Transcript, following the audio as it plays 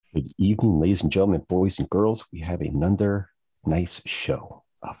Good evening, ladies and gentlemen, boys and girls. We have another nice show,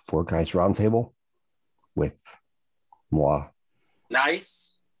 a Four Guys Roundtable with moi.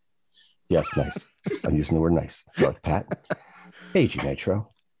 Nice. Yes, nice. I'm using the word nice. Darth Pat, AG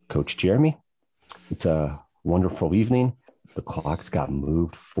Nitro, Coach Jeremy. It's a wonderful evening. The clocks got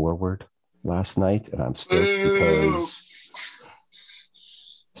moved forward last night, and I'm stoked because.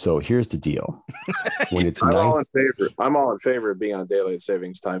 So here's the deal. When it's I'm all in favor of being on daylight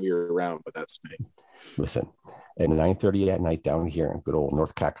savings time year round, but that's me. Listen, at 9:30 at night down here in good old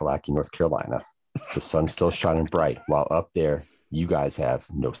North Kakalaki, North Carolina, the sun's still shining bright, while up there you guys have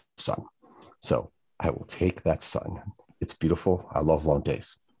no sun. So I will take that sun. It's beautiful. I love long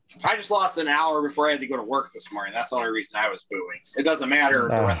days. I just lost an hour before I had to go to work this morning. That's the only reason I was booing. It doesn't matter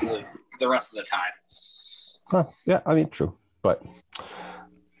the rest of the time. Yeah, I mean, true, but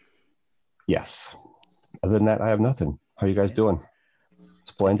yes. Other than that, I have nothing. How are you guys doing?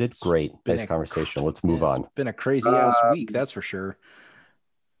 Splendid, great, nice conversation. Let's move on. It's been a crazy ass week, that's for sure.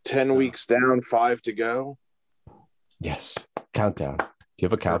 10 weeks down, 5 to go. Yes, countdown. Do you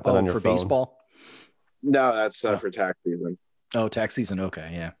have a countdown on your phone? For baseball? No, that's for tax season. Oh, tax season. Okay,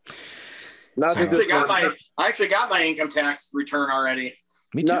 yeah. I actually got my income tax return already.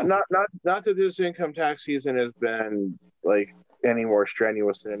 Me too. Not that this income tax season has been like any more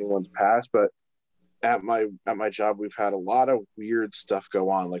strenuous than anyone's past, but at my job, we've had a lot of weird stuff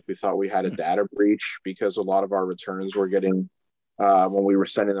go on. Like we thought we had a data breach because a lot of our returns were getting, when we were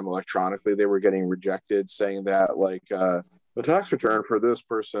sending them electronically, they were getting rejected, saying that like the tax return for this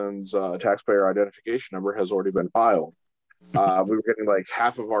person's taxpayer identification number has already been filed. We were getting like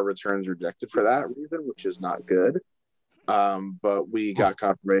half of our returns rejected for that reason, which is not good. But we got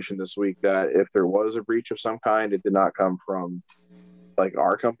confirmation this week that if there was a breach of some kind, it did not come from like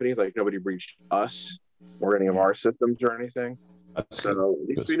our company, like nobody breached us or any of our systems or anything. So at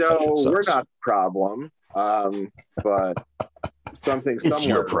least we know we're not the problem. But something somewhere. It's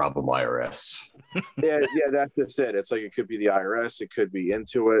your problem, IRS. yeah, that's just it. It's like it could be the IRS, it could be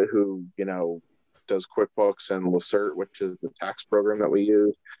Intuit, who does QuickBooks, and Lacert, which is the tax program that we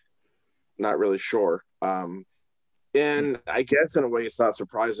use. Not really sure. And I guess in a way it's not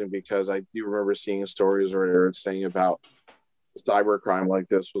surprising because I do remember seeing stories where they were saying about cybercrime like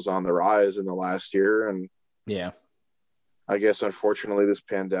this was on the rise in the last year. And yeah, I guess unfortunately this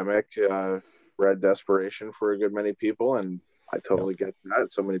pandemic bred desperation for a good many people, and I totally get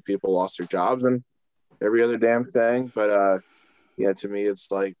that. So many people lost their jobs and every other damn thing. But to me it's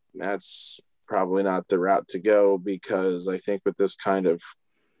like that's probably not the route to go, because I think with this kind of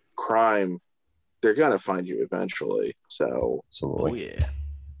crime they're gonna find you eventually. So yeah.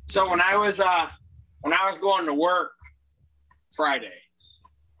 So when I was going to work Friday,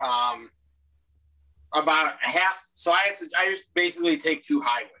 about half. So I just basically take two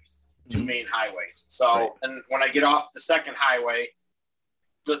main highways. So right. And when I get off the second highway,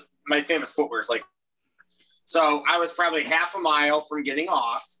 my famous footwear is like. So I was probably half a mile from getting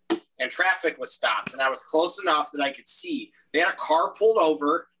off, and traffic was stopped, and I was close enough that I could see. They had a car pulled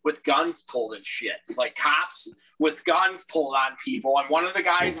over with guns pulled and shit, like cops with guns pulled on people. And one of the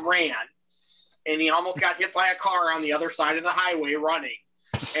guys ran, and he almost got hit by a car on the other side of the highway running.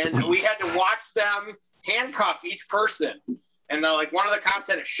 And we had to watch them handcuff each person. And one of the cops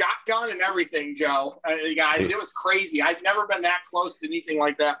had a shotgun and everything, Joe. Guys, it was crazy. I've never been that close to anything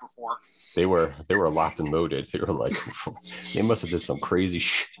like that before. They were locked and loaded. They were like, they must have did some crazy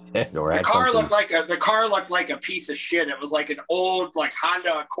shit. Or the car looked like a piece of shit. It was like an old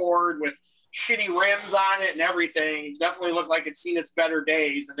Honda Accord with shitty rims on it and everything. Definitely looked like it's seen its better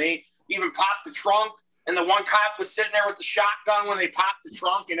days. And they even popped the trunk. And the one cop was sitting there with the shotgun when they popped the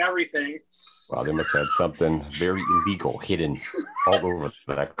trunk and everything. Wow, they must have had something very illegal hidden all over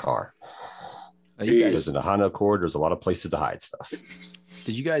that car. Because in the Honda Accord, there's a lot of places to hide stuff.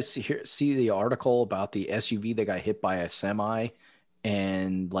 Did you guys see the article about the SUV that got hit by a semi,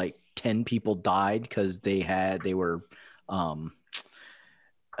 and 10 people died because they were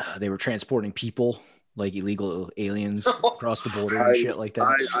transporting people, like illegal aliens across the border and shit like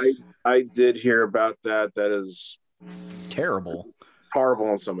that? I did hear about that. That is terrible. Horrible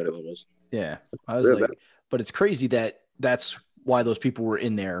on so many levels. Yeah. I was but it's crazy that that's why those people were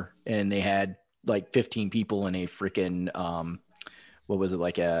in there, and they had 15 people in a freaking what was it,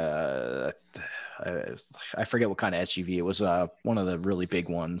 I forget what kind of SUV it was. One of the really big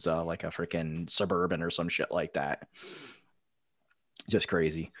ones, like a freaking Suburban or some shit like that. Just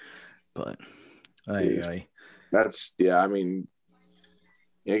crazy. But that's I mean,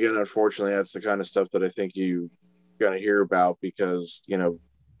 again, unfortunately, that's the kind of stuff that I think you going to hear about, because people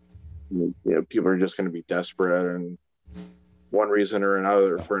are just going to be desperate, and one reason or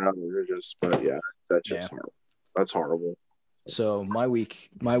another for another. But yeah, that's just that's horrible. So my week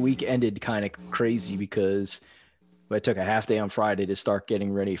ended kind of crazy because I took a half day on Friday to start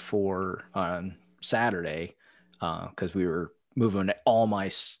getting ready for on Saturday because we were moving all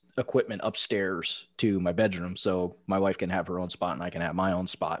my equipment upstairs to my bedroom so my wife can have her own spot and I can have my own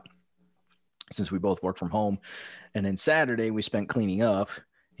spot since we both work from home. And then Saturday we spent cleaning up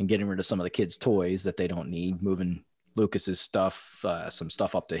and getting rid of some of the kids' toys that they don't need, moving Lucas's stuff, some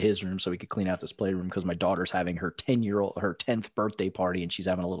stuff up to his room so we could clean out this playroom because my daughter's having her 10th birthday party and she's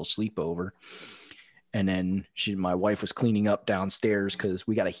having a little sleepover. And then my wife was cleaning up downstairs because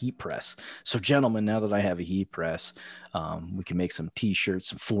we got a heat press. So gentlemen, now that I have a heat press, we can make some t-shirts,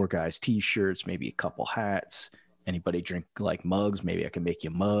 some Four Guys t-shirts, maybe a couple hats. Anybody drink like mugs? Maybe I can make you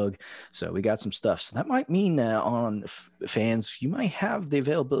a mug. So we got some stuff. So that might mean that on fans, you might have the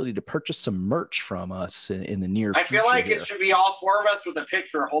availability to purchase some merch from us in the near future. I feel like it should be all four of us with a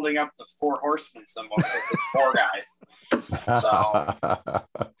picture holding up the Four Horsemen symbol since it's Four Guys. So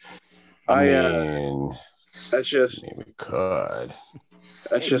I mean, that's just we could.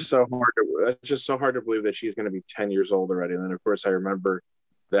 That's just so hard to believe that she's going to be 10 years old already. And then of course I remember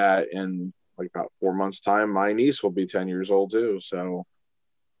that in like about 4 months' time, my niece will be 10 years old too. So,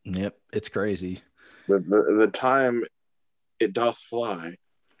 yep, it's crazy. The time it doth fly.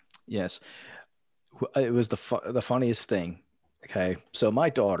 Yes, it was the funniest thing. Okay, so my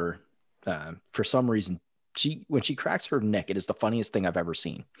daughter, for some reason, when she cracks her neck, it is the funniest thing I've ever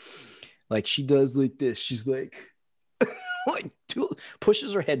seen. Like she does like this. She's like,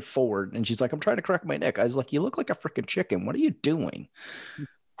 pushes her head forward, and she's like, "I'm trying to crack my neck." I was like, "You look like a freaking chicken. What are you doing?"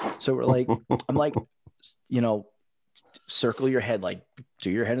 So I'm like, circle your head, like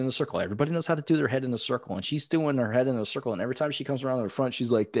do your head in a circle. Everybody knows how to do their head in a circle. And she's doing her head in a circle. And every time she comes around to the front, she's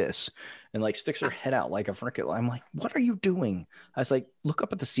like this and like sticks her head out like a freaking. I'm like, what are you doing? I was like, look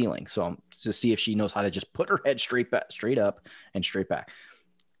up at the ceiling. So I'm to see if she knows how to just put her head straight up and straight back.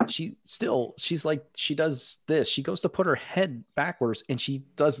 She's like, she does this. She goes to put her head backwards and she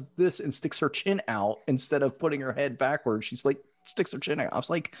does this and sticks her chin out instead of putting her head backwards. She's like, sticks her chin out. I was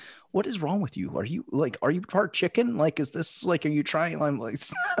like, what is wrong with you? Are you part chicken? Like, is this like, are you trying? I'm like,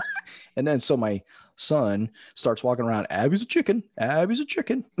 and then so my son starts walking around. Abby's a chicken. Abby's a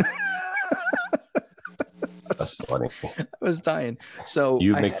chicken. That's funny. I was dying. So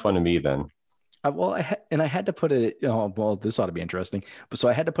you make fun of me then. I had to put it, this ought to be interesting. But so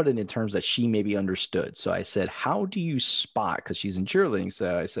I had to put it in terms that she maybe understood. So I said, how do you spot, because she's in cheerleading.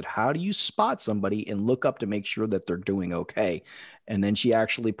 So I said, how do you spot somebody and look up to make sure that they're doing okay? And then she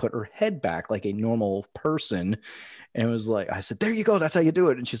actually put her head back like a normal person. And it was like, I said, there you go. That's how you do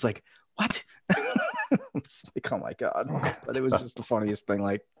it. And she's like, what? It's like, oh my God. But it was just the funniest thing.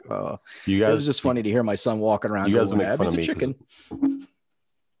 Like, it was just funny to hear my son walking around. You guys make fun of me. Chicken.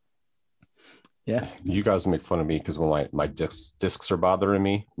 Yeah, you guys make fun of me because when my discs are bothering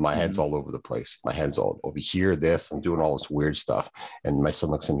me, my head's all over the place. My head's all over here. I'm doing all this weird stuff, and my son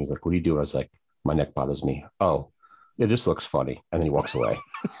looks at me. He's like, "What are you doing?" I was like, "My neck bothers me." Oh, it just looks funny, and then he walks away.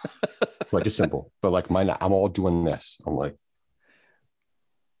 Like it's simple, but like I'm all doing this. I'm like,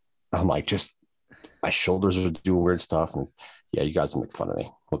 just my shoulders are doing weird stuff, and yeah, you guys make fun of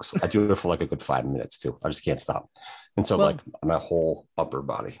me. I do it for like a good 5 minutes too. I just can't stop. And so like my whole upper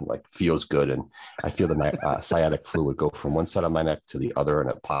body like feels good. And I feel the sciatic fluid go from one side of my neck to the other and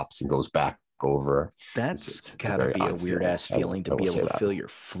it pops and goes back over. That's gotta be a weird ass feeling to be able to feel your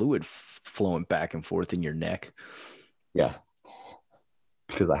fluid flowing back and forth in your neck. Yeah.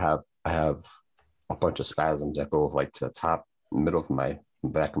 Because I have a bunch of spasms that go like to the top, middle of my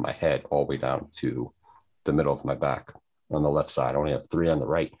back of my head, all the way down to the middle of my back. On the left side, I only have 3 on the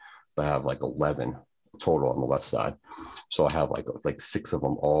right, but I have like 11 total on the left side. So I have like 6 of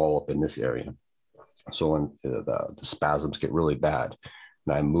them all up in this area. So when the spasms get really bad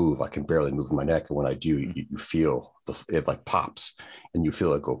and I move, I can barely move my neck. And when I do, you feel it like pops and you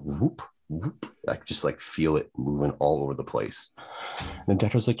feel it go whoop, whoop. I just like feel it moving all over the place. And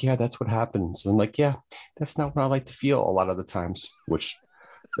Dad was like, yeah, that's what happens. And I'm like, yeah, that's not what I like to feel a lot of the times, which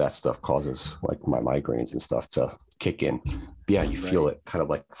that stuff causes like my migraines and stuff to kick in. But yeah, you feel it kind of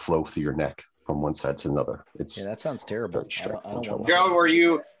like flow through your neck from one side to another. That sounds terrible. Joe, are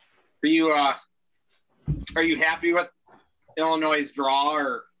you happy with Illinois' draw?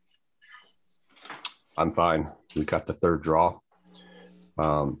 Or I'm fine. We got the 3rd draw.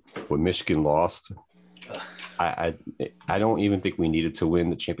 When Michigan lost, I don't even think we needed to win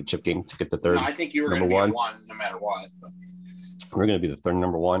the championship game to get the 3rd. No, I think you were going to be one no matter what. But. We're going to be the 3rd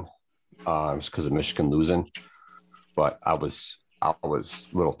number 1 just because of Michigan losing. But I was I was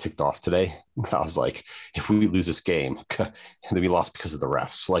a little ticked off today. I was like, if we lose this game, and then we lost because of the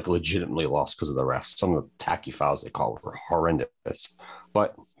refs, like legitimately lost because of the refs. Some of the tacky fouls they called were horrendous,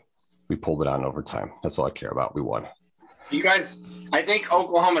 but we pulled it out in overtime. That's all I care about. We won. You guys, I think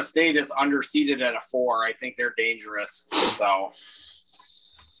Oklahoma State is underseeded at a 4. I think they're dangerous. So,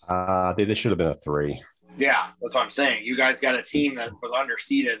 they should have been a 3. yeah, that's what I'm saying. You guys got a team that was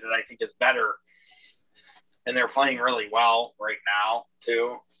underseeded that I think is better, and they're playing really well right now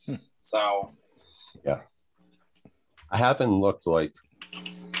too. So, yeah, I haven't looked like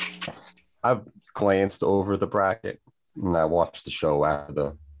I've glanced over the bracket and I watched the show after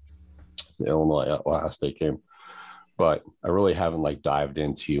the Illinois Ohio State game, but I really haven't like dived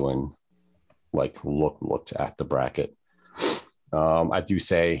into and like looked at the bracket. I do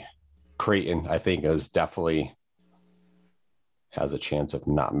say Creighton, I think, is definitely has a chance of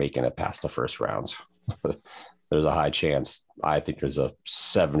not making it past the first round. There's a high chance. I think there's a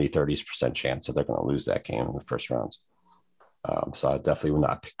 30% chance that they're going to lose that game in the first round. So I definitely would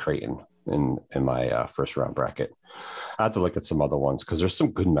not pick Creighton in my first round bracket. I have to look at some other ones because there's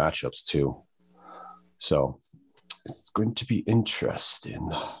some good matchups too. So it's going to be interesting.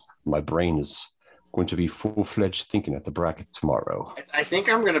 My brain is going to be full-fledged thinking at the bracket tomorrow. I think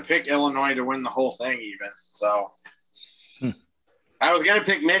I'm going to pick Illinois to win the whole thing even. So I was going to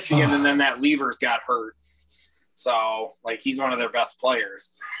pick Michigan, and then that Levers got hurt. So, like, he's one of their best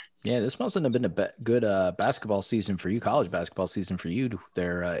players. Yeah, this mustn't have been a good basketball season for you, college basketball season for you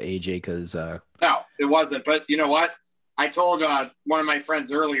there, AJ, because no, it wasn't. But you know what? I told one of my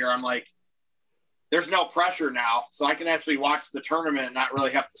friends earlier, I'm like, there's no pressure now, so I can actually watch the tournament and not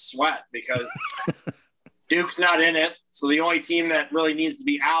really have to sweat because Duke's not in it. So the only team that really needs to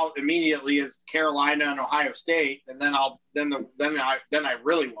be out immediately is Carolina and Ohio State, and then I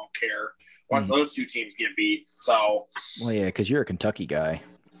really won't care once those two teams get beat. So, well, yeah, because you're a Kentucky guy,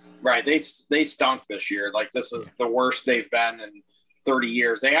 right? They stunk this year. Like this is the worst they've been in 30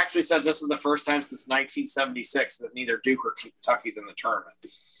 years. They actually said this is the first time since 1976 that neither Duke or Kentucky's in the tournament.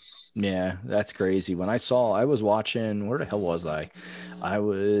 Yeah, that's crazy. When I was watching, where the hell was I? It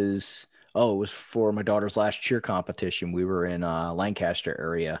was for my daughter's last cheer competition. We were in Lancaster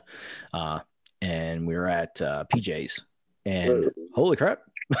area, and we were at PJ's, and holy crap,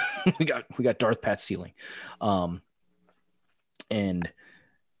 we got Darth Pat ceiling, and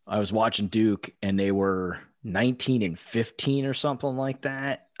I was watching Duke, and they were 19-15 or something like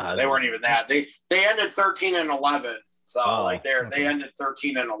that. They weren't even that. They ended 13-11. So they ended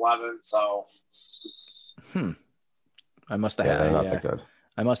 13-11. So I must have had not that good.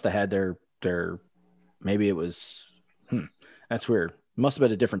 I must have had their maybe it was that's weird. Must have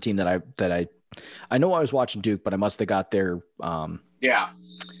been a different team that I know I was watching Duke, but I must have got their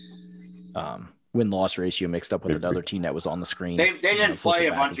win-loss ratio mixed up with another team that was on the screen. They didn't play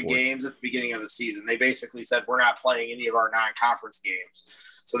a bunch of games at the beginning of the season. They basically said we're not playing any of our non-conference games.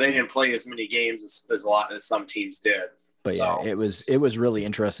 So they didn't play as many games as some teams did. But yeah, it was really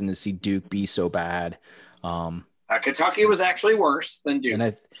interesting to see Duke be so bad. Kentucky was actually worse than Duke.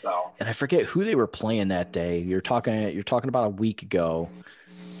 And I forget who they were playing that day. You're talking about a week ago.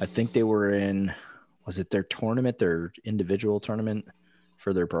 I think they were in, was it their tournament, their individual tournament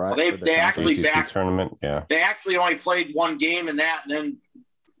for their prize? Well, they actually tournament. Yeah. They actually only played one game in that, and then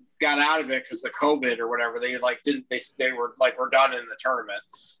got out of it because of COVID or whatever. They were like, we're done in the tournament.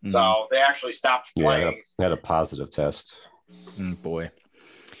 So they actually stopped playing. Yeah, they had a positive test. Boy.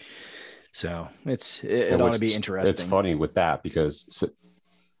 So it ought to be interesting. It's funny with that because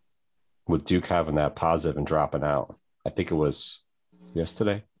with Duke having that positive and dropping out, I think it was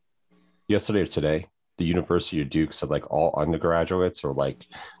yesterday or today, the University of Duke said like all undergraduates are like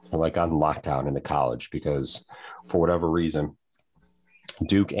on lockdown in the college because for whatever reason,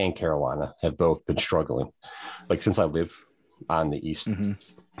 Duke and Carolina have both been struggling. Like since I live on the east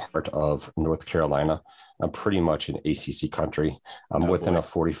part of North Carolina, I'm pretty much in ACC country. I'm within a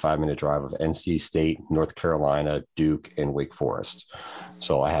 45-minute drive of NC State, North Carolina, Duke, and Wake Forest.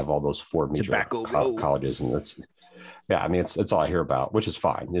 So I have all those four major colleges, and it's all I hear about, which is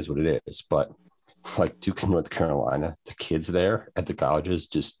fine, it is what it is. But like Duke and North Carolina, the kids there at the colleges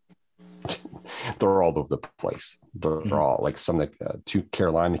just they're all over the place. They're all like some of the two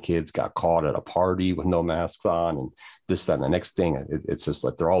Carolina kids got caught at a party with no masks on, and this, that, and the next thing. It's just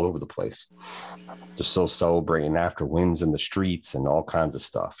like they're all over the place. They're so celebrating after wins in the streets and all kinds of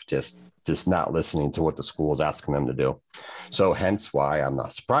stuff. Just not listening to what the school is asking them to do. So hence why I'm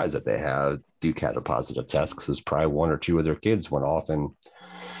not surprised that Duke had a positive test, because probably one or two of their kids went off and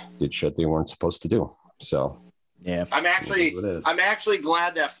did shit they weren't supposed to do. So Yeah. I'm actually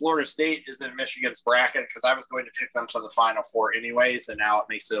glad that Florida State is in Michigan's bracket because I was going to pick them to the Final Four anyways, and now it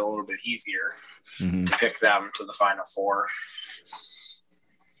makes it a little bit easier to pick them to the Final Four.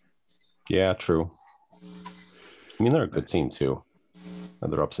 Yeah, true. I mean, they're a good team too.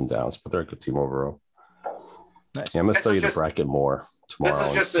 They're ups and downs, but they're a good team overall. Nice. Yeah, I'm going to study the bracket more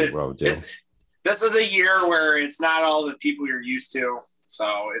tomorrow. This is a year where it's not all the people you're used to.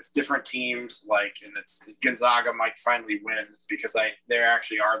 So it's different teams, and it's Gonzaga might finally win because they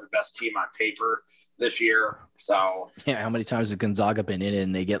actually are the best team on paper this year. So yeah, how many times has Gonzaga been in it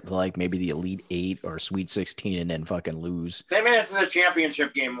and they get maybe the Elite 8 or Sweet 16 and then fucking lose? They made it to the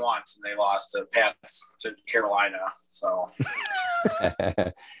championship game once and they lost to Carolina. So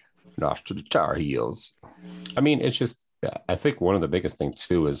lost to the Tar Heels. I mean, it's just I think one of the biggest things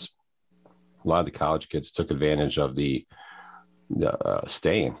too is a lot of the college kids took advantage of the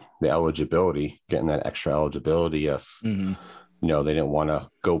staying, the eligibility, getting that extra eligibility if they didn't want to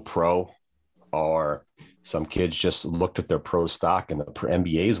go pro, or some kids just looked at their pro stock and the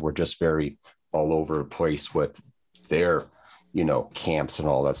MBAs were just very all over the place with their camps and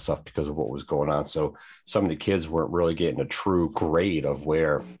all that stuff because of what was going on. So some of the kids weren't really getting a true grade of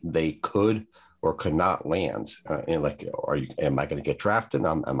where they could or could not land. Am I going to get drafted?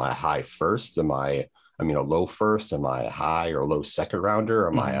 Am I high first? Am I a low first? Am I a high or low second rounder?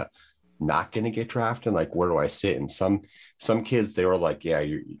 Am I not going to get drafted? Where do I sit? And some kids, they were like, yeah,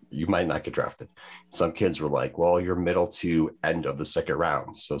 you might not get drafted. Some kids were like, well, you're middle to end of the second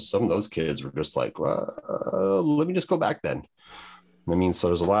round. So some of those kids were just like, well, let me just go back then. I mean, so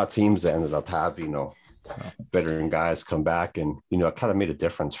there's a lot of teams that ended up having, veteran guys come back and, it kind of made a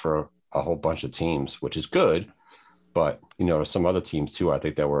difference for a whole bunch of teams, which is good. But, some other teams too, I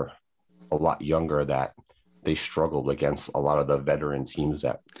think that were a lot younger that they struggled against a lot of the veteran teams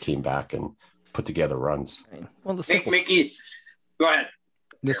that came back and put together runs. Well, Mickey, go ahead.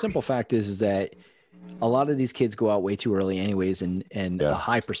 The simple fact is that a lot of these kids go out way too early anyways, and a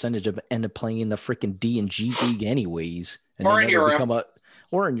high percentage of end up playing in the freaking D and G league anyways. And or in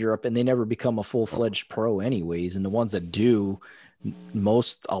Europe. And they never become a full-fledged pro anyways. And the ones that do,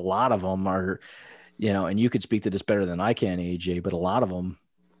 a lot of them are, and you could speak to this better than I can, AJ, but a lot of them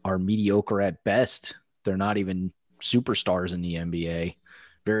are mediocre at best. They're not even superstars in the NBA.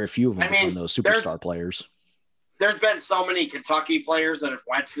 Very few of them are those superstar players. There's been so many Kentucky players that have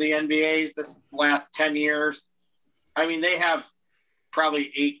went to the NBA this last 10 years. I mean, they have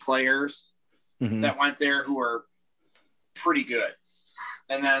probably 8 players that went there who are pretty good.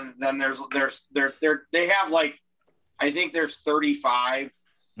 And then they have I think there's 35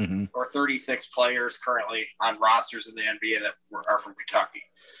 or 36 players currently on rosters in the NBA that are from Kentucky.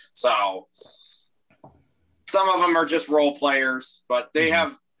 So some of them are just role players, but they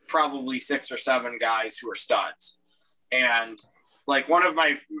have probably 6 or 7 guys who are studs. And one of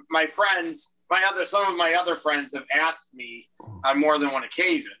my friends, some of my other friends have asked me on more than one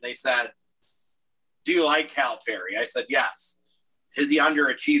occasion. They said, do you like Calipari? I said, yes. Has he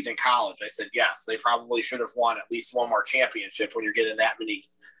underachieved in college? I said, yes. They probably should have won at least one more championship when you're getting that many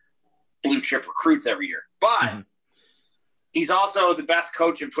blue chip recruits every year. But he's also the best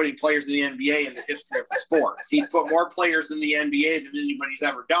coach in putting players in the NBA in the history of the sport. He's put more players in the NBA than anybody's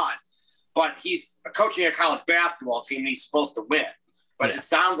ever done. But he's coaching a college basketball team and he's supposed to win. But it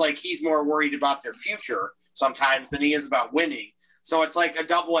sounds like he's more worried about their future sometimes than he is about winning. So it's like a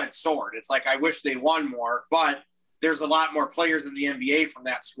double-edged sword. It's like I wish they won more, but there's a lot more players in the NBA from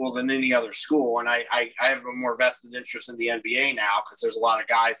that school than any other school. And I have a more vested interest in the NBA now because there's a lot of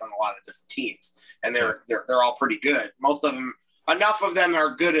guys on a lot of different teams, and they're all pretty good. Most of them, enough of them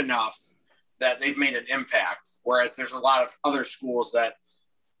are good enough that they've made an impact. Whereas there's a lot of other schools that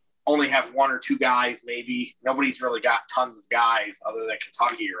only have 1 or 2 guys, maybe. Nobody's really got tons of guys other than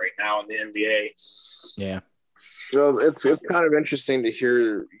Kentucky right now in the NBA. Yeah. So it's kind of interesting to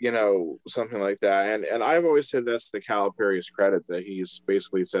hear, something like that. And I've always said that's the Calipari's credit that he's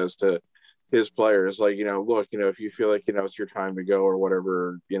basically says to his players, look, if you feel like, it's your time to go or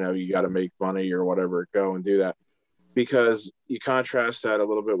whatever, you got to make money or whatever, go and do that. Because you contrast that a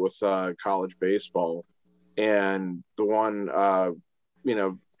little bit with college baseball, and the one,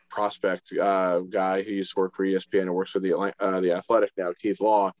 prospect guy who used to work for ESPN and works for the Athletic now, Keith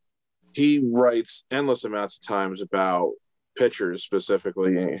Law. He writes endless amounts of times about pitchers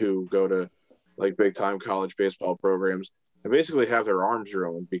specifically who go to big time college baseball programs and basically have their arms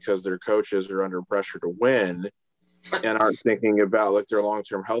ruined because their coaches are under pressure to win and aren't thinking about their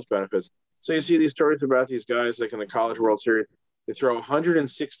long-term health benefits. So you see these stories about these guys in the College World Series, they throw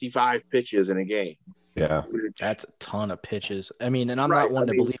 165 pitches in a game. Yeah. That's a ton of pitches. I mean, and I'm not one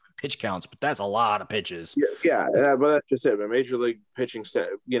to believe in pitch counts, but that's a lot of pitches. Yeah, but that's just it. But Major League pitching,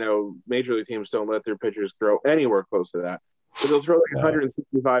 Major League teams don't let their pitchers throw anywhere close to that. But they'll throw like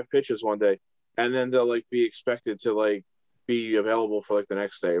 165 pitches one day, and then they'll like be expected to like be available for like the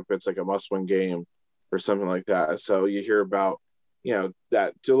next day if it's like a must-win game or something like that. So you hear about,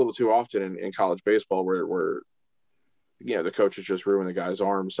 that a little too often in college baseball where the coaches just ruin the guy's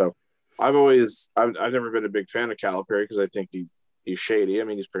arm. So I've never been a big fan of Calipari because I think he's shady. I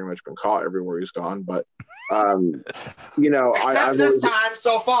mean, he's pretty much been caught everywhere he's gone, but except this time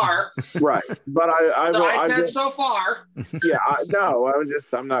so far, right? But I said so far. Yeah,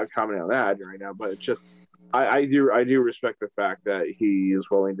 I'm not commenting on that right now, but it's just I do respect the fact that he is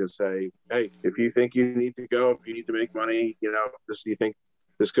willing to say, hey, if you think you need to go, if you need to make money, you think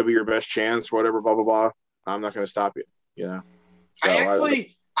this could be your best chance, whatever, blah blah blah. I'm not going to stop you. So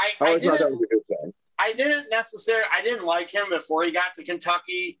I didn't like him before he got to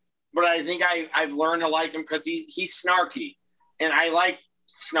Kentucky, but I think I've learned to like him because he's snarky, and I like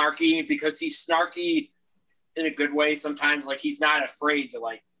snarky because he's snarky in a good way sometimes. Like, he's not afraid to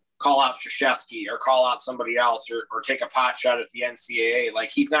like call out Krzyzewski or call out somebody else or take a pot shot at the NCAA.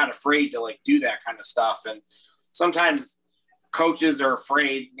 Like, he's not afraid to like do that kind of stuff. And sometimes coaches are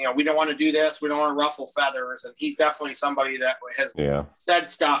afraid, we don't want to do this. We don't want to ruffle feathers. And he's definitely somebody that has said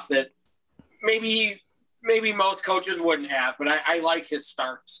stuff that maybe most coaches wouldn't have, but I like his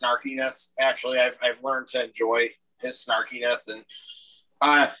snarkiness. Actually, I've learned to enjoy his snarkiness. And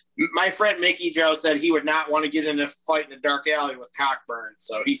my friend Mickey Joe said he would not want to get in a fight in a dark alley with Cockburn.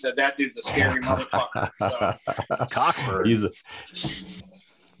 So he said that dude's a scary motherfucker. So. Cockburn.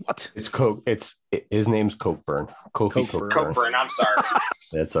 What? His name's Cockburn. Cockburn. I'm sorry.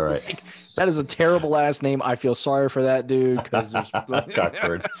 That's all right. That is a terrible last name. I feel sorry for that dude because there's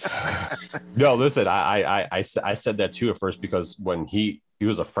Cockburn. No, listen. I said that too at first because when he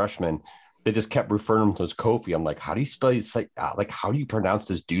was a freshman, they just kept referring him to as Kofi. I'm like, how do you spell it? Like, how do you pronounce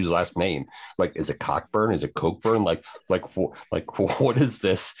this dude's last name? Like, is it Cockburn? Is it Cockburn? Like, what is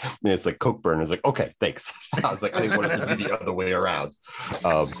this? And it's like Cockburn. It's like, okay, thanks. I was like, I didn't want it to be the other way around.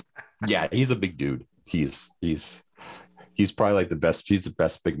 Yeah, he's a big dude. He's probably like the best. He's the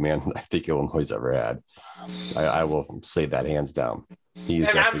best big man I think Illinois ever had. I will say that hands down. And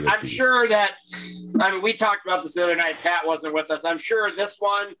I'm sure that, we talked about this the other night. Pat wasn't with us. I'm sure this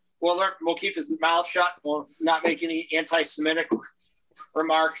one, we'll keep his mouth shut. We'll not make any anti-Semitic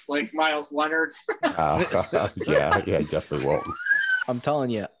remarks like Miles Leonard. Yeah, definitely won't. I'm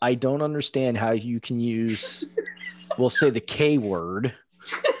telling you, I don't understand how you can use, we'll say the K word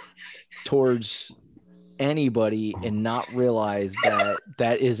towards anybody and not realize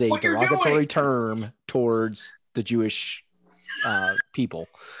that is a derogatory term towards the Jewish people.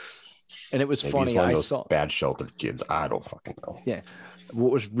 And it was funny. I saw bad sheltered kids. I don't fucking know. Yeah.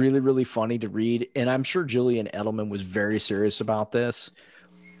 What was really, really funny to read, and I'm sure Julian Edelman was very serious about this,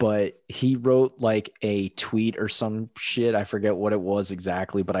 but he wrote like a tweet or some shit. I forget what it was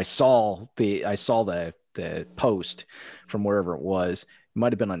exactly, but I saw the post from wherever it was. It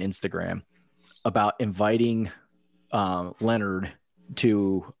might have been on Instagram about inviting Leonard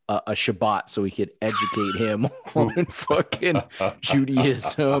to a Shabbat so he could educate him on fucking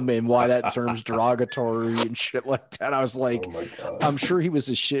Judaism and why that term's derogatory and shit like that. I was like, I'm sure he was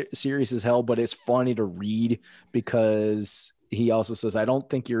serious as hell, but it's funny to read because he also says, I don't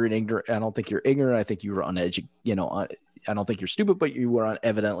think you're ignorant. I think you were uneducated. I don't think you're stupid, but you were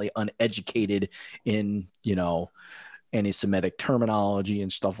evidently uneducated in, anti-Semitic terminology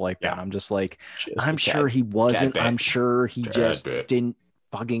and stuff like that. I'm just like, I'm sure he wasn't. I'm sure he just didn't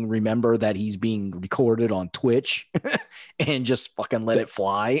fucking remember that he's being recorded on Twitch and just fucking let it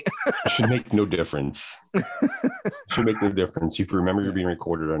fly. Should make no difference. Should make no difference if you remember you're being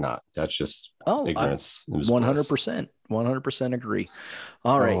recorded or not. That's just ignorance. 100% agree.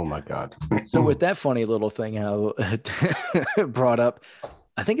 All right. Oh my God. So with that funny little thing how brought up,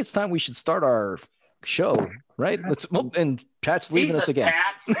 I think it's time we should start our show, right? And Pat's leaving us again.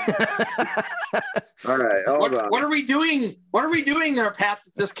 Pat. All right. What are we doing? What are we doing there, Pat?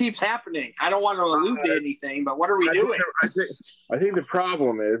 This keeps happening. I don't want to allude to anything, but what are we doing? I think the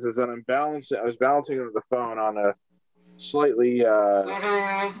problem is that I was balancing the phone on a slightly it's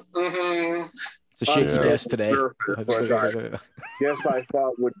a shaky desk today. Yes, I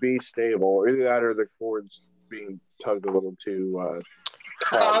thought would be stable. Either that or the cord's being tugged a little too.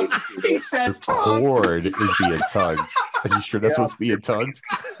 He said the cord is being tugged. Are you sure that's what's being tugged?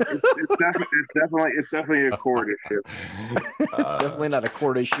 It's definitely a cord issue. It's definitely not a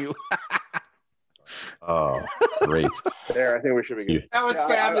cord issue. Oh, great. There, I think we should be good. That was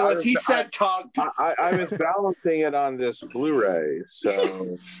Yeah, fabulous. He said tongue. I was balancing it on this Blu-ray,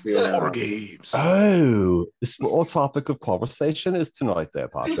 so games. Oh, this all topic of conversation is tonight there,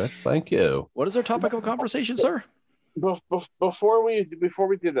 Patrick. Thank you. What is our topic of conversation, sir? Before we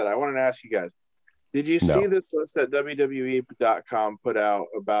did that, I wanted to ask you guys: did you see this list that WWE.com put out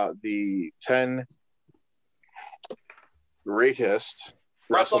about the 10 greatest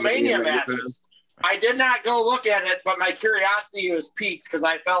WrestleMania matches? I did not go look at it, but my curiosity was piqued because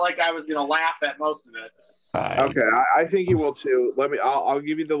I felt like I was going to laugh at most of it. Okay, I think you will too. I'll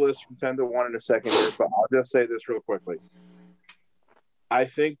give you the list from 10 to 1 in a second here, but I'll just say this real quickly. I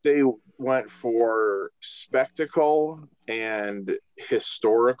think they went for spectacle and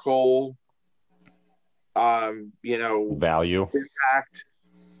historical, value impact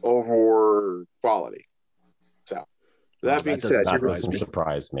over quality. So that being said, that doesn't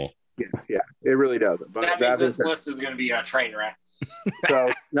surprise me. Yeah, it really doesn't. But that means this list is going to be a train wreck.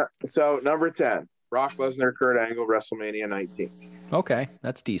 So number 10, Brock Lesnar, Kurt Angle, WrestleMania 19. Okay,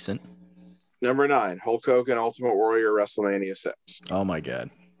 that's decent. Number 9, Hulk Hogan, Ultimate Warrior, WrestleMania 6. Oh my God.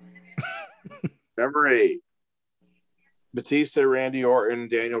 Number 8, Batista, Randy Orton,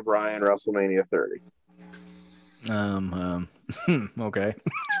 Daniel Bryan, WrestleMania 30. Okay.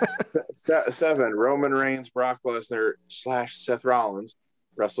 7, Roman Reigns, Brock Lesnar / Seth Rollins,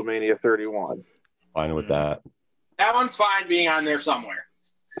 WrestleMania 31. Fine with that. That one's fine being on there somewhere.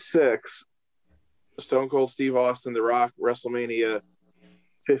 6, Stone Cold Steve Austin, The Rock, WrestleMania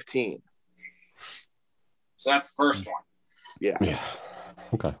 15. So that's the first one. Yeah.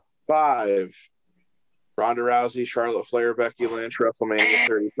 Okay. 5, Ronda Rousey, Charlotte Flair, Becky Lynch, WrestleMania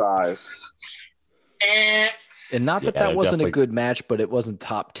 35. And not that that wasn't a good match, but it wasn't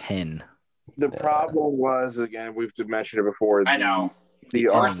top 10. The problem was, again, we've mentioned it before. I know. The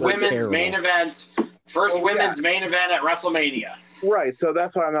first women's main event. Women's main event at WrestleMania. Right. So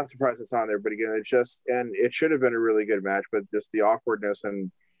that's why I'm not surprised it's on there. But again, it should have been a really good match, but just the awkwardness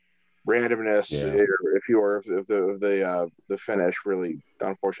and randomness, of the finish really,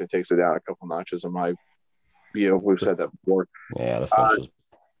 unfortunately, takes it down a couple notches. In my view, we've said that before. Yeah, the finishes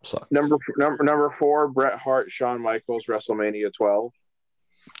suck. Number 4, Bret Hart, Shawn Michaels, WrestleMania 12.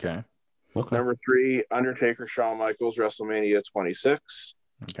 Okay. Number 3, Undertaker, Shawn Michaels, WrestleMania 26.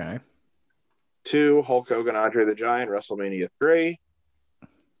 Okay. 2, Hulk Hogan, Andre the Giant, WrestleMania 3.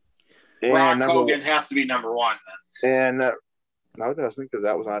 And Rock Hogan has to be number 1 then. And no, it doesn't, because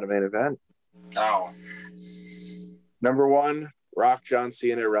that was not a main event. Oh. Number 1, Rock, John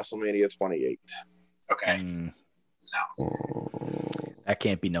Cena, WrestleMania 28. Okay. No. That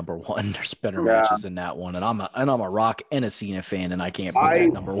can't be number 1. There's better matches than that one, and I'm a Rock and a Cena fan, and I can't put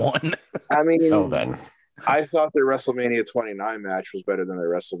that number 1. I mean, then I thought the WrestleMania 29 match was better than the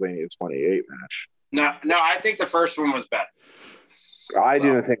WrestleMania 28 match. No, I think the first one was better. I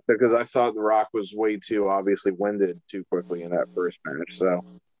didn't think so, because I thought The Rock was way too obviously winded too quickly in that first match. So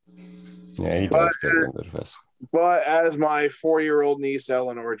yeah, he does get winded. But as my 4-year-old niece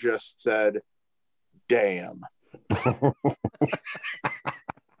Eleanor just said, "Damn." I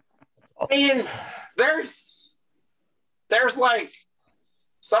mean, there's like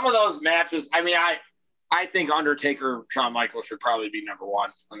some of those matches. I mean, I think Undertaker, Shawn Michaels should probably be number 1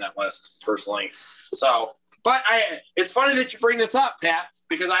 on that list personally. So, but it's funny that you bring this up, Pat,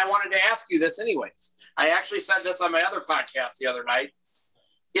 because I wanted to ask you this anyways. I actually said this on my other podcast the other night.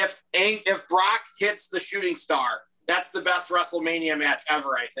 If Brock hits the shooting star, that's the best WrestleMania match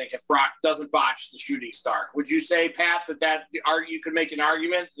ever, I think, if Brock doesn't botch the shooting star. Would you say, Pat, that you could make an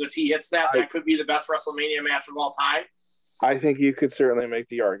argument that if he hits that could be the best WrestleMania match of all time? I think you could certainly make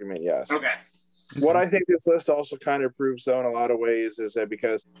the argument, yes. Okay. What I think this list also kind of proves, though, in a lot of ways, is that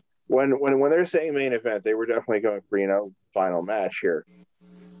because when they're saying main event, they were definitely going for, final match here.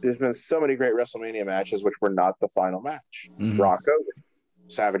 There's been so many great WrestleMania matches which were not the final match. Mm-hmm. Rock Hogan,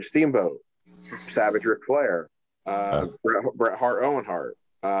 Savage Steamboat, Savage Ric Flair, Bret Hart, Owen Hart,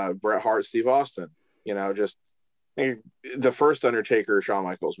 Bret Hart, Steve Austin. Just the first Undertaker, Shawn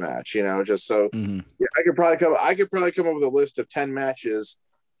Michaels match. Just so I could probably come up with a list of 10 matches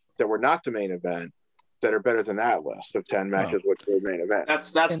that were not the main event that are better than that list of 10 matches which were the main event.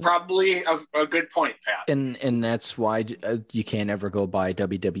 That's probably a good point, Pat. And that's why you can't ever go by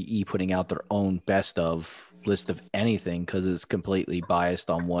WWE putting out their own best of list of anything, because it's completely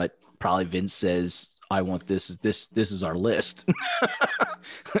biased on what probably Vince says. I want this is our list.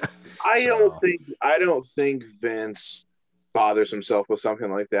 I don't think Vince bothers himself with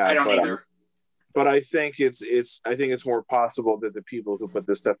something like that. I don't either. But I think it's more possible that the people who put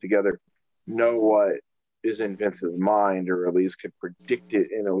this stuff together know what is in Vince's mind, or at least could predict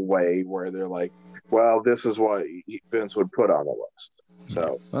it in a way where they're like, well, this is what Vince would put on the list.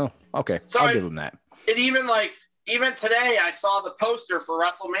 So, well, okay, So I'll give him that. It even today, I saw the poster for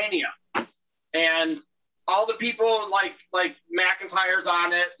WrestleMania, and all the people like McIntyre's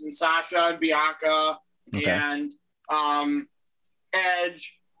on it, and Sasha and Bianca, and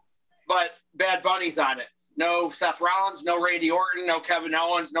Edge, but Bad Bunny's on it. No Seth Rollins, no Randy Orton, no Kevin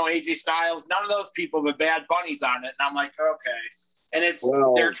Owens, no AJ Styles, none of those people, but Bad Bunny's on it. And I'm like, okay. And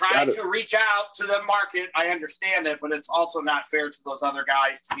they're trying to reach out to the market. I understand it, but it's also not fair to those other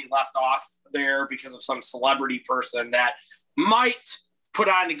guys to be left off there because of some celebrity person that might put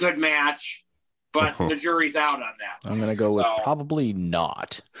on a good match, but the jury's out on that. I'm going to go with probably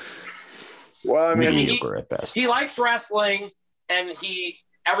not. Well, I mean, mediocre at best. He likes wrestling, and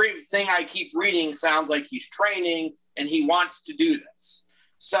everything I keep reading sounds like he's training and he wants to do this.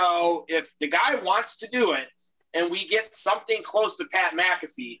 So if the guy wants to do it and we get something close to Pat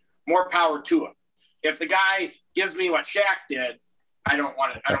McAfee, more power to him. If the guy gives me what Shaq did, I don't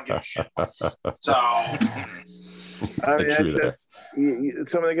want it. I don't give a shit. So I mean,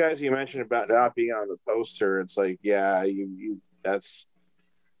 some of the guys you mentioned about not being on the poster, it's like, yeah,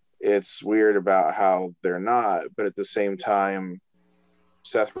 it's weird about how they're not, but at the same time,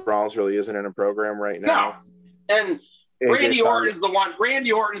 Seth Rollins really isn't in a program right now. No. And Randy Orton's the one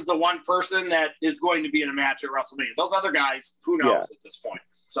person that is going to be in a match at WrestleMania. Those other guys, who knows at this point.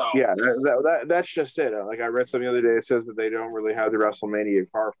 So yeah, that's just it. Like I read something the other day, it says that they don't really have the WrestleMania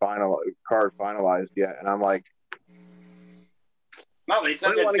card finalized yet, and I'm like, no, they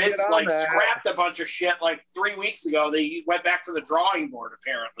said that Vince scrapped a bunch of shit 3 weeks ago. They went back to the drawing board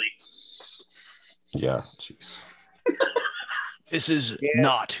apparently. Yeah. Jeez. This is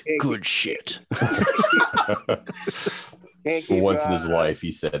not good shit. Once in his life, he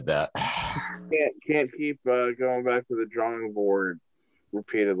said that. Can't keep going back to the drawing board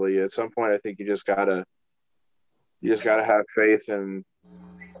repeatedly. At some point, I think you just gotta have faith, and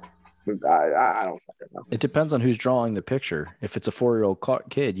I don't fucking know. It depends on who's drawing the picture. If it's a 4-year-old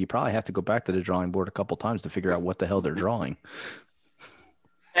kid, you probably have to go back to the drawing board a couple times to figure out what the hell they're drawing.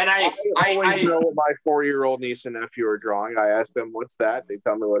 And I always know what my 4-year-old niece and nephew are drawing. I ask them, "What's that?" They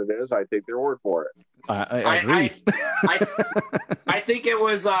tell me what it is. I take their word for it. I agree. I think it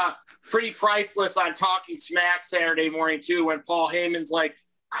was pretty priceless on Talking Smack Saturday morning too, when Paul Heyman's like,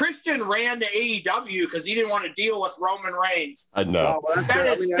 Christian ran to AEW because he didn't want to deal with Roman Reigns. I know. That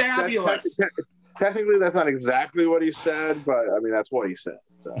is fabulous. Technically, that's not exactly what he said, but I mean, that's what he said.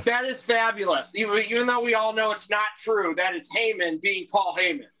 So. That is fabulous. Even though we all know it's not true, that is Heyman being Paul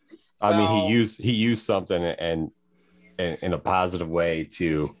Heyman. So, I mean, he used something and in a positive way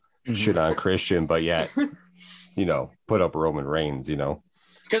to shit on Christian, but yet, put up Roman Reigns, So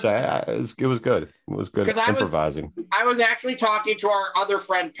it was good. It was good improvising. I was actually talking to our other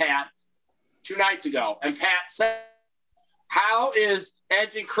friend, Pat, 2 nights ago, and Pat said, how is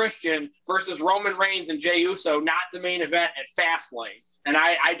Edge and Christian versus Roman Reigns and Jey Uso not the main event at Fastlane? And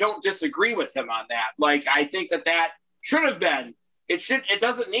I don't disagree with him on that. I think that should have been. It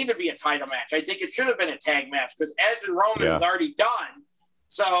doesn't need to be a title match. I think it should have been a tag match because Edge and Roman is already done.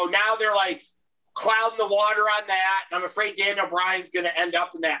 So now they're clouding the water on that. And I'm afraid Daniel Bryan's going to end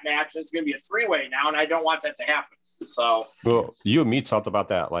up in that match. It's going to be a 3-way now, and I don't want that to happen. So, well, you and me talked about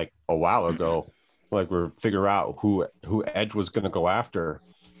that a while ago. We're figuring out who Edge was going to go after,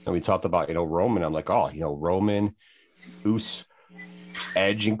 and we talked about Roman. I'm like, Roman, Uso,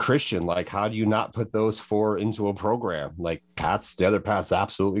 Edge, and Christian. How do you not put those 4 into a program? The other Pat's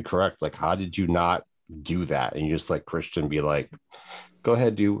absolutely correct. How did you not do that? And you just let Christian be go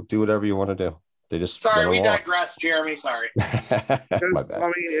ahead, do whatever you want to do. They just we digress, Jeremy. Sorry. My bad. I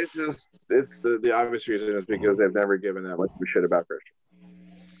mean, it's the obvious reason is because they've never given that much of a shit about Christian.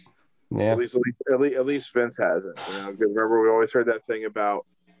 Yeah. At least Vince hasn't. Because remember, we always heard that thing about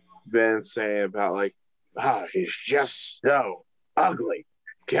Vince saying about he's just so ugly.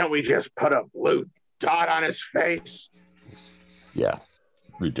 Can't we just put a blue dot on his face? Yeah,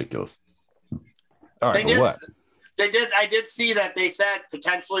 ridiculous. All right, what? They did. I did see that they said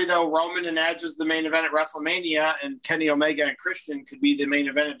potentially though Roman and Edge is the main event at WrestleMania, and Kenny Omega and Christian could be the main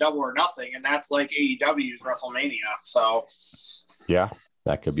event at Double or Nothing, and that's AEW's WrestleMania. So yeah.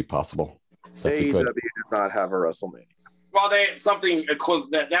 That could be possible. AEW does not have a WrestleMania. Well, something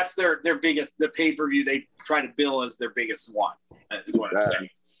equivalent. That's their biggest. The pay-per-view they try to bill as their biggest one. Is what I'm saying.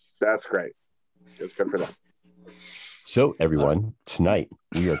 That's great. It's good for them. So, everyone, tonight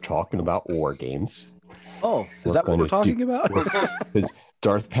we are talking about War Games. Oh, is that what we're talking about? Because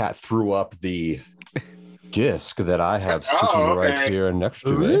Darth Pat threw up the disc that I have Oh, sitting okay. right here next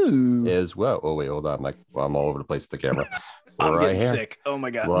to me Ooh. as well. Oh wait, hold on. I'm all over the place with the camera. I'm Right getting here. sick. Oh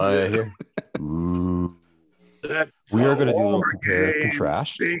my god. Right here. Ooh. We are going to do a compare and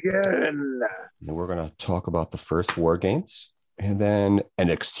contrast. Begin. And we're going to talk about the first War Games and then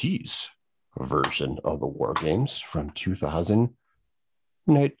NXT's version of the War Games from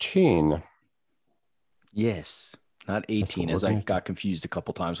 2019. Yes. Not 18, what as we're I gonna got confused a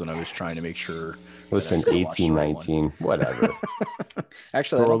couple times when I was trying to make sure. Listen, that I watched the 18, right one. 19, whatever.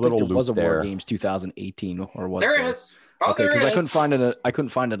 Actually, I Throw a don't think little there was a loop War there. Games 2018, or was There there? is. Oh, Okay, there because is. I couldn't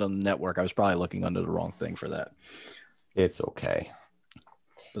find it on the network. I was probably looking under the wrong thing for that. It's okay.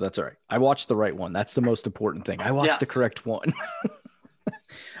 But that's all right. I watched the right one. That's the most important thing. I watched the Yes. correct one.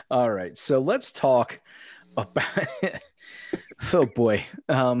 All right. So let's talk about oh boy.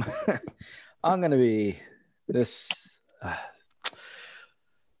 I'm gonna be this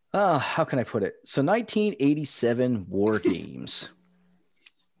how can I put it? So 1987 War Games.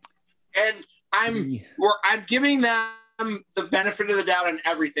 And I'm giving them the benefit of the doubt on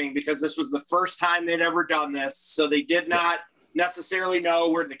everything because this was the first time they'd ever done this. So they did not necessarily know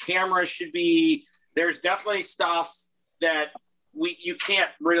where the cameras should be. There's definitely stuff that you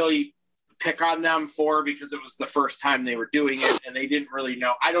can't really pick on them for because it was the first time they were doing it and they didn't really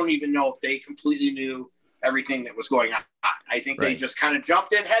know. I don't even know if they completely knew everything that was going on. I think they just kind of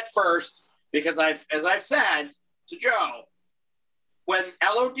jumped in head first because as I've said to Joe, when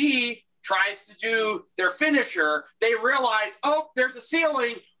LOD tries to do their finisher, they realize, oh, there's a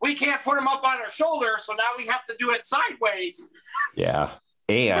ceiling. We can't put him up on our shoulder, so now we have to do it sideways. Yeah.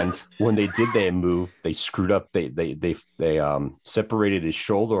 And when they did that move, they screwed up. They separated his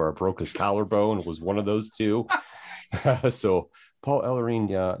shoulder or broke his collarbone. It was one of those two. So Paul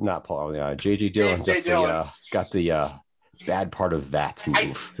Ellering, not Paul Ellering, JJ Dillon got the bad part of that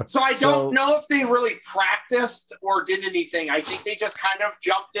move. I don't know if they really practiced or did anything. I think they just kind of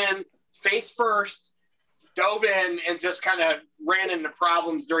jumped in face first, dove in, and just kind of ran into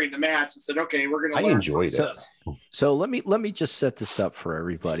problems during the match and said, okay, we're going to learn from this. So let me just set this up for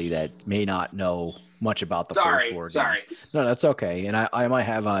everybody that may not know much about the first War Games. No, that's okay. And I might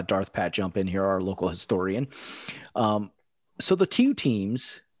have Darth Pat jump in here, our local historian. So the two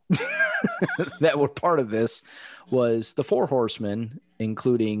teams that were part of this was the Four Horsemen,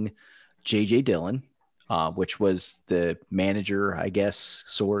 including JJ Dillon, which was the manager, I guess,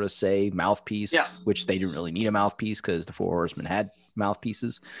 sort of say mouthpiece, which they didn't really need a mouthpiece because the Four Horsemen had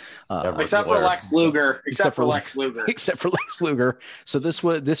mouthpieces. Except for Lex Luger. Except for Lex Luger. So this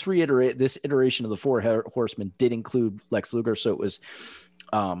iteration of the Four Horsemen did include Lex Luger. So it was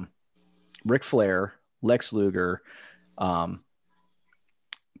Ric Flair, Lex Luger, boy,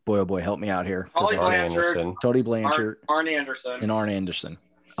 oh boy, help me out here. Tony Blanchard, Arn Anderson.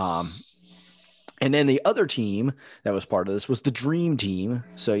 And then the other team that was part of this was the Dream Team.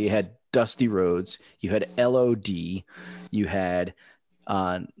 So you had Dusty Rhodes, you had LOD, you had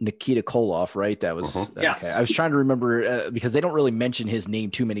Nikita Koloff, right? That was yes. Okay. I was trying to remember because they don't really mention his name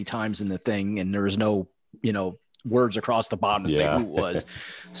too many times in the thing, and there was no, words across the bottom to say who it was.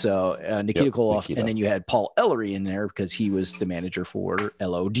 So Nikita Koloff, and then you had Paul Ellery in there because he was the manager for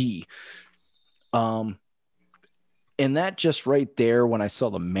LOD. And that just right there, when I saw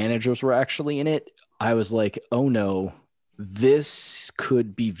the managers were actually in it, I was like, oh no, this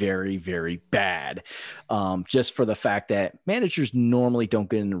could be very, very bad. Just for the fact that managers normally don't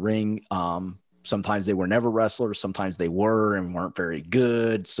get in the ring. Sometimes they were never wrestlers. Sometimes they were and weren't very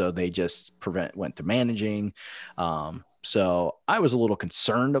good. So they just went to managing. So I was a little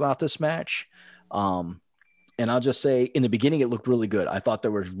concerned about this match. And I'll just say in the beginning, it looked really good. I thought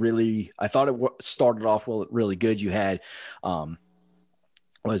it started off really good. You had,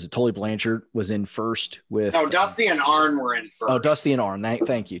 Tully Blanchard was in first with. No, Dusty and Arn were in first. Oh, Dusty and Arn.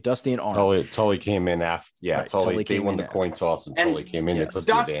 Thank you. Dusty and Arn. Tully came in after. Yeah, right, Tully they won the coin toss and Tully came in. Yes.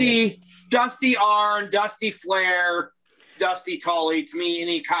 Dusty Arn, Dusty Flair, Dusty Tully. To me,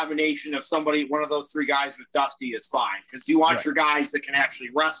 any combination of one of those three guys with Dusty is fine because you want your guys that can actually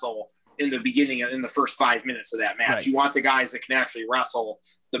wrestle in the beginning, in the first 5 minutes of that match. Right. You want the guys that can actually wrestle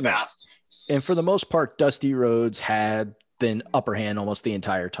the best. And for the most part, Dusty Rhodes had the upper hand almost the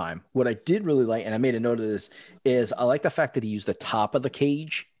entire time. What I did really like, and I made a note of this, is I like the fact that he used the top of the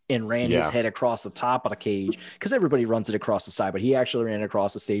cage and ran his head across the top of the cage because everybody runs it across the side, but he actually ran it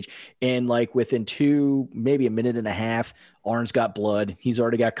across the stage. And like within maybe a minute and a half, Arn's got blood. He's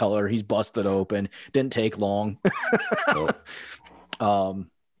already got color. He's busted open. Didn't take long.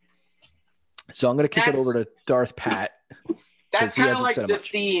 So I'm going to kick it over to Darth Pat. That's kind of like the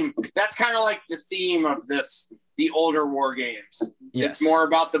theme. That's kind of like the theme of the older War Games. Yes. It's more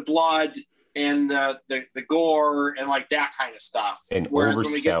about the blood and the gore and like that kind of stuff. And Whereas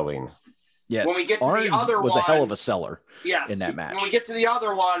overselling. Yes. when we get to the Orange other was one, a hell of a seller. Yes. In that match. When we get to the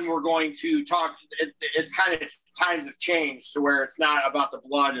other one, we're going to talk. It's kind of times have changed to where it's not about the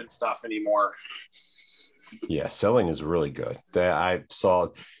blood and stuff anymore. Yeah, selling is really good. I saw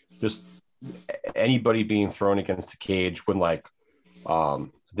just anybody being thrown against the cage when like I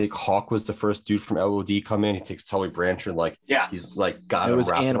think Hawk was the first dude from LOD come in. He takes Tully Blanchard like Yes. he's like got It him was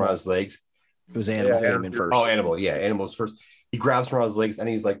wrapped Animal. around his legs. It was Animal Yeah, came in first. Oh, Animal, yeah, Animal's first. He grabs him around his legs and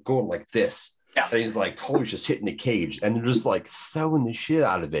he's like going like this. Yes. And he's like Tully's just hitting the cage and they're just like selling the shit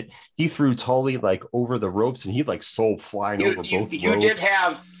out of it. He threw Tully like over the ropes and he like sold flying over both ropes. You did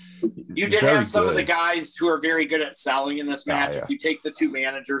have Very some of the good. guys who are very good at selling in this match. yeah. If you take the two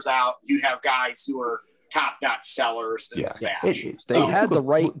managers out, you have guys who are top-notch sellers in this match. They had the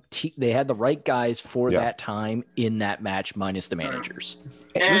right they had the right guys for Yeah. that time in that match, minus the managers.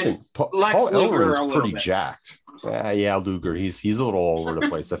 And Listen, Lex Paul Luger a Ellering's little pretty bit. jacked. Yeah, Luger. He's a little all over the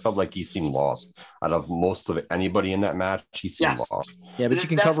place. I felt like he seemed lost. Out of most of anybody in that match, he seemed Yes. lost. Yeah, but you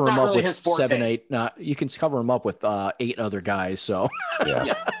can That's cover him not up really with his forte. 7, 8. You can cover him up with 8 other guys. So Yeah.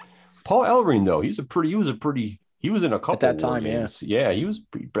 Yeah. Paul Ellering though, he was in a couple that war time, yeah. games. Yeah, he was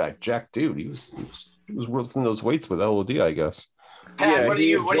pretty jacked dude. He was lifting those weights with LOD, I guess. Pat, Yeah, what do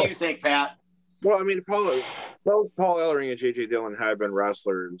you think, Pat? Well, I mean, both Paul Ellering and JJ Dillon had been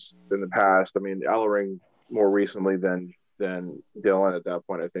wrestlers in the past. I mean, Ellering more recently than Dillon at that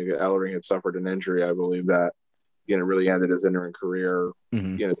point. I think Ellering had suffered an injury, I believe, that really ended his in-ring career,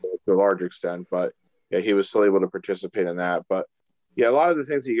 Mhm. to a large extent. But yeah, he was still able to participate in that. But yeah, a lot of the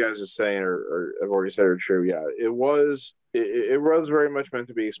things that you guys are saying or have already said are true. Yeah, it was very much meant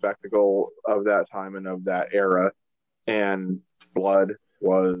to be a spectacle of that time and of that era, and blood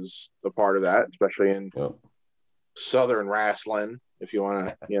was a part of that, especially in Yep. Southern wrestling. If you want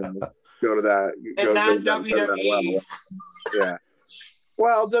to, go to that, And go not to that WWE. level. Yeah.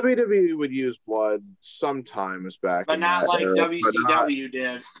 Well, WWE would use blood sometimes back, But in not that like era, WCW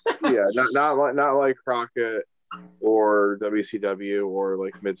did. but not like Crockett or WCW or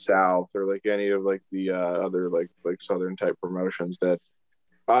like Mid South or like any of like the other like Southern type promotions that.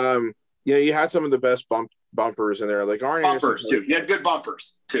 You had some of the best bumpers in there, like Arn Bumpers, Anderson. too. You had good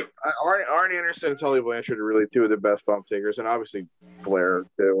bumpers, too. Arn Anderson and Tully Blanchard are really two of the best bump takers, and obviously Flair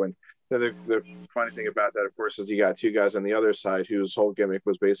too. And the funny thing about that, of course, is you got two guys on the other side whose whole gimmick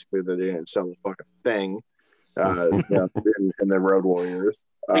was basically that they didn't sell a fucking thing. In the Road Warriors,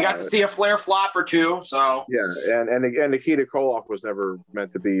 We got to see a Flair flop or two, so yeah, and again, Nikita Koloff was never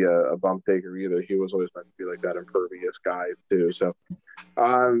meant to be a bump taker either. He was always meant to be like that impervious guy too. So,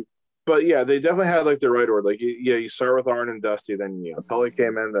 but yeah, they definitely had like the right order. Like, you start with Arn and Dusty, then Tully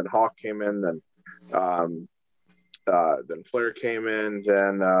came in, then Hawk came in, then Flair came in,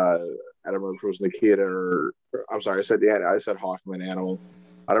 then I don't remember if it was Nikita or I'm sorry, I said Hawk and then Animal.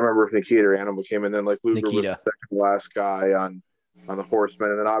 I don't remember if Nikita or Animal came in. Then like Luger was the second to last guy on the Horsemen,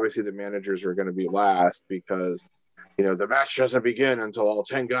 and then obviously the managers are going to be last because the match doesn't begin until all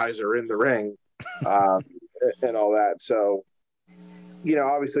 10 guys are in the ring, and all that. So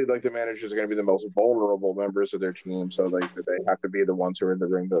obviously like the managers are going to be the most vulnerable members of their team, so they have to be the ones who are in the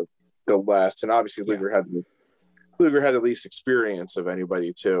ring the last. And obviously Luger had the least experience of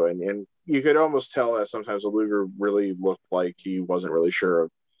anybody too, and you could almost tell that sometimes Luger really looked like he wasn't really sure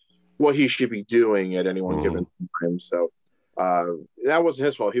of what he should be doing at any one given time. So that wasn't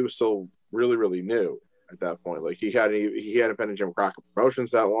his fault. He was still really, really new at that point. Like he hadn't been in Jim Crockett Promotions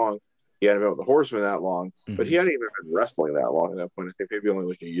that long. He hadn't been with the Horsemen that long, but he hadn't even been wrestling that long at that point. I think maybe only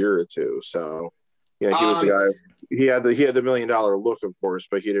like a year or two. So he was the guy. He had the $1 million look, of course,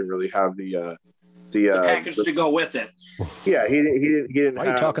 but he didn't really have the package to go with it. Yeah, he didn't. Why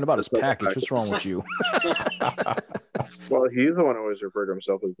are you talking about his package? What's wrong with you? Well, he's the one who always referred to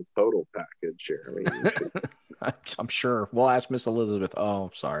himself as the total package here. I mean, I'm sure. We'll ask Miss Elizabeth. Oh,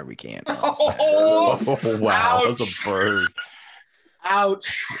 sorry, we can't. Oh, wow, Ouch. that's a bird.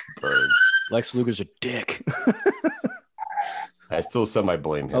 Ouch. Bird. Lex Luger's a dick. I still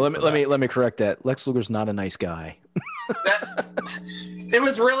blame him. Let me correct that. Lex Luger's not a nice guy. It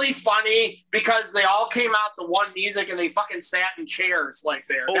was really funny because they all came out to one music and they fucking sat in chairs like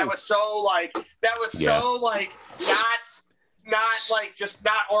there. That was so not like just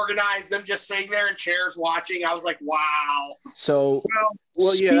not organized. Them just sitting there in chairs watching. I was like, wow. So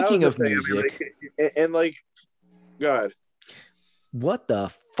speaking of music, go ahead. What the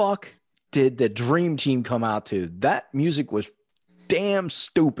fuck did the Dream Team come out to? That music was damn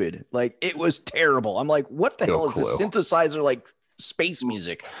stupid. Like, it was terrible. I'm like, what the hell is this synthesizer, like space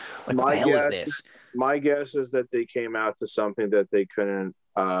music? Like, what the hell is this? My guess is that they came out to something that they couldn't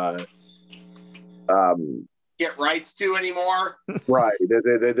get rights to anymore. Right.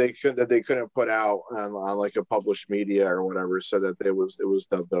 They couldn't put out on like a published media or whatever, so that it was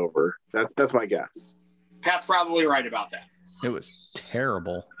dubbed over. That's my guess. Pat's probably right about that. It was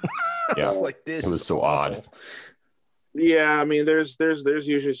terrible. Yeah. Like this. It was is so awful. odd. Yeah, I mean, there's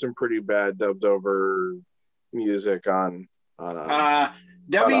usually some pretty bad dubbed over music on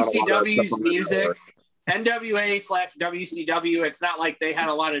WCW's music, NWA/WCW. It's not like they had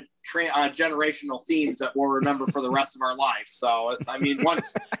a lot of generational themes that we'll remember for the rest of our life. So I mean,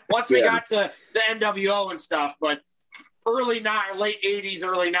 once we got to the NWO and stuff, but late 80s,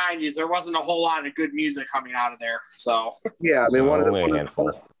 early 90s, there wasn't a whole lot of good music coming out of there. So yeah, I mean, only a handful.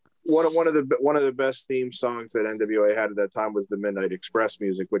 One of the best theme songs that NWA had at that time was the Midnight Express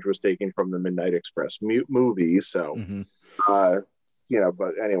music, which was taken from the Midnight Express movie. So, but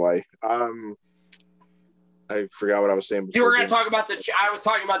anyway, I forgot what I was saying. You were going to talk about I was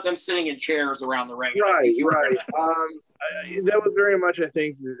talking about them sitting in chairs around the ring. Right. That was very much, I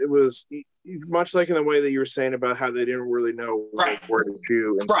think, it was much like in the way that you were saying about how they didn't really know where to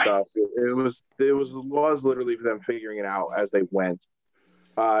shoot and stuff. It was literally them figuring it out as they went.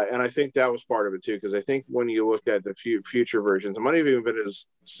 And I think that was part of it too, because I think when you looked at the future versions, it might have even been as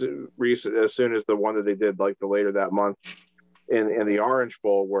recent as soon as the one that they did like the later that month in the Orange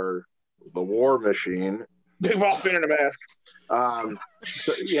Bowl, where the War Machine, Big Ball Finn in a mask,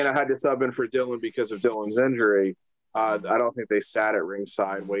 had to sub in for Dylan because of Dylan's injury. I don't think they sat at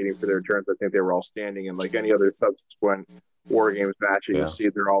ringside waiting for their turns. I think they were all standing, and like any other subsequent War Games match, you see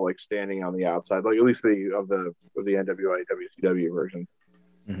they're all like standing on the outside, like at least of the NWA WCW version.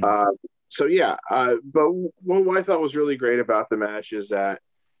 Mm-hmm. But what I thought was really great about the match is that,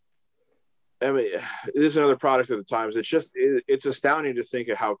 I mean, this is another product of the times. It's astounding to think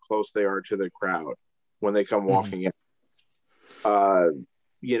of how close they are to the crowd when they come walking in. And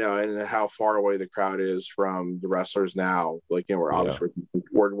how far away the crowd is from the wrestlers now. Like, we're obviously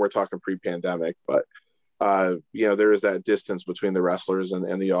we're talking pre-pandemic, but there is that distance between the wrestlers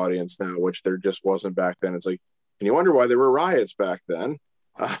and the audience now, which there just wasn't back then. It's like, and you wonder why there were riots back then.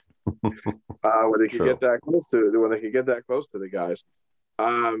 When they could get that close to the guys.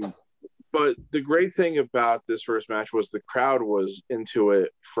 But the great thing about this first match was the crowd was into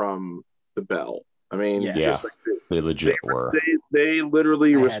it from the bell. I mean, just like they legit were. They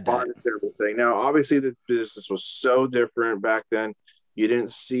literally responded to everything. Now, obviously, the business was so different back then. You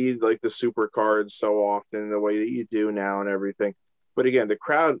didn't see like the super cards so often the way that you do now and everything. But again, the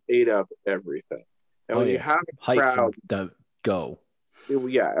crowd ate up everything. And when you have a crowd,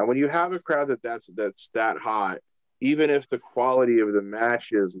 and when you have a crowd that's that hot, even if the quality of the match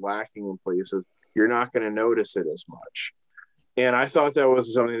is lacking in places, you're not going to notice it as much. And I thought that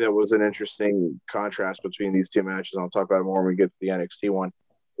was something that was an interesting contrast between these two matches. I'll talk about it more when we get to the NXT one.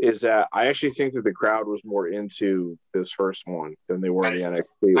 Is that I actually think that the crowd was more into this first one than they were in the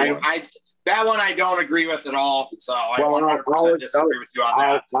NXT one. That one I don't agree with at all. So I 100% disagree with you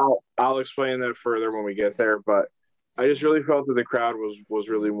on that. I'll explain that further when we get there. But I just really felt that the crowd was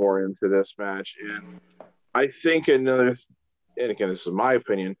really more into this match. And I think and again, this is my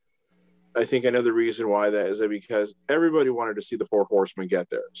opinion, I think another reason why that is because everybody wanted to see the Four Horsemen get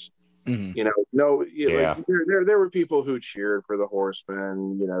theirs. Mm-hmm. There were people who cheered for the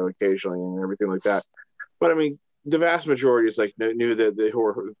Horsemen, occasionally and everything like that. But I mean, the vast majority is like knew that the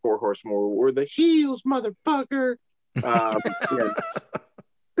Four Horsemen were the heels, motherfucker.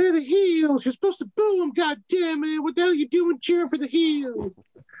 They're the heels. You're supposed to boo them. God damn it! What the hell are you doing cheering for the heels?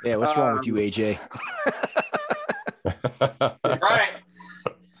 Yeah, what's wrong with you, AJ? Right.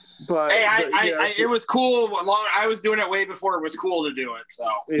 But it was cool. I was doing it way before it was cool to do it. So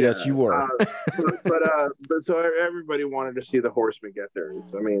yes, you were. But so everybody wanted to see the Horsemen get theirs.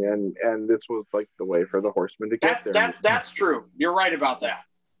 I mean, and this was like the way for the Horsemen to get theirs. That's true. You're right about that.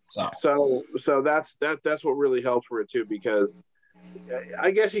 So that's what really helped for it too, because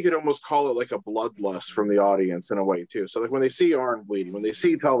I guess you could almost call it like a bloodlust from the audience in a way too. So like when they see Arn bleeding, when they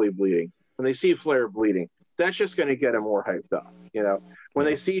see Tully bleeding, when they see Flair bleeding, that's just going to get them more hyped up, When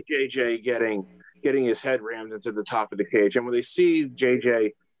they see JJ getting his head rammed into the top of the cage, and when they see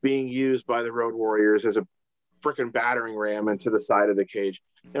JJ being used by the Road Warriors as a freaking battering ram into the side of the cage,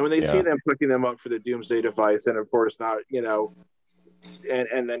 and when they see them picking them up for the Doomsday Device, and of course not,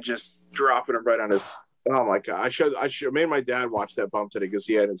 and then just dropping him right on his. Oh my God! I made my dad watch that bump today because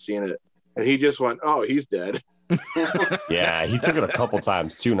he hadn't seen it, and he just went, "Oh, he's dead." Yeah, he took it a couple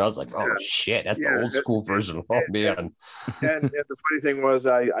times too, and I was like, "Oh shit, that's the old school version." Oh man! And the funny thing was,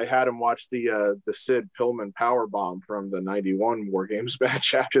 I had him watch the Sid Pillman power bomb from the '91 War Games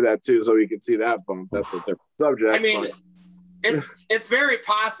match after that too, so he could see that bump. That's a different subject. I mean, it's very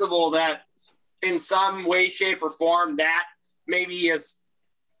possible that in some way, shape, or form that maybe is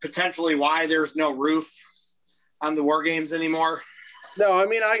potentially why there's no roof on the War Games anymore. No, I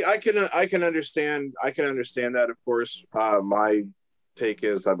mean I can understand that, of course. My take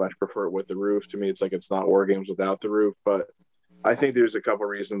is I much prefer it with the roof. To me, it's like it's not War Games without the roof, but I think there's a couple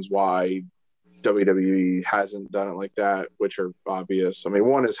reasons why WWE hasn't done it like that, which are obvious. I mean,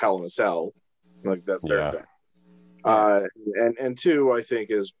 one is Hell in a Cell, like that's their thing. And two, I think,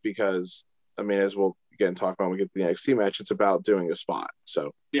 is because, I mean, as we'll again talk about when we get to the NXT match, it's about doing a spot.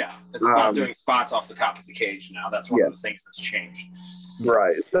 So yeah, it's about doing spots off the top of the cage now. That's one of the things that's changed.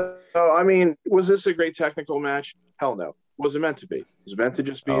 Right. So, I mean, was this a great technical match? Hell no. Was it meant to be? It was meant to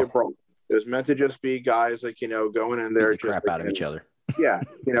just be a brawl. It was meant to just be guys like, going in there, just crap out of each other. Yeah,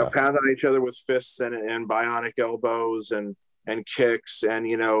 pound on each other with fists and bionic elbows and kicks, and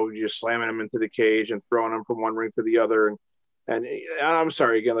you're slamming them into the cage and throwing them from one ring to the other. And I'm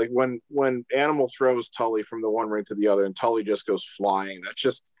sorry again, like when Animal throws Tully from the one ring to the other and Tully just goes flying, that's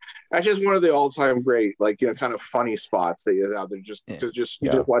just one of the all-time great, like, kind of funny spots that you have there. Just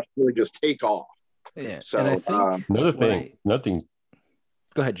watch Tully just take off. Yeah. So and I think another thing.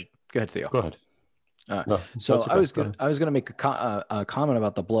 Go ahead, Theo. Go ahead. So I was going to make a comment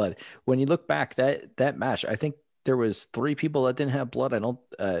about the blood. When you look back that match, I think there was 3 people that didn't have blood. I don't.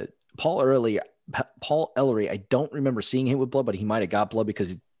 Paul Ellery. I don't remember seeing him with blood, but he might have got blood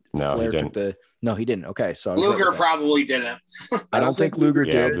because Flair took the. No, he didn't. Okay, so Luger probably didn't. I don't think Luger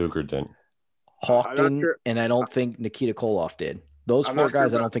did. Yeah, Luger didn't. Hawk didn't, and I don't think Nikita Koloff did. Those 4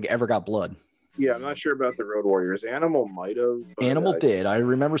 guys, I don't think ever got blood. Yeah, I'm not sure about the Road Warriors. Animal might have. Animal did. I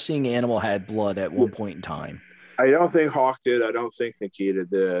remember seeing Animal had blood at one point in time. I don't think Hawk did. I don't think Nikita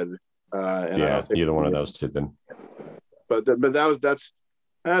did. And I don't think either one of those did. Then. But that's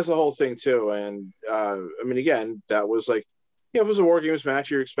the whole thing too. And I mean, again, that was like, if it was a War Games match,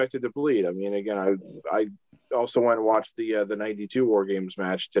 you're expected to bleed. I mean, again, I also went and watched the 92 War Games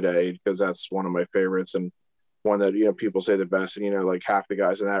match today because that's one of my favorites and one that people say the best, and like half the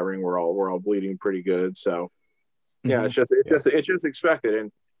guys in that ring were all bleeding pretty good. So yeah, it's just expected,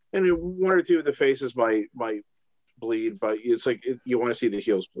 and one or two of the faces might bleed, but it's like you want to see the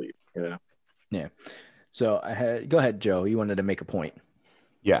heels bleed, Yeah. So go ahead, Joe. You wanted to make a point.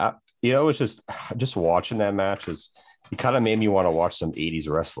 Yeah, it's just watching that match it kind of made me want to watch some 80s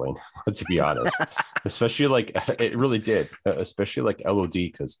wrestling, to be honest. Especially like it really did, especially like LOD,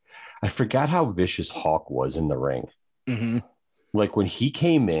 because I forgot how vicious Hawk was in the ring. Mm-hmm. Like when he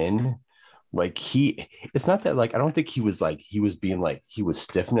came in, like it's not that, like, I don't think he was being like he was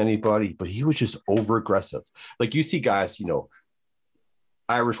stiffing anybody, but he was just over aggressive. Like you see guys,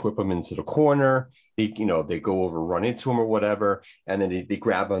 Irish whip him into the corner. They go over, run into him or whatever, and then they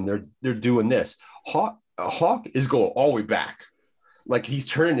grab him. They're doing this. Hawk is going all the way back, like he's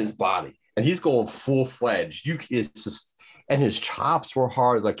turning his body and he's going full fledged. And his chops were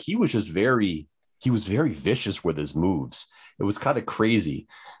hard. Like he was very vicious with his moves. It was kind of crazy.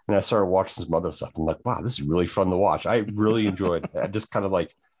 And I started watching some other stuff. I'm like, wow, this is really fun to watch. I really enjoyed it. I just kind of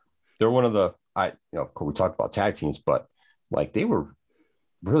like, they're one of the, of course we talked about tag teams, but like they were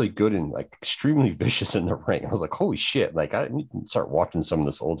really good and like extremely vicious in the ring. I was like, holy shit, like I need to start watching some of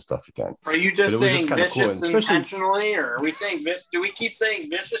this old stuff again. Are you just saying vicious intentionally, or are we saying do we keep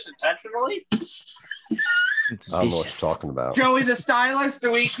saying vicious intentionally? I don't know what you're talking about. Joey the Stylist,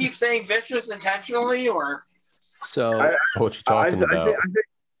 do we keep saying vicious intentionally, or so what you're talking about? I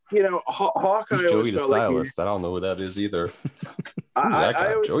think Hawk. Who's Joey the Stylist? I don't know who that is either. Who's that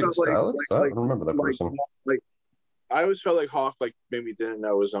guy? Joey the Stylist? I don't remember that person. I always felt like Hawk maybe didn't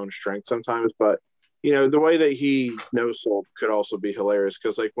know his own strength sometimes, but the way that he no-sold could also be hilarious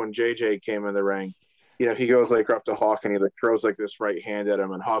because like when JJ came in the ring, he goes like up to Hawk and he like throws like this right hand at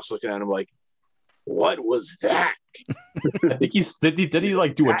him, and Hawk's looking at him like, what was that? I think did he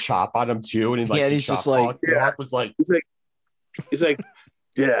like do a chop on him too? And he's just like, Hawk was like, he's like,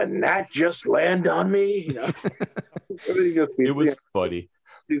 did a gnat just land on me? It was funny.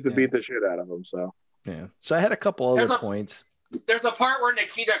 He used to beat the shit out of him. So. Yeah. So I had a couple other points. There's a part where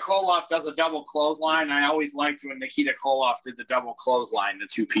Nikita Koloff does a double clothesline. I always liked when Nikita Koloff did the double clothesline to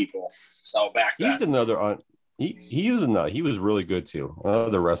 2 people. So back then. He's another he was really good too.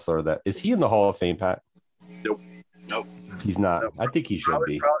 Another wrestler that is he in the Hall of Fame, Pat? Nope. He's not. I think he should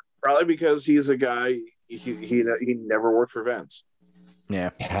be. Probably because he's a guy he never worked for Vince.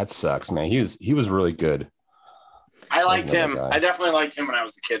 Yeah. That sucks, man. He was really good. I liked him. I definitely liked him when I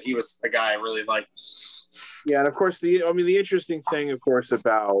was a kid. He was a guy I really liked. Yeah, and of course, the interesting thing, of course,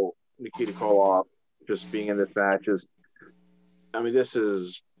 about Nikita Koloff just being in this match is, I mean, this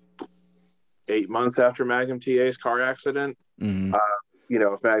is 8 months after Magnum TA's car accident. Mhm.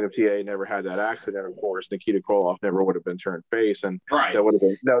 If Magnum TA never had that accident, of course, Nikita Koloff never would have been turned face, and Right. that would have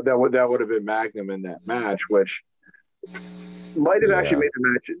been that would have been Magnum in that match, which might have actually made the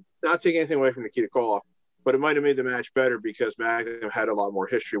match. Not taking anything away from Nikita Koloff, but it might have made the match better because Magnum had a lot more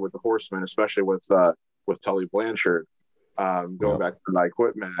history with the Horsemen, especially with Tully Blanchard, going back to the I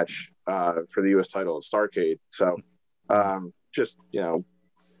Quit match for the U.S. title at Starrcade. So, just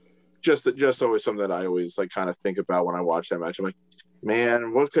always something that I always like kind of think about when I watch that match. I'm like,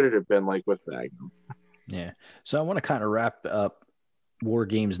 man, what could it have been like with Magnum? Yeah. So I want to kind of wrap up War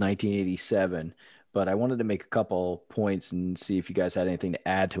Games 1987, but I wanted to make a couple points and see if you guys had anything to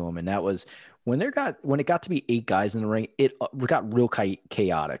add to them. And that was when it got to be 8 guys in the ring, it got real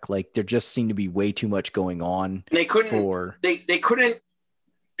chaotic. Like there just seemed to be way too much going on. They couldn't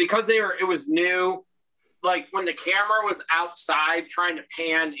because it was new. Like when the camera was outside trying to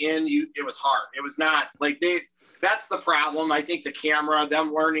pan in, it was hard. It was not like that's the problem. I think the camera,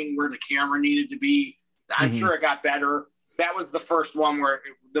 them learning where the camera needed to be, I'm sure it got better. That was the first one where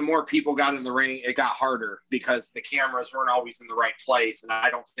the more people got in the ring, it got harder because the cameras weren't always in the right place.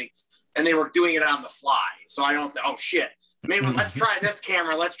 And they were doing it on the fly. So I don't think, oh shit, maybe let's try this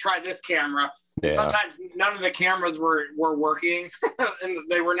camera. Let's try this camera. Yeah. Sometimes none of the cameras were working and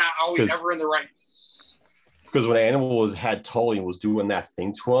they were not always ever in the right. Because when Animal had Tully and was doing that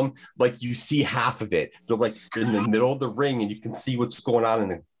thing to him, like you see half of it. They're like in the middle of the ring and you can see what's going on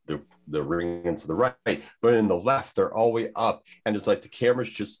in the ring and to the right. But in the left, they're all the way up. And it's like the camera's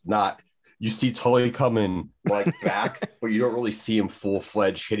just not, you see Tully coming like back, but you don't really see him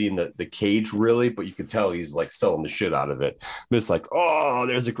full-fledged hitting the cage really, but you can tell he's like selling the shit out of it. But it's like, oh,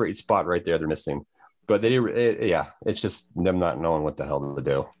 there's a great spot right there they're missing. But it's just them not knowing what the hell to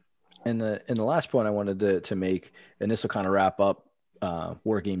do. And the last point I wanted to make, and this will kind of wrap up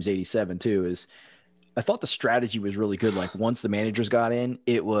War Games 87 too, is I thought the strategy was really good. Like once the managers got in,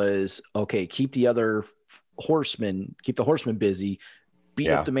 it was okay, keep the horsemen busy, beat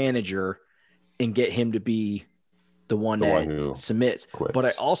up the manager, and get him to be the one that submits. Quits. But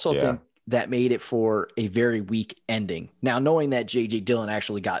I also think that made it for a very weak ending. Now, knowing that J.J. Dillon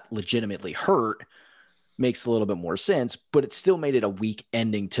actually got legitimately hurt makes a little bit more sense, but it still made it a weak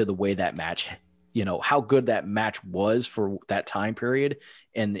ending to the way that match, how good that match was for that time period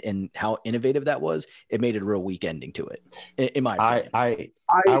and how innovative that was. It made it a real weak ending to it, in my opinion.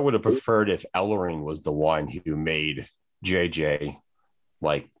 I would have preferred if Ellering was the one who made JJ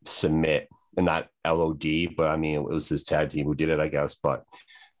like submit and not LOD, but I mean, it was his tag team who did it, I guess. But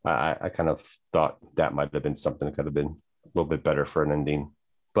I kind of thought that might have been something that could have been a little bit better for an ending.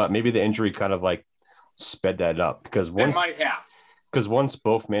 But maybe the injury kind of like sped that up because once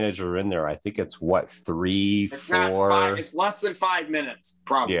both managers are in there, I think it's 3, 4. Not 5. It's less than 5 minutes,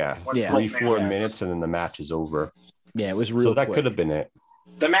 probably. Yeah, 3-4 minutes, and then the match is over. Yeah, it was real. So that could have been it.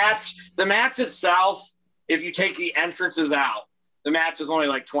 The match itself, if you take the entrances out, the match is only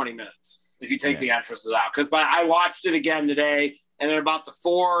like 20 minutes. If you take the entrances out, because I watched it again today, and at about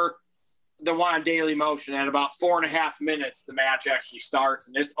the one on Daily Motion, at about 4.5 minutes, the match actually starts,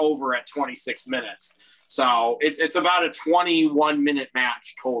 and it's over at 26 minutes. So it's about a 21-minute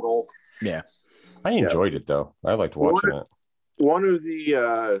match total. Yeah, I enjoyed it though. I liked watching it. One of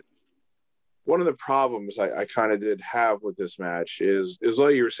the problems I kind of did have with this match is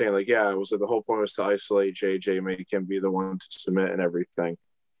like you were saying, like it was the whole point was to isolate JJ, make him be the one to submit and everything.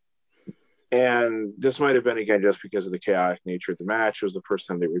 And this might have been, again, just because of the chaotic nature of the match. It was the first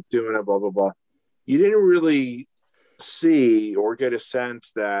time they were doing it, blah, blah, blah. You didn't really see or get a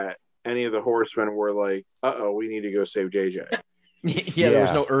sense that any of the horsemen were like, uh-oh, we need to go save JJ. There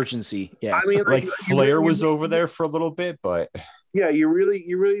was no urgency. Yeah. I mean, like Flair was over there for a little bit, but... Yeah, you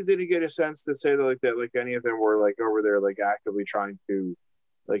really didn't get a sense to say that like any of them were like over there like actively trying to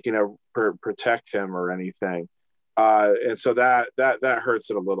like, protect him or anything. And so that hurts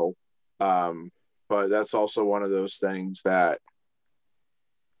it a little. But that's also one of those things that,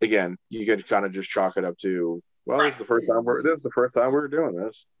 again, you could kind of just chalk it up to, well, this is the first time we're doing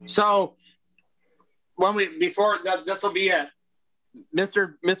this. So this will be it.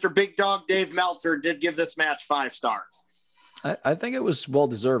 Mr. Big Dog Dave Meltzer did give this match 5 stars. I think it was well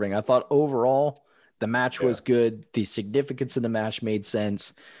deserving. I thought overall the match was good. The significance of the match made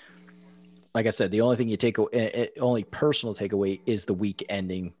sense. Like I said, the only thing only personal takeaway is the weak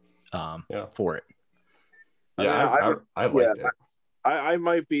ending for it. Yeah, I liked it. I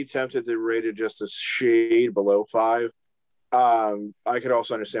might be tempted to rate it just a shade below 5. I could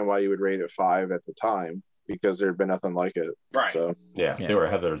also understand why you would rate it 5 at the time because there had been nothing like it. Right. So they were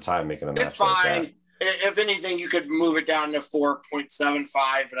ahead of their time making a match. It's fine. Like that. if anything, you could move it down to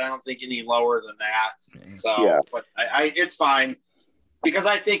 4.75, but I don't think any lower than that. So, but I it's fine because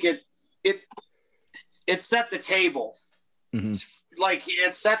I think it set the table. Mm-hmm. Like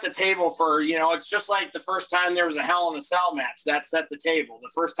it set the table for, it's just like the first time there was a Hell in a Cell match that set the table.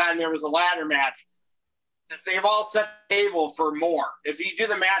 The first time there was a ladder match, they've all set the table for more. If you do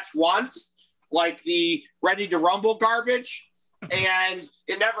the match once, like the Ready to Rumble garbage, and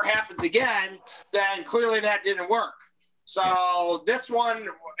it never happens again, then clearly that didn't work. So this one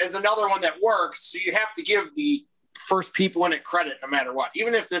is another one that works. So you have to give the first people in it credit no matter what.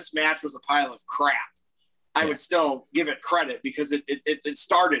 Even if this match was a pile of crap, I would still give it credit because it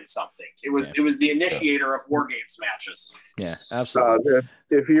started something. It was the initiator of War Games matches. Yeah, absolutely.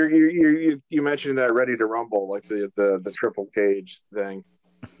 If you mentioned that Ready to Rumble, like the triple cage thing.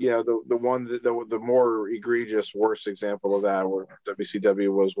 Yeah, the more egregious, worst example of that, where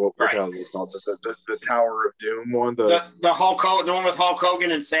WCW was what the hell is it called? The Tower of Doom one. The Hulk Hogan, the one with Hulk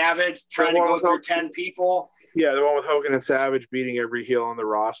Hogan and Savage trying to go through 10 people. Yeah, the one with Hogan and Savage beating every heel on the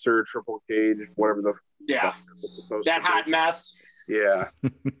roster, triple cage, whatever the that hot mess. Yeah,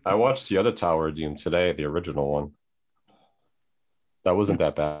 I watched the other Tower of Doom today, the original one. That wasn't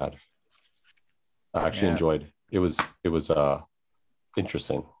that bad. I actually enjoyed. It was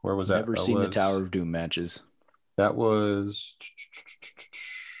interesting. Where was that? Never seen the Tower of Doom matches. That was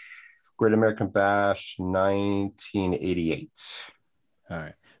Great American Bash 1988. All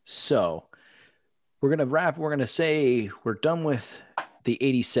right. So we're going to wrap. We're going to say we're done with the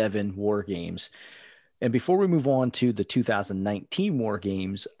 87 War Games. And before we move on to the 2019 War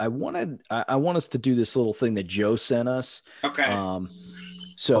Games, I want us to do this little thing that Joe sent us. Okay.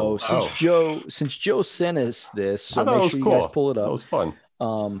 Since Joe sent us this, so make sure you guys pull it up. That was fun.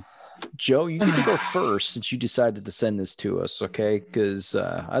 Joe, you get to go first since you decided to send this to us, okay? Because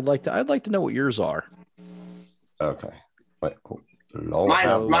I'd like to know what yours are. Okay.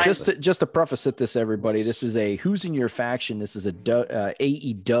 Just to preface it, everybody, this is a Who's in Your Faction. This is a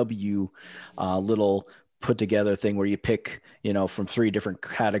AEW little put together thing where you pick, from 3 different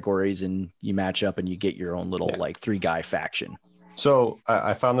categories and you match up and you get your own little 3-guy faction. So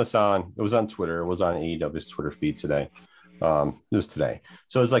I found this it was on Twitter. It was on AEW's Twitter feed today. It was today.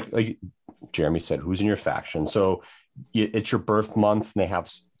 So it's like Jeremy said, who's in your faction? So it's your birth month and they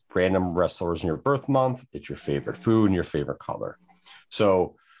have random wrestlers in your birth month. It's your favorite food and your favorite color.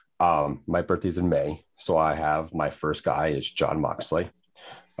 So my birthday's in May. So I have my first guy is Jon Moxley.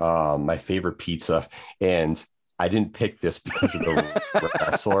 My favorite pizza, and I didn't pick this because of the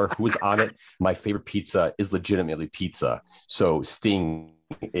wrestler who was on it. My favorite pizza is legitimately pizza. So Sting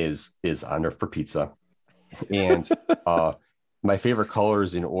is on there for pizza. And my favorite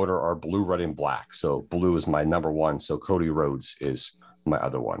colors in order are blue, red, and black. So blue is my number one. So Cody Rhodes is my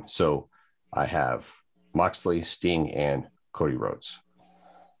other one. So I have Moxley, Sting, and Cody Rhodes.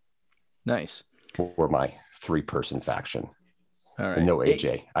 Nice. We're my 3-person faction. All right. And no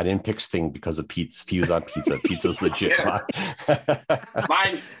AJ. I didn't pick Sting because of pizza. He was on pizza. Pizza's legit.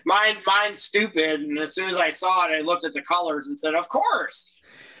 Mine's stupid. And as soon as I saw it, I looked at the colors and said, of course.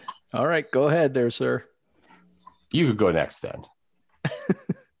 All right. Go ahead there, sir. You could go next then.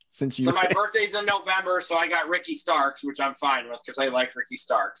 So my birthday's in November, so I got Ricky Starks, which I'm fine with because I like Ricky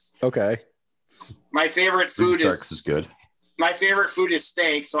Starks. Okay. My favorite food is good. My favorite food is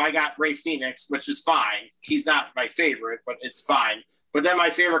steak, so I got Ray Phoenix, which is fine. He's not my favorite, but it's fine. But then my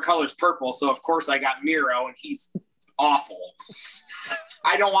favorite color is purple, so of course I got Miro, and he's awful.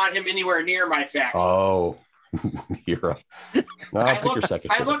 I don't want him anywhere near my faction. Oh, Miro. No, I looked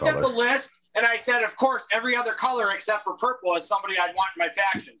at the list, and I said, of course, every other color except for purple is somebody I'd want in my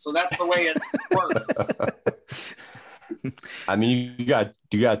faction. So that's the way it worked. I mean, you got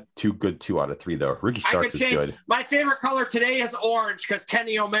 2 out of 3 though. Ricky Starks is good. My favorite color today is orange because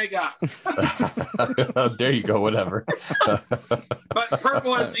Kenny Omega. There you go. Whatever. But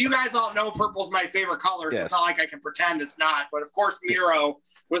purple is. You guys all know purple's my favorite color, so it's not like I can pretend it's not. But of course, Miro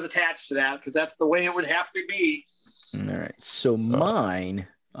was attached to that because that's the way it would have to be. All right. So mine,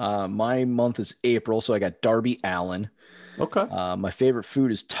 my month is April, so I got Darby Allin. Okay. My favorite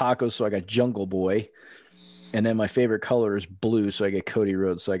food is tacos, so I got Jungle Boy. And then my favorite color is blue, so I get Cody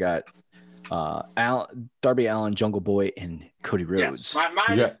Rhodes. So I got Darby Allin, Jungle Boy, and Cody Rhodes.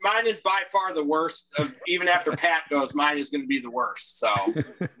 Yes, mine is by far the worst. Even after Pat goes, mine is going to be the worst. So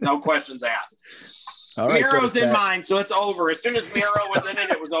no questions asked. All right, Miro's in mine, so it's over. As soon as Miro was in it,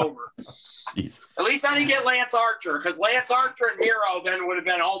 it was over. Jesus. At least I didn't get Lance Archer, because Lance Archer and Miro then would have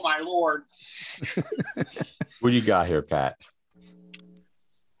been, oh my Lord. What do you got here, Pat?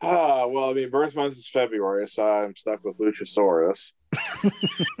 Well, I mean, birth month is February, so I'm stuck with Luchasaurus.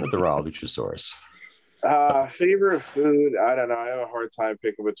 They're all Luchasaurus. Favorite food? I don't know. I have a hard time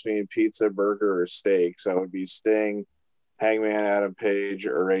picking between pizza, burger, or steak. So it would be Sting, Hangman Adam Page,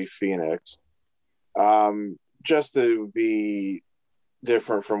 or Ray Phoenix. Just to be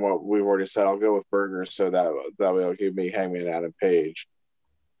different from what we've already said, I'll go with burgers. So that way it'll give me Hangman Adam Page.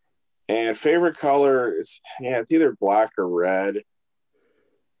 And favorite color is it's either black or red.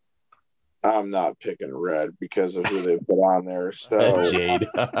 I'm not picking red because of who they put on there. So Jade.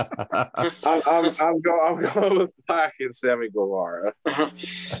 I'm going with black and Sammy Guevara.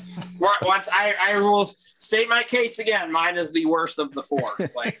 Once I will state my case again. Mine is the worst of the four,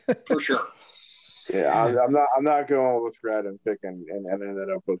 like for sure. Yeah, I'm not going with red and picking and ended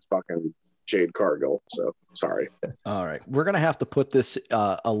up with fucking Jade Cargill. So sorry. All right, we're gonna have to put this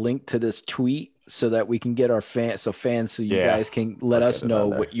a link to this tweet so that we can get our fans, so you guys can let us know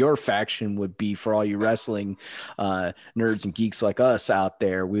what your faction would be for all you wrestling nerds and geeks like us out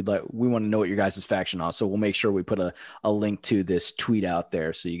there. We want to know what your guys' faction are. So we'll make sure we put a link to this tweet out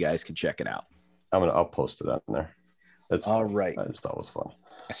there so you guys can check it out. I'll post it on there. That's all fun. right. I just thought it was fun.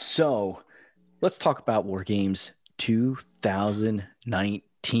 So let's talk about War Games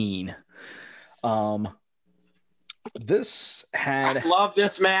 2019. This had I love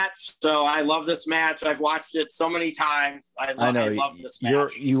this match. So I love this match. I've watched it so many times. I love this match.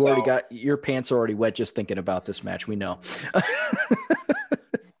 Already got your pants are already wet just thinking about this match. We know.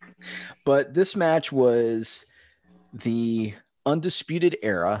 But this match was the Undisputed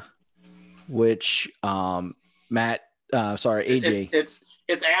Era, which AJ.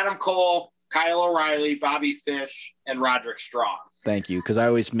 It's Adam Cole, Kyle O'Reilly, Bobby Fish, and Roderick Strong. Thank you, because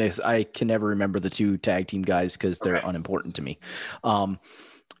I can never remember the two tag team guys because they're unimportant to me.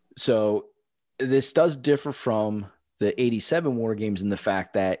 So this does differ from the 87 War Games in the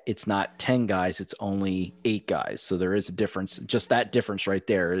fact that it's not 10 guys, it's only 8 guys. So there is a difference. Just that difference right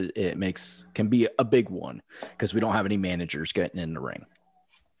there, can be a big one because we don't have any managers getting in the ring.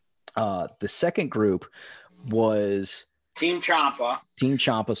 The second group was Team Ciampa.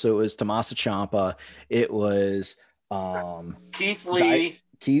 So it was Tommaso Ciampa. It was Keith Lee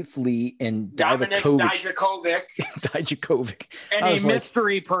and Dominik Dijakovic. Dijakovic. And a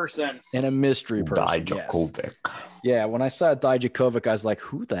mystery person. Dijakovic. Yes. Yeah, when I saw Dijakovic, I was like,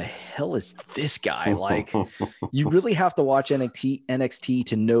 who the hell is this guy? Like, you really have to watch NXT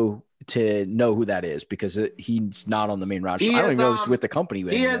to know who that is because he's not on the main roster. I don't even know if he's with the company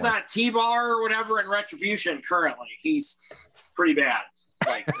anymore. He is on T-Bar or whatever in Retribution currently. He's pretty bad,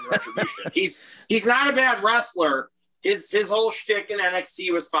 like in Retribution. He's not a bad wrestler. His whole shtick in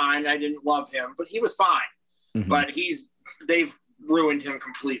NXT was fine. I didn't love him, but he was fine. Mm-hmm. But they've ruined him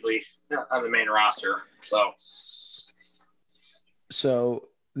completely on the main roster. So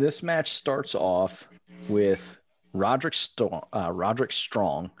this match starts off with Roderick Strong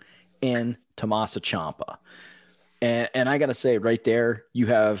and Tommaso Ciampa. And I got to say right there, you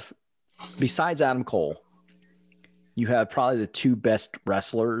have, besides Adam Cole, you have probably the two best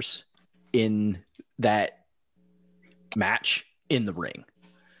wrestlers in that match in the ring.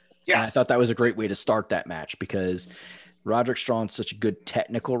 Yes. And I thought that was a great way to start that match because Roderick Strong's such a good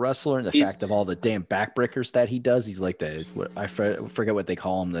technical wrestler, and the fact of all the damn backbreakers that he does, he's like I forget what they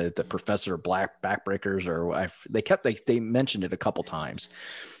call him, the professor of black backbreakers, or they mentioned it a couple times.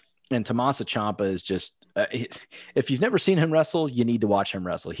 And Tommaso Ciampa is just if you've never seen him wrestle, you need to watch him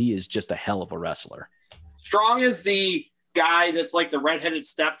wrestle. He is just a hell of a wrestler. Strong is the guy that's like the redheaded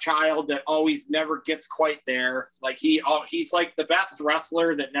stepchild that always never gets quite there. Like he's like the best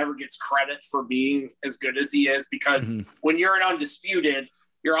wrestler that never gets credit for being as good as he is because when you're an Undisputed,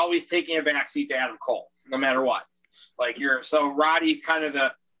 you're always taking a backseat to Adam Cole, no matter what. Like so Roddy's kind of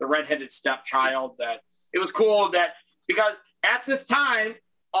the redheaded stepchild. That it was cool that because at this time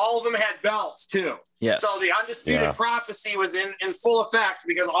all of them had belts too. Yes. So the Undisputed Prophecy was in full effect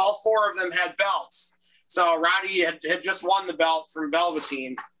because all 4 of them had belts. So Roddy had just won the belt from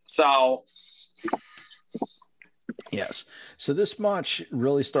Velveteen. So yes. So this match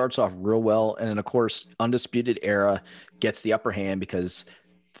really starts off real well. And then of course, Undisputed Era gets the upper hand because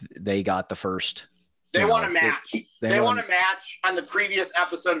they got the first. They won a match. They won a match on the previous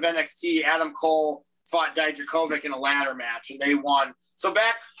episode of NXT. Adam Cole fought Dijakovic in a ladder match and they won. So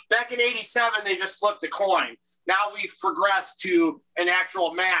back in 87, they just flipped a coin. Now we've progressed to an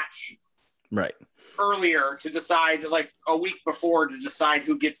actual match. Right. Earlier to decide, like a week before, to decide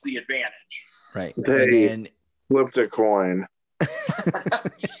who gets the advantage. Right. They flipped a coin. You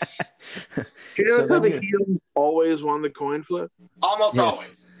know how the heels always won the coin flip? Almost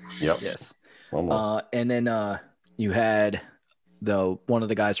always. Yep. Yes. Almost. And then you had one of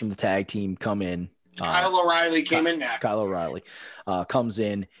the guys from the tag team come in. Kyle O'Reilly came in next. Kyle O'Reilly comes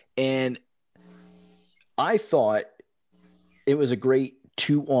in, and I thought it was a great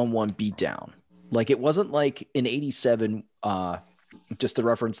 2-on-1 beatdown. Like, it wasn't like in 87, just to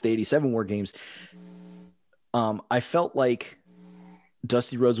reference the 87 War Games. I felt like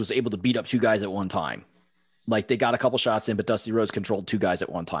Dusty Rhodes was able to beat up two guys at one time. Like, they got a couple shots in, but Dusty Rhodes controlled two guys at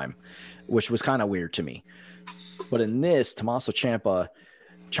one time, which was kind of weird to me. But in this, Tommaso Ciampa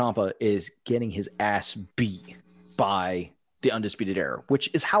is getting his ass beat by the Undisputed Era,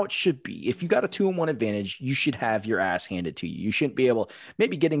 which is how it should be. If you got a 2-on-1 advantage, you should have your ass handed to you. You shouldn't be able,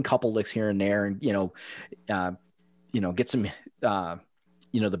 maybe getting a couple licks here and there, and get some the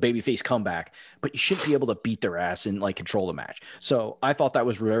babyface comeback, but you shouldn't be able to beat their ass and like control the match. So I thought that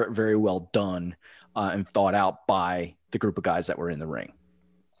was very well done and thought out by the group of guys that were in the ring.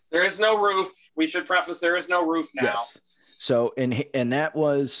 There is no roof. We should preface there is no roof now. Yes. So, and that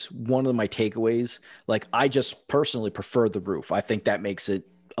was one of my takeaways. Like, I just personally prefer the roof. I think that makes it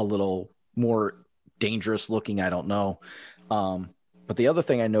a little more dangerous looking. I don't know. But the other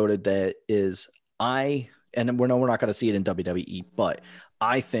thing I noted that is we're not going to see it in WWE, but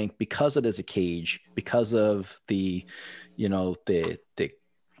I think because it is a cage, because of the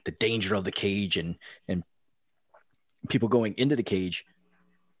danger of the cage and people going into the cage,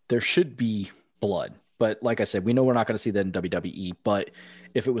 there should be blood. But like I said, we know we're not going to see that in WWE. But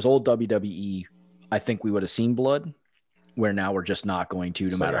if it was old WWE, I think we would have seen blood, where now we're just not going to,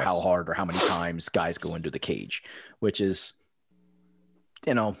 no matter how hard or how many times guys go into the cage, which is,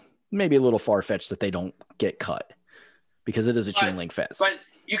 maybe a little far-fetched that they don't get cut because it is a chain link fence. But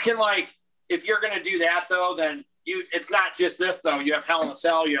you can, if you're going to do that, though, then it's not just this, though. You have Hell in a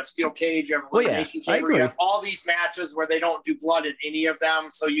Cell, you have Steel Cage, you have Elimination Chamber, you have all these matches where they don't do blood in any of them,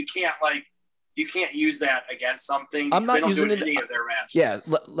 so you can't use that against something. I'm not they don't using do it in any of their matches. Yeah,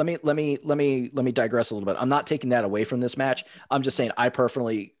 let me digress a little bit. I'm not taking that away from this match. I'm just saying I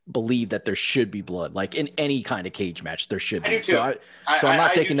personally believe that there should be blood, like in any kind of cage match. There should be. I do too. So I'm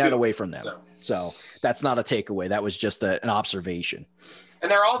not taking that away from them. So that's not a takeaway. That was just an observation. And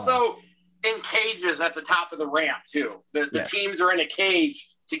they're also in cages at the top of the ramp too. The teams are in a cage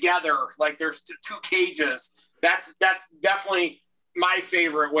together. Like, there's two cages. That's definitely my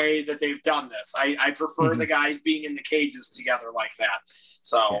favorite way that they've done this. I prefer the guys being in the cages together like that.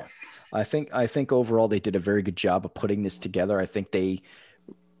 So I think overall they did a very good job of putting this together. I think they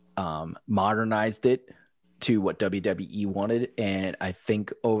modernized it to what WWE wanted. And I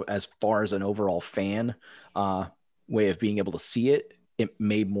think as far as an overall fan way of being able to see it, it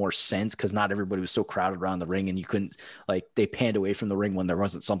made more sense because not everybody was so crowded around the ring, and you couldn't, they panned away from the ring when there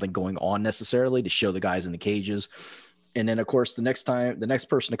wasn't something going on necessarily to show the guys in the cages. And then, of course, the next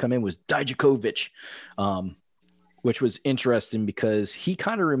person to come in was Dijakovic, which was interesting because he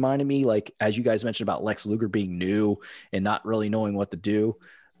kind of reminded me, as you guys mentioned about Lex Luger being new and not really knowing what to do.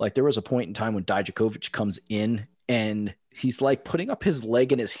 Like, there was a point in time when Dijakovic comes in and he's putting up his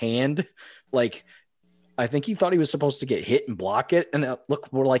leg in his hand. I think he thought he was supposed to get hit and block it, and it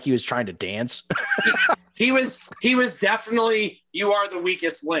looked more like he was trying to dance. He was definitely, you are the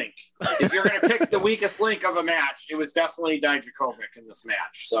weakest link. If you're going to pick the weakest link of a match, it was definitely Dijakovic in this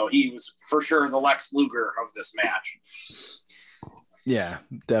match. So he was for sure the Lex Luger of this match. Yeah,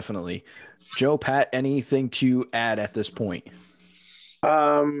 definitely. Joe, Pat, anything to add at this point?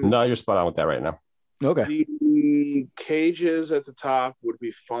 No, you're spot on with that right now. Okay. The cages at the top would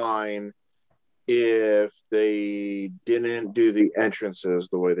be fine if they didn't do the entrances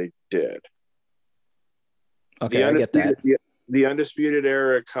the way they did. Okay, I get that. The Undisputed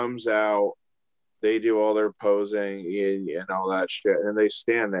Era comes out, they do all their posing and all that shit, and they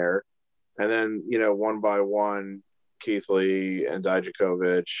stand there, and then one by one, Keith Lee and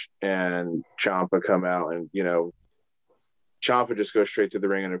Dijakovic and Ciampa come out, and Ciampa just goes straight to the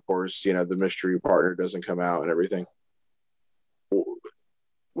ring, and of course, the mystery partner doesn't come out and everything.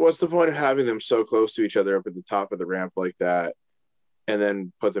 What's the point of having them so close to each other up at the top of the ramp like that, and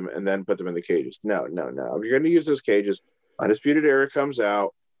then put them in the cages? No. If you're going to use those cages, Undisputed Era comes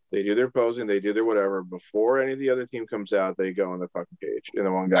out, they do their posing, they do their whatever. Before any of the other team comes out, they go in the fucking cage. And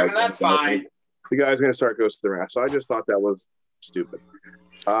the one guy, that's fine. The guy's going to start goes to the ramp. So I just thought that was stupid.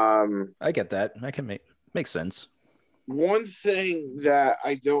 I get that. I can make sense. One thing that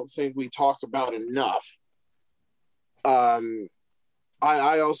I don't think we talk about enough.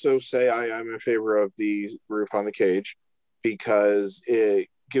 I also say I'm in favor of the roof on the cage because it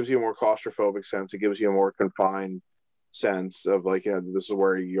gives you a more claustrophobic sense. It gives you a more confined sense of this is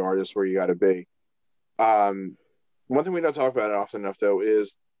where you are, this is where you got to be. One thing we don't talk about often enough, though,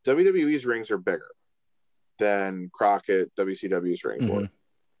 is WWE's rings are bigger than Crockett, WCW's rings were.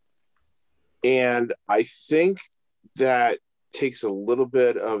 And I think that takes a little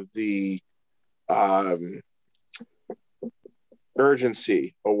bit of the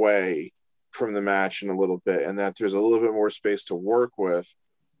urgency away from the match in a little bit, and that there's a little bit more space to work with,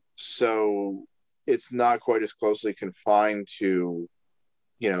 so it's not quite as closely confined to,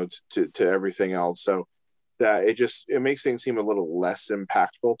 to everything else. So that it makes things seem a little less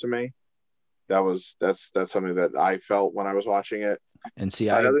impactful to me. That's something that I felt when I was watching it. And see,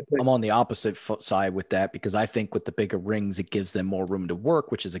 I'm on the opposite side with that, because I think with the bigger rings, it gives them more room to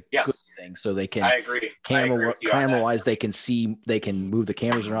work, which is a good thing. So they can, I agree. Camera wise, they can move the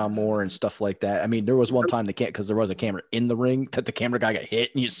cameras around more and stuff like that. I mean, there was one time because there was a camera in the ring that the camera guy got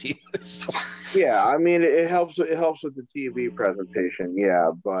hit, and you see this. Yeah, I mean, it helps with the TV presentation. Yeah,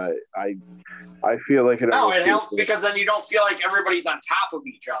 but I feel like it helps because then you don't feel like everybody's on top of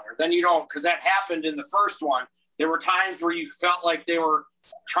each other. Then you don't, because that happened in the first one. There were times where you felt like they were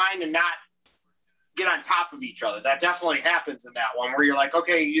trying to not get on top of each other. That definitely happens in that one, where you're like,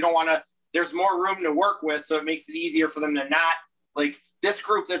 okay, you don't want to, there's more room to work with, so it makes it easier for them to not, like, this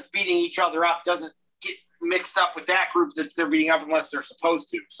group that's beating each other up doesn't get mixed up with that group that they're beating up unless they're supposed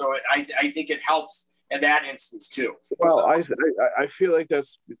to. So I think it helps in that instance too. Well, I feel like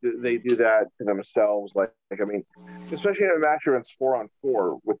they do that to themselves. Like I mean, especially in a match where it's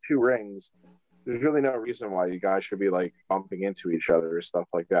 4-on-4 with 2 rings, there's really no reason why you guys should be like bumping into each other or stuff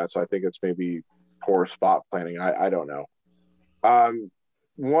like that. So I think it's maybe poor spot planning. I don't know.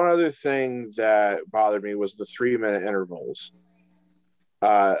 One other thing that bothered me was the 3-minute intervals.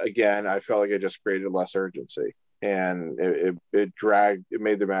 Again, I felt like it just created less urgency, and it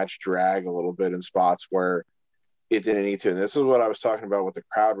made the match drag a little bit in spots where it didn't need to. And this is what I was talking about with the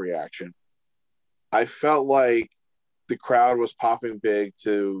crowd reaction. I felt like the crowd was popping big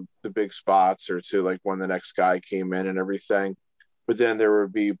to the big spots, or to like when the next guy came in and everything. But then there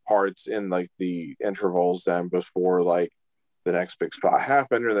would be parts in like the intervals then before like the next big spot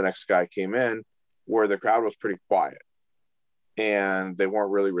happened or the next guy came in, where the crowd was pretty quiet and they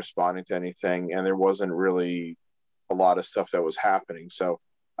weren't really responding to anything, and there wasn't really a lot of stuff that was happening. So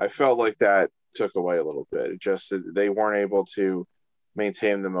I felt like that took away a little bit. It just, they weren't able to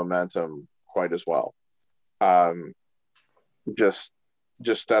maintain the momentum quite as well. Just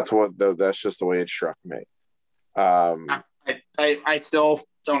that's just the way it struck me. I still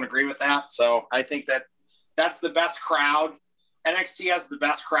don't agree with that. So I think that's the best crowd. NXT has the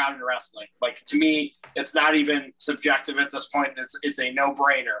best crowd in wrestling. Like, to me, it's not even subjective at this point. It's a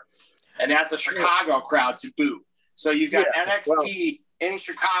no-brainer. And that's a Chicago crowd to boot. So you've got NXT in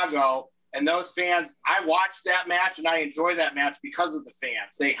Chicago, and those fans, I watched that match and I enjoy that match because of the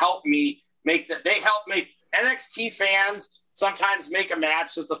fans. They help me NXT fans sometimes make a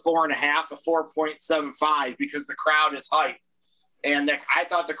match that's a 4.5, a 4.75 because the crowd is hyped. And I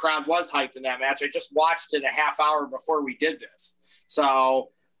thought the crowd was hyped in that match. I just watched it a half hour before we did this. So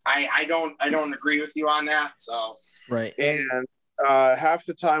I don't agree with you on that. So right. And half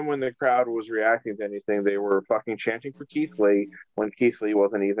the time when the crowd was reacting to anything, they were fucking chanting for Keith Lee when Keith Lee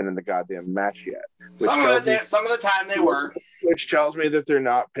wasn't even in the goddamn match yet. Some of the time they were. Which tells me that they're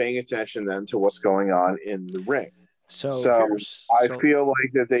not paying attention then to what's going on in the ring. So I feel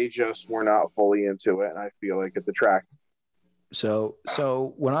like that they just were not fully into it, and I feel like it detracted. So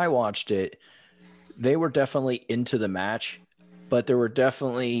when I watched it, they were definitely into the match, but there were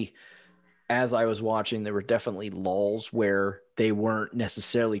definitely, as I was watching, there were definitely lulls where they weren't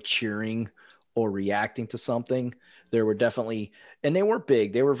necessarily cheering or reacting to something. There were definitely, and they weren't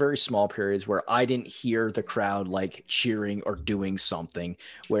big, they were very small periods where I didn't hear the crowd like cheering or doing something,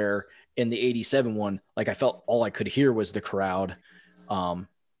 where in the 87 one, like I felt all I could hear was the crowd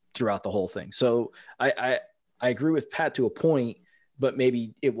throughout the whole thing. So I agree with Pat to a point, but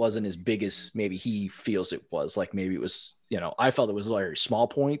maybe it wasn't as big as maybe he feels it was. Like maybe it was, I felt it was very small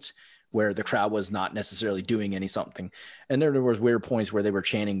points where the crowd was not necessarily doing something. And there was weird points where they were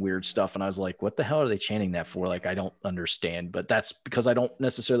chanting weird stuff. And I was like, what the hell are they chanting that for? Like, I don't understand, but that's because I don't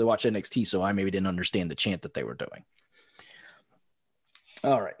necessarily watch NXT. So I maybe didn't understand the chant that they were doing.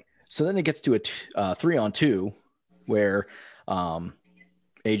 All right. So then it gets to a 3-on-2 where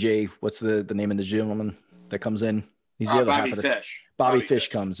AJ, what's the name of the gentleman that comes in? He's the other Bobby half of Fish. Bobby Fish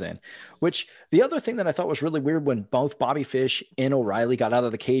comes in, which the other thing that I thought was really weird when both Bobby Fish and O'Reilly got out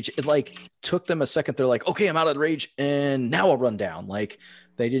of the cage, it like took them a second. They're like, okay, I'm out of the rage and now I'll run down. Like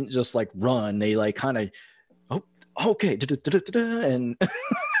they didn't just like run. They like kind of, okay. And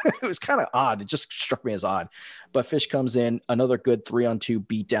it was kind of odd. It just struck me as odd, but Fish comes in, another good 3-on-2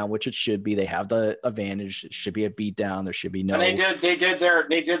 beatdown, which it should be. They have the advantage. It should be a beatdown. There should be no. And they did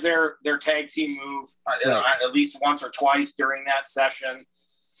their tag team move at least once or twice during that session.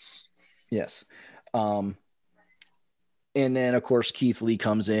 Yes. And then of course Keith Lee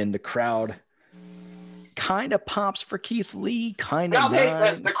comes in. The crowd kind of pops for Keith Lee, kind No, of.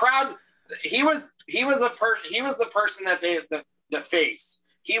 the crowd. He was the person that the face.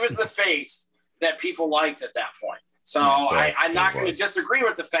 He was the face that people liked at that point. So I'm not going to disagree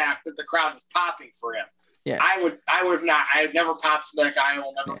with the fact that the crowd was popping for him. Yeah, I would have not. I have never popped for that guy. I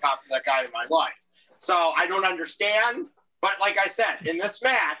will never pop for that guy in my life. So I don't understand. But like I said, in this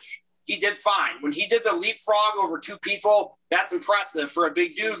match, he did fine. When he did the leapfrog over 2 people, that's impressive for a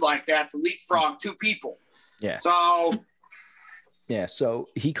big dude like that to leapfrog 2 people. Yeah. So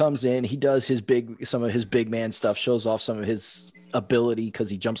he comes in, he does some of his big man stuff, shows off some of his ability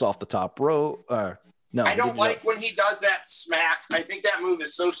because he jumps off the top rope. No, I don't like when he does that smack. I think that move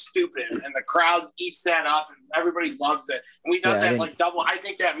is so stupid, and the crowd eats that up, and everybody loves it. And he does that like double. I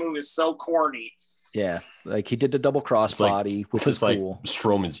think that move is so corny. Yeah, like he did the double crossbody, which was like cool.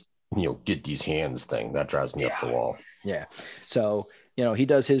 Strowman's, get these hands thing that drives me up the wall. Yeah, so he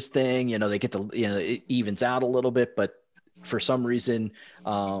does his thing. They get it evens out a little bit, but for some reason,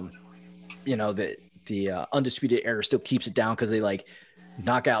 the Undisputed Era still keeps it down because they like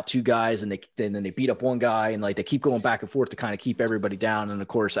knock out 2 guys and then they beat up 1 guy and like they keep going back and forth to kind of keep everybody down. And of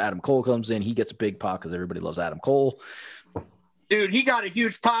course, Adam Cole comes in. He gets a big pop because everybody loves Adam Cole. Dude, he got a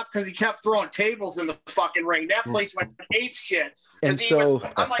huge pop because he kept throwing tables in the fucking ring. That place went ape shit. And so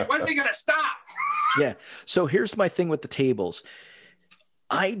I'm like, when's he gonna stop? Yeah. So here's my thing with the tables.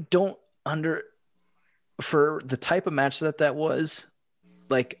 I don't for the type of match that was.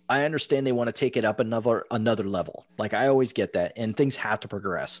 Like, I understand they want to take it up another level. Like, I always get that, and things have to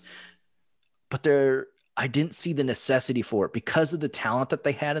progress. But I didn't see the necessity for it because of the talent that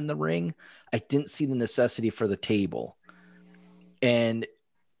they had in the ring. I didn't see the necessity for the table, and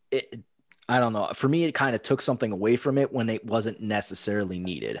I don't know. For me, it kind of took something away from it when it wasn't necessarily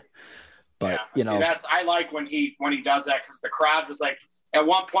needed. But I like when he does that because the crowd was like. At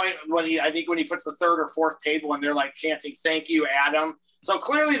one point, when he puts the 3rd or 4th table and they're like chanting, "Thank you, Adam." So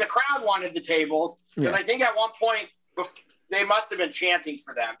clearly the crowd wanted the tables because I think at one point they must have been chanting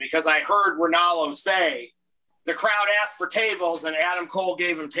for them because I heard Ronaldo say the crowd asked for tables and Adam Cole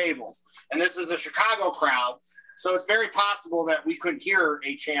gave him tables. And this is a Chicago crowd. So it's very possible that we could hear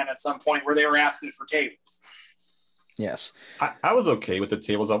a chant at some point where they were asking for tables. Yes. I was okay with the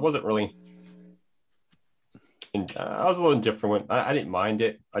tables. I wasn't really. And I was a little indifferent. I didn't mind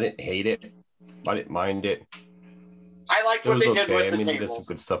it. I didn't hate it. I didn't mind it. I liked what they did with the tables.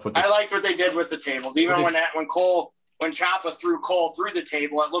 Some good stuff with I liked what they did with the tables. Even when Ciampa threw Cole through the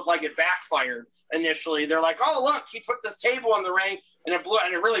table, it looked like it backfired initially. They're like, "Oh, look, he put this table in the ring, and it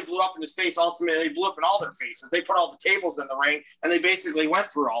really blew up in his face. Ultimately, it blew up in all their faces. They put all the tables in the ring, and they basically went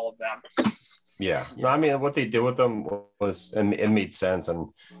through all of them." Yeah, no, I mean, what they did with them was, and it made sense, and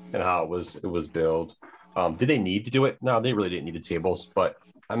how it was billed. Did they need to do it? No, they really didn't need the tables, but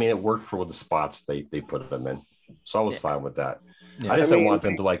I mean, it worked for the spots they put them in, so I was fine with that. Yeah. I just didn't want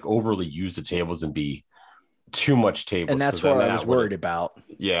them to like overly use the tables and be too much tables, and that's what I was worried about.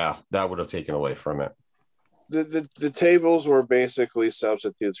 Yeah, that would have taken away from it. The tables were basically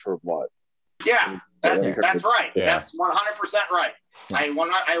substitutes for blood. Yeah, that's right. Yeah. That's 100% right. Yeah.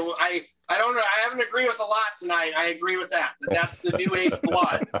 I don't know. I haven't agreed with a lot tonight. I agree with that. That's the new age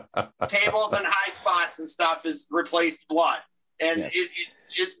blood. Tables and high spots and stuff is replaced blood. And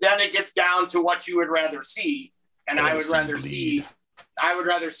then it gets down to what you would rather see. And I would rather see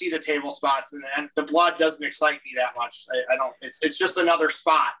the table spots, and the blood doesn't excite me that much. I don't. It's just another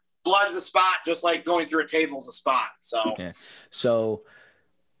spot. Blood's a spot, just like going through a table's a spot. So okay. So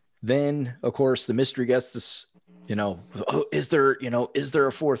then, of course, the mystery guest is, is there a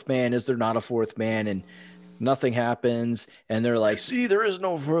 4th man? Is there not a 4th man? And nothing happens. And they're like, "See, there is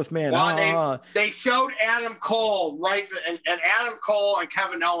no 4th man." Well, they showed Adam Cole, right? And Adam Cole and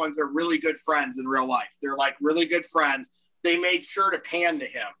Kevin Owens are really good friends in real life. They're like really good friends. They made sure to pan to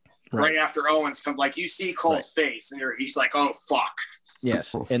him right after Owens comes. Like, you see Cole's face, and he's like, "Oh, fuck."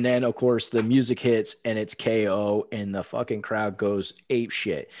 Yes. And then, of course, the music hits, and it's KO, and the fucking crowd goes ape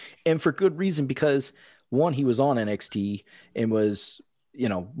shit. And for good reason, because one, he was on NXT and was,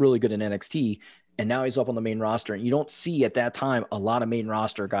 really good in NXT. And now he's up on the main roster. And you don't see at that time a lot of main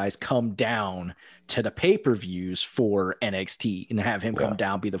roster guys come down to the pay-per-views for NXT and have him come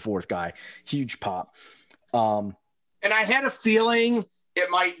down, be the 4th guy. Huge pop. And I had a feeling it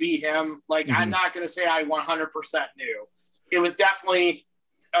might be him. Like, I'm not going to say I 100% knew. It was definitely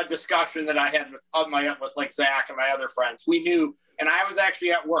a discussion that I had with like Zach and my other friends. We knew, and I was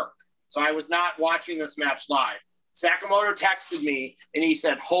actually at work, so I was not watching this match live. Sakamoto texted me, and he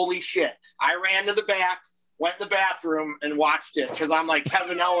said, "Holy shit." I ran to the back, went in the bathroom and watched it because I'm like,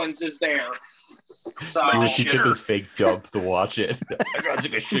 Kevin Owens is there. So He took his fake dump to watch it. I gotta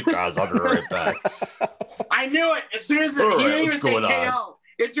take a shit, guys. I'll be right back. I knew it as soon as he All right, didn't even what's say going on? KO.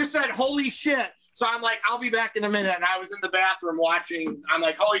 It just said, holy shit. So I'm like, I'll be back in a minute. And I was in the bathroom watching. I'm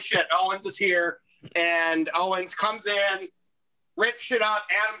like, holy shit, Owens is here. And Owens comes in, rips shit up.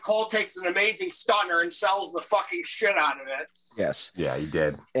 Adam Cole takes an amazing stunner and sells the fucking shit out of it. Yes. Yeah, he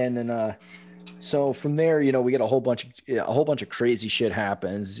did. And then so from there, we get a whole bunch of crazy shit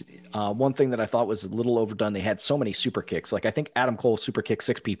happens. One thing that I thought was a little overdone, they had so many super kicks. Like I think Adam Cole super kicked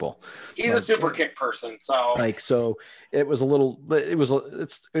 6 people. He's a super kick person, so so it was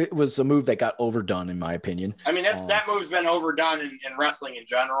a move that got overdone in my opinion. I mean that move's been overdone in wrestling in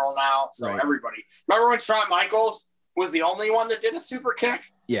general now. So Right. everybody remember when Shawn Michaels was the only one that did a super kick?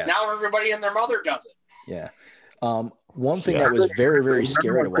 Yeah. Now everybody and their mother does it. Yeah. One thing that was very, very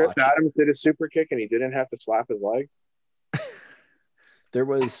scary to Chris watch. Adams did a super kick and he didn't have to slap his leg. There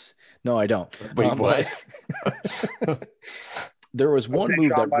was no, I don't. Wait, what? There was one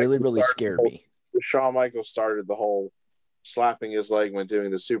move that really, really scared me. Shawn Michaels started the whole slapping his leg when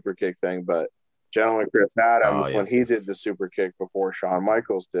doing the super kick thing, but gentleman Chris Adams, when he did the super kick before Shawn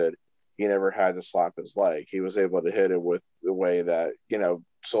Michaels did, he never had to slap his leg. He was able to hit it with the way that,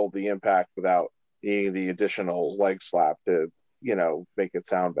 sold the impact without needing the additional leg slap to, make it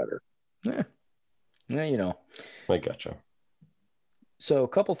sound better. Yeah. I gotcha. So a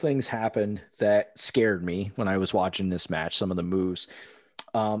couple things happened that scared me when I was watching this match, some of the moves.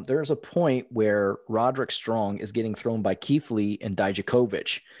 There's a point where Roderick Strong is getting thrown by Keith Lee and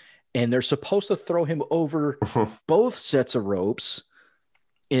Dijakovic, and they're supposed to throw him over both sets of ropes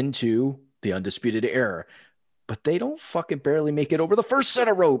into the Undisputed Era, but they don't fucking barely make it over the first set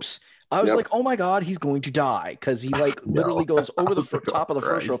of ropes. I was like, oh my God, he's going to die. Cause he literally goes over the top of the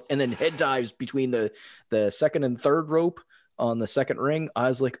first rope and then head dives between the second and third rope on the second ring. I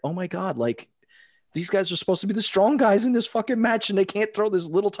was like, oh my God, like these guys are supposed to be the strong guys in this fucking match and they can't throw this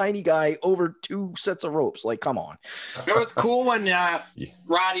little tiny guy over 2 sets of ropes. Like, come on. It was cool when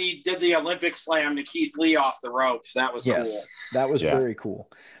Roddy did the Olympic slam to Keith Lee off the ropes. That was cool. That was very cool.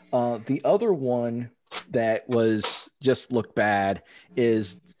 The other one that was just looked bad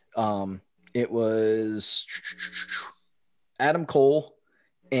is it was Adam Cole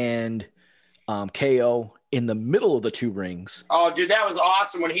and KO in the middle of the 2 rings. Oh, dude, that was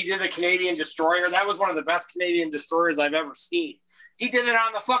awesome when he did the Canadian Destroyer. That was one of the best Canadian Destroyers I've ever seen. He did it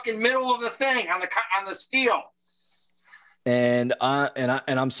on the fucking middle of the thing, on the steel. And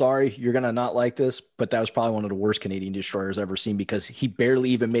I'm sorry, you're gonna not like this, but that was probably one of the worst Canadian Destroyers I've ever seen because he barely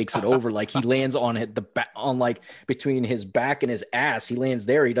even makes it over. Like he lands on it like between his back and his ass. He lands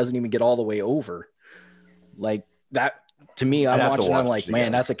there. He doesn't even get all the way over. Like that to me, I'm watching. I'm like,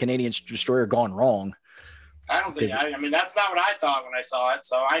 man, that's a Canadian Destroyer gone wrong. I don't think. I mean, that's not what I thought when I saw it.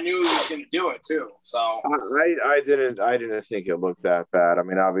 So I knew he was going to do it too. So I didn't think it looked that bad. I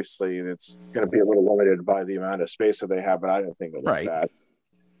mean, obviously it's going to be a little limited by the amount of space that they have, but I didn't think it looked bad.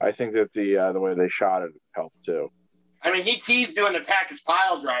 I think that the way they shot it helped too. I mean, he teased doing the package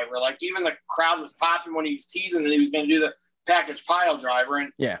pile driver. Like even the crowd was popping when he was teasing that he was going to do the package pile driver.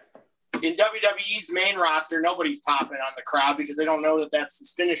 And in WWE's main roster, nobody's popping on the crowd because they don't know that that's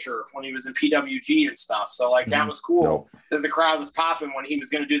his finisher when he was in PWG and stuff. So, like, that was cool that the crowd was popping when he was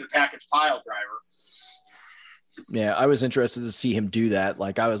going to do the package pile driver. Yeah, I was interested to see him do that.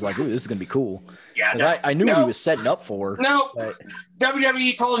 Like, I was like, ooh, this is going to be cool. Yeah, I knew what he was setting up for. No, but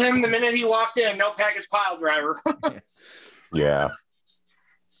WWE told him the minute he walked in, no package pile driver. Yeah.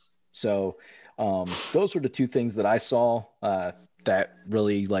 So, those were the 2 things that I saw that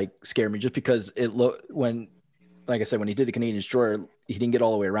really like scared me, just because it looked when he did the Canadian Destroyer, he didn't get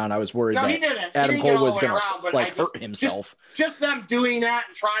all the way around. I was worried that Adam Cole was going to hurt himself. Just them doing that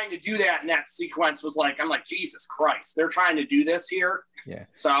and trying to do that in that sequence was like, I'm like, Jesus Christ, they're trying to do this here. Yeah.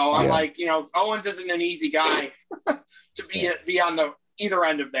 So I'm like, Owens isn't an easy guy to be on the either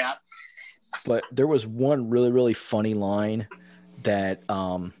end of that. But there was one really, really funny line that,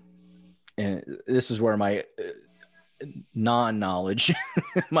 and this is where my non-knowledge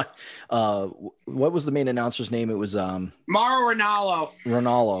what was the main announcer's name? It was Mauro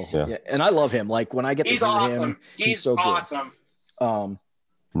Ranallo. Yeah. And I love him. Like when I get to see him, he's so awesome. Good.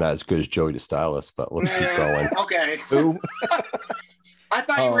 Not as good as Joey the Stylist, but let's keep going. Okay. I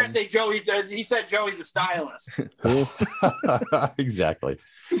thought you were gonna say Joey. He said Joey the Stylist. Exactly.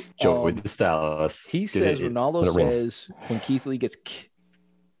 Joey the Stylist. He says Ranallo says when Keith Lee gets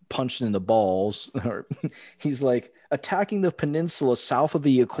punched in the balls, or he's like, attacking the peninsula south of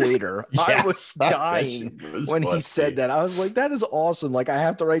the equator. I was dying when he said that. I was like, that is awesome. Like, I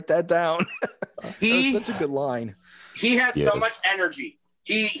have to write that down. That was such a good line. He has so much energy.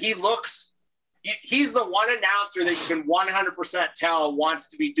 He looks, he's the one announcer that you can 100% tell wants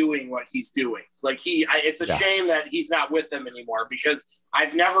to be doing what he's doing. Like it's a shame that he's not with them anymore, because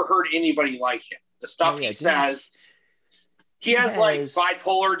I've never heard anybody like him. The stuff he says, he has like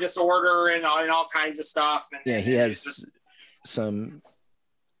bipolar disorder and all kinds of stuff. And, he has just some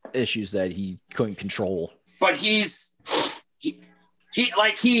issues that he couldn't control. But he said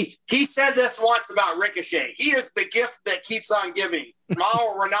this once about Ricochet. He is the gift that keeps on giving.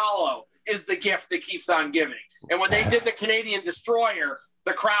 Mauro Ranallo is the gift that keeps on giving. And when they did the Canadian Destroyer,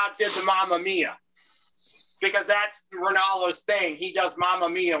 the crowd did the Mamma Mia, because that's Ranallo's thing. He does Mamma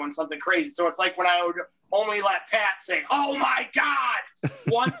Mia when something crazy. So it's like when I would only let Pat say, "Oh my God,"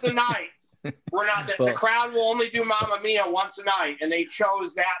 once a night. We're not the crowd will only do Mamma Mia once a night, and they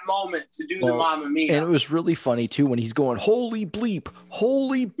chose that moment to do the Mamma Mia. And it was really funny too when he's going, "Holy bleep,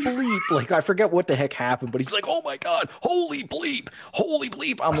 holy bleep!" Like, I forget what the heck happened, but he's like, "Oh my God, holy bleep, holy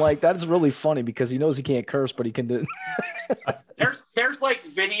bleep!" I'm like, that is really funny because he knows he can't curse, but he can do. There's like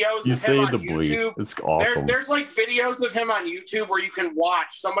videos of him on YouTube. It's awesome. There's like videos of him on YouTube where you can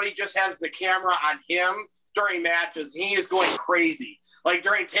watch. Somebody just has the camera on him during matches. He is going crazy. Like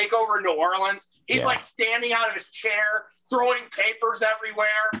during TakeOver New Orleans, he's like standing out of his chair, throwing papers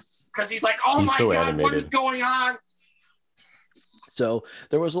everywhere because he's like, "Oh my God, animated. What is going on?" So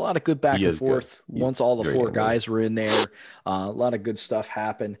there was a lot of good back and forth once all the four guys were in there. A lot of good stuff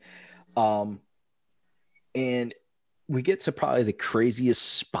happened. And we get to probably the craziest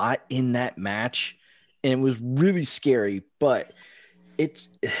spot in that match. And it was really scary, but it's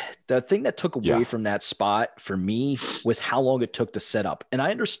the thing that took away from that spot for me was how long it took to set up. And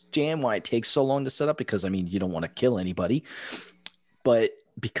I understand why it takes so long to set up, because I mean, you don't want to kill anybody, but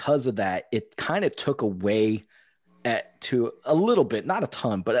because of that, it kind of took away to a little bit, not a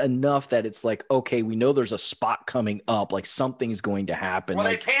ton, but enough that it's like, okay, we know there's a spot coming up, like something's going to happen. Well,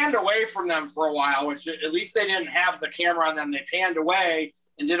 they panned away from them for a while, which at least they didn't have the camera on them. They panned away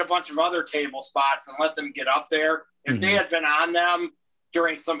and did a bunch of other table spots and let them get up there. If they had been on them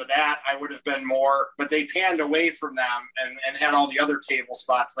during some of that, I would have been more, but they panned away from them and had all the other table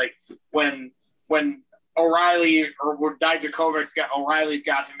spots. Like when O'Reilly or when Dijakovic's O'Reilly's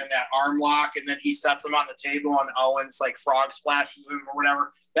got him in that arm lock, and then he sets him on the table and Owens like frog splashes him or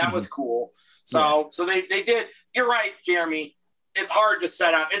whatever. That was cool. So they did. You're right, Jeremy. It's hard to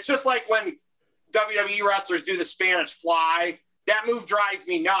set up. It's just like when WWE wrestlers do the Spanish Fly. That move drives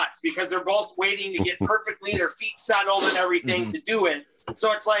me nuts because they're both waiting to get perfectly their feet settled and everything to do it.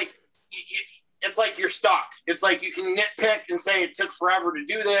 So it's like you're stuck. It's like you can nitpick and say it took forever to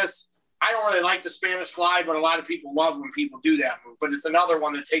do this. I don't really like the Spanish Fly, but a lot of people love when people do that move. But it's another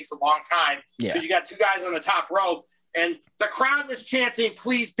one that takes a long time because you got two guys on the top rope and the crowd was chanting,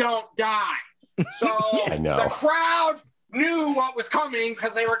 "Please don't die." So the crowd knew what was coming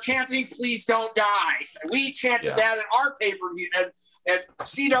because they were chanting, "Please don't die." We chanted that at our pay-per-view at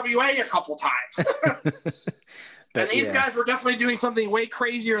CWA a couple times. And these guys were definitely doing something way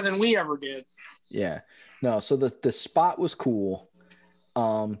crazier than we ever did. Yeah. No, so the spot was cool.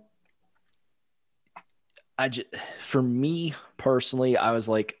 For me personally, I was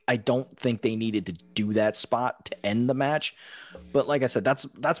like, I don't think they needed to do that spot to end the match. But like I said,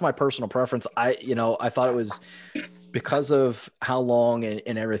 that's my personal preference. I thought it was because of how long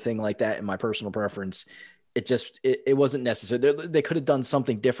and everything like that, and my personal preference, it wasn't necessary. They could have done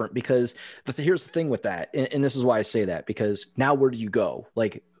something different because here's the thing with that. And this is why I say that, because now where do you go?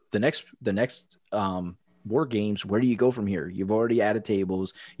 Like the next War Games, where do you go from here? You've already added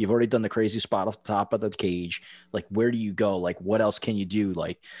tables. You've already done the crazy spot off the top of the cage. Like, where do you go? Like, what else can you do?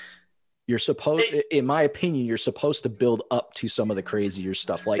 Like, you're supposed, in my opinion, you're supposed to build up to some of the crazier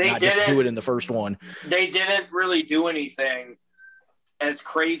stuff. Like, not just do it in the first one. They didn't really do anything as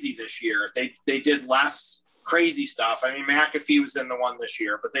crazy this year. They did less crazy stuff. I mean, McAfee was in the one this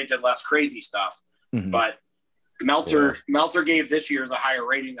year, but they did less crazy stuff. But Meltzer gave this year's a higher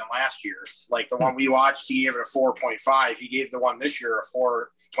rating than last year's. Like the one we watched, he gave it a 4.5. He gave the one this year a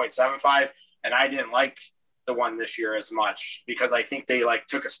 4.75, and I didn't like the one this year as much because I think they like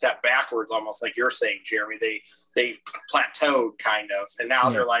took a step backwards, almost like you're saying, Jeremy. They plateaued kind of, and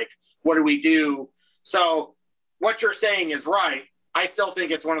now they're like, what do we do? So what you're saying is right. I still think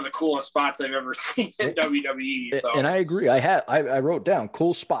it's one of the coolest spots I've ever seen in WWE. So, and I agree. I wrote down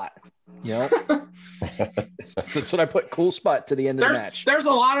cool spot. You know, that's what I put. Cool spot to the end of the match. There's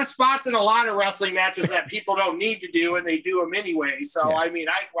a lot of spots in a lot of wrestling matches that people don't need to do, and they do them anyway. So I mean,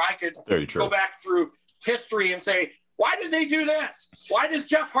 I could go back through history and say why did they do this? Why does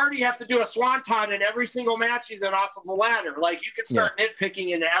Jeff Hardy have to do a swanton in every single match he's in off of a ladder? Like, you could start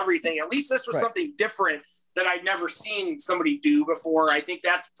nitpicking into everything. At least this was something different that I'd never seen somebody do before. I think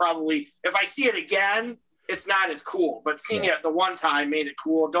that's probably, if I see it again, it's not as cool. But seeing it the one time made it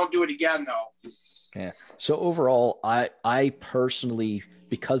cool. Don't do it again, though. Yeah. So overall, I personally,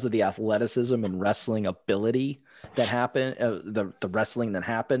 because of the athleticism and wrestling ability that happened, the wrestling that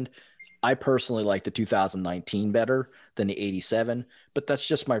happened, I personally like the 2019 better than the 87, but that's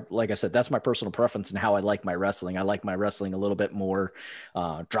just like I said, that's my personal preference and how I like my wrestling. I like my wrestling a little bit more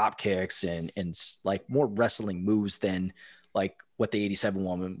drop kicks and like more wrestling moves than like what the 87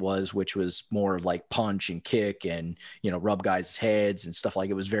 one was, which was more like punch and kick and, rub guys' heads and stuff.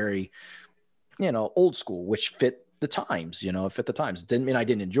 Like, it was very, old school, which fit the times, it fit the times. It didn't mean I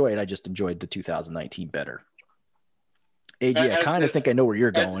didn't enjoy it. I just enjoyed the 2019 better. AJ, I kind of think I know where you're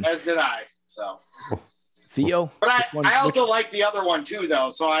going. As did I. So, Theo, but I also like the other one too,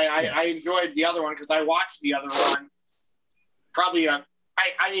 though. So I enjoyed the other one because I watched the other one. Probably I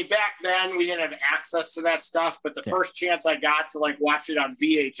mean, back then we didn't have access to that stuff, but the first chance I got to like watch it on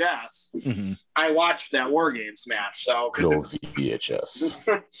VHS, I watched that War Games match. So because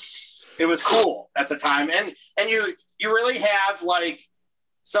VHS, it was cool at the time, and you really have like,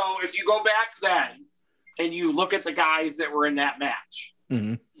 so if you go back then. And you look at the guys that were in that match,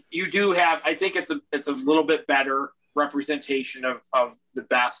 you do have, I think it's a little bit better representation of the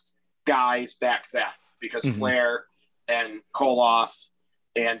best guys back then, because Flair and Koloff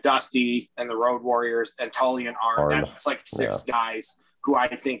and Dusty and the Road Warriors and Tully and Arn, that's like six guys who I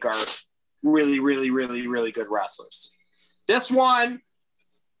think are really, really, really, really good wrestlers. This one,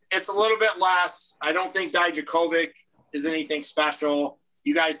 it's a little bit less. I don't think Dijakovic is anything special.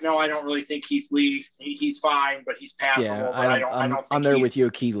 You guys know I don't really think Keith Lee. He's fine, but he's passable. Yeah, but I don't think I'm there with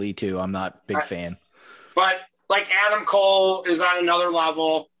you, Keith Lee, too. I'm not a big fan. But like Adam Cole is on another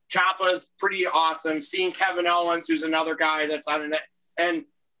level. Ciampa's pretty awesome. Seeing Kevin Owens, who's another guy that's on it, and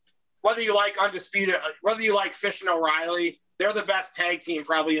whether you like Undisputed, whether you like Fish and O'Reilly, they're the best tag team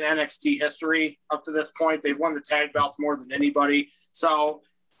probably in NXT history up to this point. They've won the tag belts more than anybody. So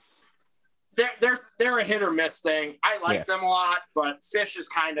they're a hit or miss thing. I like them a lot, but Fish is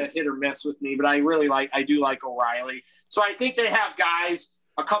kind of hit or miss with me. But I do like O'Reilly. So I think they have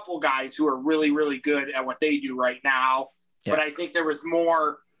a couple guys who are really, really good at what they do right now. Yeah. But I think there was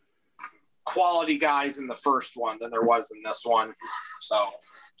more quality guys in the first one than there was in this one. So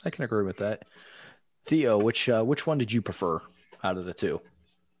I can agree with that. Theo, which one did you prefer out of the two?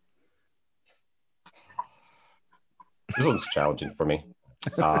 This one's challenging for me.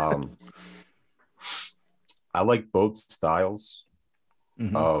 I like both styles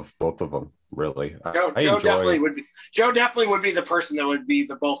of both of them, really. Joe definitely would be the person that would be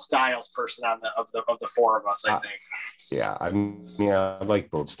the both styles person of the four of us, I think. Yeah, I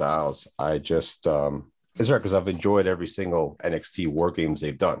like both styles. I just it's right because I've enjoyed every single NXT War Games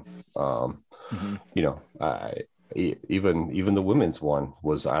they've done. Even the women's one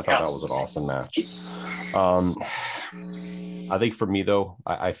I thought that was an awesome match. I think for me though,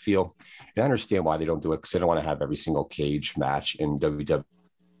 I feel. And I understand why they don't do it because they don't want to have every single cage match in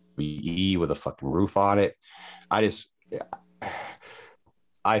WWE with a fucking roof on it. I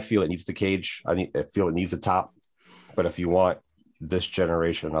feel it needs the cage. I feel it needs a top. But if you want this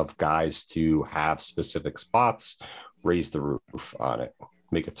generation of guys to have specific spots, raise the roof on it,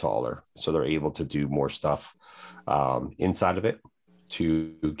 make it taller so they're able to do more stuff inside of it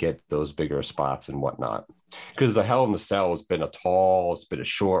to get those bigger spots and whatnot. Because the Hell in the Cell has been a tall, it's been a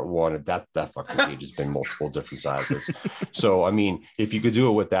short one. That fucking cage has been multiple different sizes. So, I mean, if you could do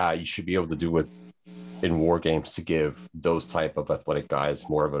it with that, you should be able to do it in War Games to give those type of athletic guys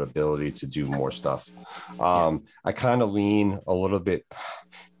more of an ability to do more stuff. I kind of lean a little bit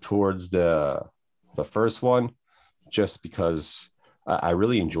towards the first one, just because I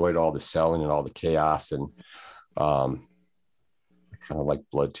really enjoyed all the selling and all the chaos, and I kind of like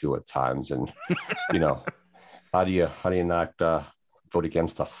blood too at times. And how do you not vote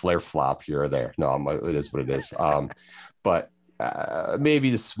against a flare flop here or there? No, it is what it is. But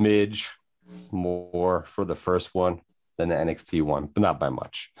maybe the smidge more for the first one than the NXT one, but not by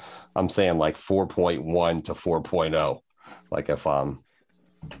much. I'm saying like 4.1 to 4.0. Like if I'm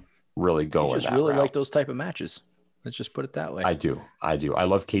really going, you just that really route. like those type of matches. Let's just put it that way. I do. I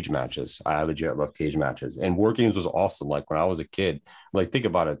love cage matches. I legit love cage matches. And War Games was awesome. Like when I was a kid, like think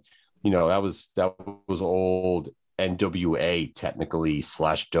about it. That was old NWA technically /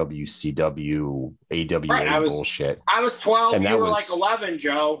 WCW AWA bullshit. I was 12. And you were like 11,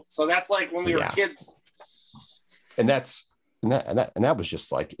 Joe. So that's like when we were kids. And that was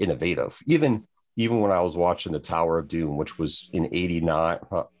just like innovative. Even even when I was watching the Tower of Doom, which was in 89,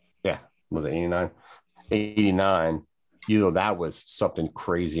 was it 89? 89, that was something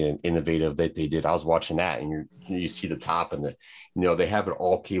crazy and innovative that they did. I was watching that, and you see the top and they have it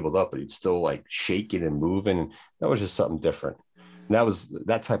all cabled up, but it's still like shaking and moving. And that was just something different. And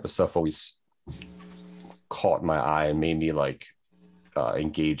that type of stuff always caught my eye and made me like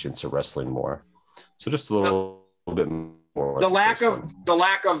engage into wrestling more. So just a little bit more. The lack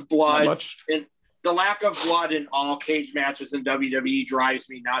of blood in the lack of blood in all cage matches in WWE drives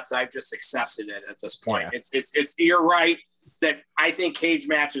me nuts. I've just accepted it at this point. Yeah. It's you're right that I think cage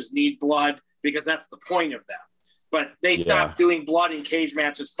matches need blood because that's the point of them. But they stopped doing blood in cage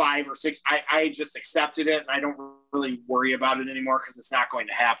matches 5 or 6. I just accepted it, and I don't really worry about it anymore because it's not going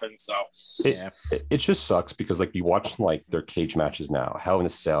to happen. So it just sucks because like you watch like their cage matches now, Hell in a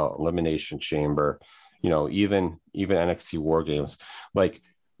Cell, Elimination Chamber, even NXT War Games, like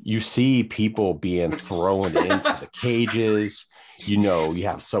you see people being thrown into the cages. You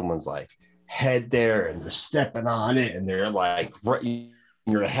have someone's like head there and they're stepping on it and they're like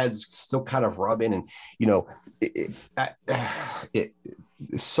your head's still kind of rubbing, and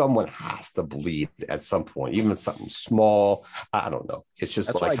someone has to bleed at some point, even something small. I don't know. It's just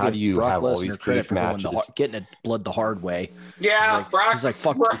that's like, how do you Brock have Lesnar all these cage matches? Getting blood the hard way. Yeah, he's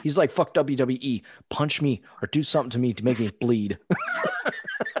like fuck WWE. Punch me or do something to me to make me bleed.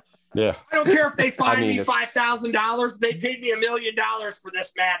 Yeah, I don't care if they fined me $5,000. They paid me $1 million for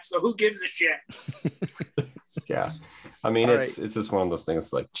this match, so who gives a shit? Yeah, I mean it's just one of those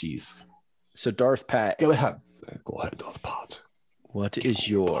things. Like, geez. So Darth Pat, go ahead, Darth Pat. What is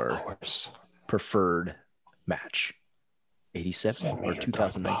your preferred match? 87 or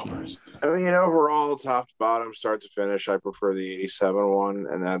 2019? I mean, overall, top to bottom, start to finish, I prefer the 87 one,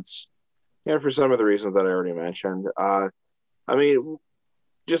 and that's for some of the reasons that I already mentioned. I mean,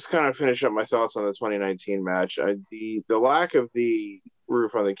 just kind of finish up my thoughts on the 2019 match. The lack of the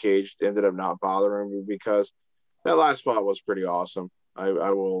roof on the cage ended up not bothering me because that last spot was pretty awesome. I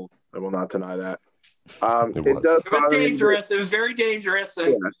will not deny that. It was dangerous. It was very dangerous.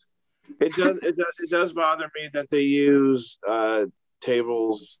 And... Yeah. It does bother me that they use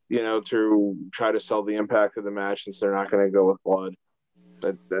tables, to try to sell the impact of the match since they're not going to go with blood.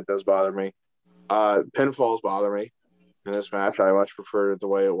 That does bother me. Pinfalls bother me in this match. I much preferred it the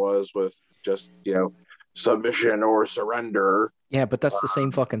way it was with just, submission or surrender. Yeah, but that's the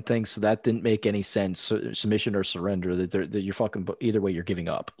same fucking thing. So that didn't make any sense. So, submission or surrender, that you're fucking either way you're giving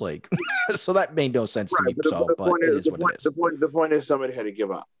up. Like, so that made no sense to me. But it is what it is. The point is somebody had to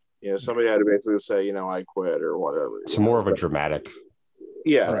give up. Somebody had to basically say, I quit or whatever. It's more of a dramatic.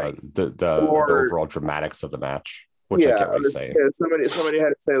 Yeah, right. The overall dramatics of the match, which I can't really say. Yeah, somebody had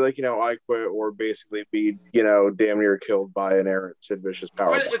to say like, I quit, or basically be, damn near killed by an errant Sid Vicious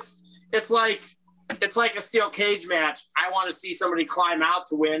power. It's like a steel cage match. I want to see somebody climb out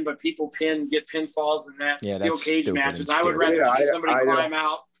to win, but people get pinfalls in that steel cage matches. I would rather see somebody climb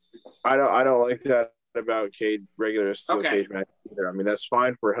out. I don't like that about regular steel cage matches either. I mean, that's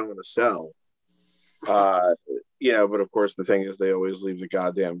fine for Hell in a Cell. But of course the thing is they always leave the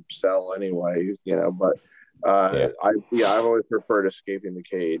goddamn cell anyway, but I've always preferred escaping the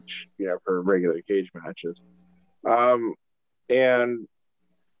cage, for regular cage matches. And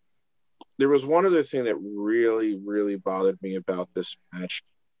there was one other thing that really, really bothered me about this match,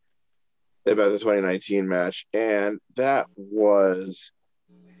 about the 2019 match, and that was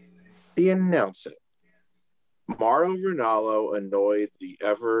the announcing. Mauro Ranallo annoyed the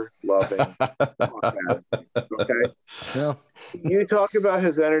ever-loving okay? Yeah. You talk about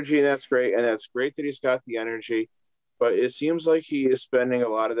his energy, and that's great, that he's got the energy, but it seems like he is spending a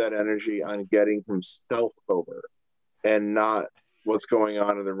lot of that energy on getting himself over and not what's going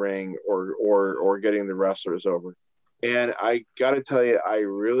on in the ring or getting the wrestlers over. And I gotta tell you, I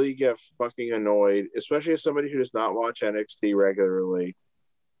really get fucking annoyed, especially as somebody who does not watch NXT regularly.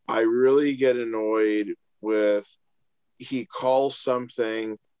 I really get annoyed with he calls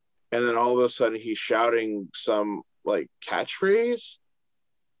something and then all of a sudden he's shouting some like catchphrase.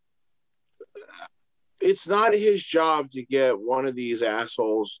 It's not his job to get one of these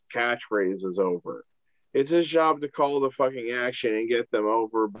assholes catchphrases over. It's his job to call the fucking action and get them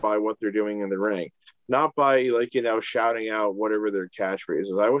over by what they're doing in the ring, not by shouting out whatever their catchphrase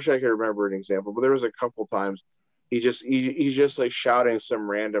is. I wish I could remember an example, but there was a couple times he's just like shouting some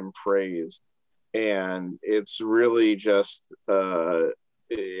random phrase, and it's really just it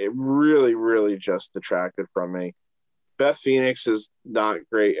really, really just detracted from me. Beth Phoenix is not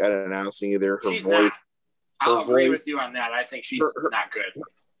great at announcing either. She's not. I'll agree with you on that. I think she's not good.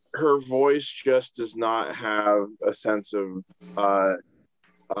 Her voice just does not have a sense of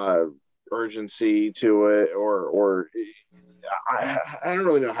urgency to it, or I don't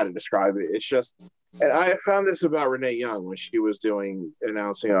really know how to describe it. It's just, and I found this about Renee Young when she was doing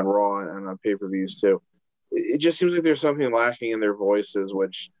announcing on Raw and on pay-per-views too. It just seems like there's something lacking in their voices,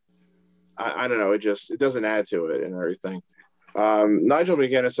 which I don't know. It doesn't add to it and everything. Nigel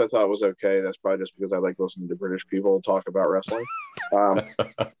McGuinness, I thought was okay. That's probably just because I like listening to British people talk about wrestling.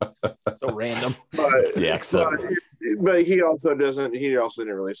 So random. But, the accent. but he also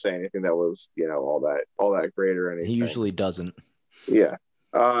didn't really say anything that was, all that great or anything. He usually doesn't. Yeah.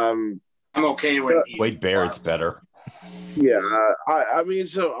 I'm okay with Wade Barrett's better. Yeah. I mean,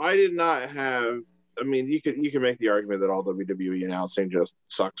 so I did not have. I mean, you can make the argument that all WWE announcing just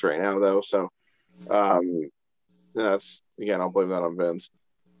sucks right now, though. So, that's, again, I'll blame that on Vince.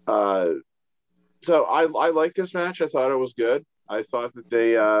 So I like this match. I thought it was good. I thought that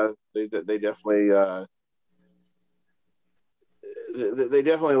they definitely they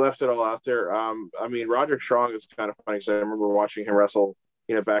definitely left it all out there. I mean, Roderick Strong is kind of funny because I remember watching him wrestle,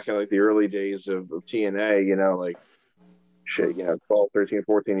 back in like the early days of TNA, like shit, 12, 13,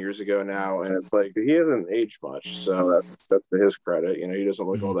 14 years ago now. And it's like, he hasn't aged much. So that's to his credit. He doesn't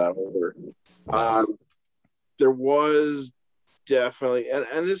look all that older. There was definitely,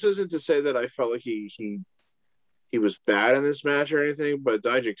 and this isn't to say that I felt like he was bad in this match or anything, but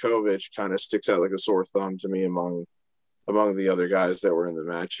Dijakovic kind of sticks out like a sore thumb to me among the other guys that were in the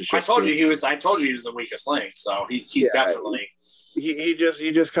match. I told you he was the weakest link, so he's definitely. He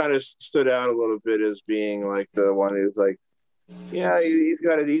just kind of stood out a little bit as being like the one who's like, yeah, he's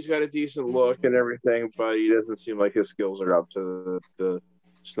got a decent look and everything, but he doesn't seem like his skills are up to the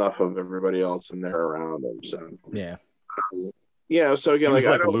snuff of everybody else in there around him. So yeah. So again, he was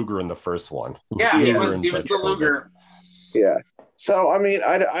like Luger in the first one. Yeah, he was the Luger. Yeah. So I mean,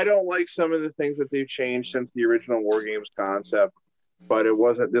 I don't like some of the things that they've changed since the original War Games concept, but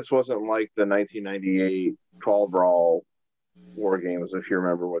this wasn't like the 1998 Fall Brawl War Games, if you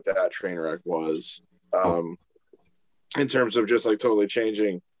remember what that train wreck was. In terms of just like totally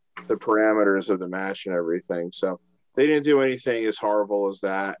changing the parameters of the match and everything. So they didn't do anything as horrible as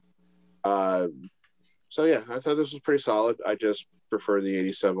that. So yeah, I thought this was pretty solid. I just prefer the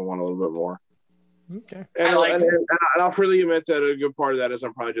 87 one a little bit more. Okay. And I'll freely admit that a good part of that is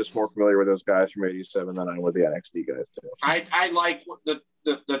I'm probably just more familiar with those guys from 87 than I am with the NXT guys too. I like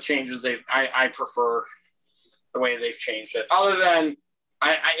the changes I prefer the way they've changed it. Other than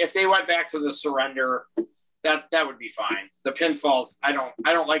if they went back to the surrender, that would be fine. The pinfalls, I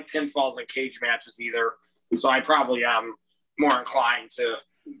don't like pinfalls in cage matches either. So I probably am more inclined to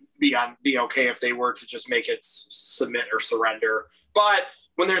be okay if they were to just make it submit or surrender. But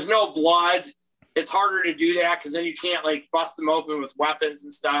when there's no blood, it's harder to do that because then you can't like bust them open with weapons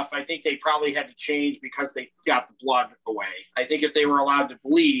and stuff. I think they probably had to change because they got the blood away. I think if they were allowed to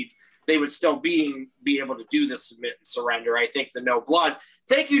bleed, they would still be able to do the submit and surrender. I think the no blood.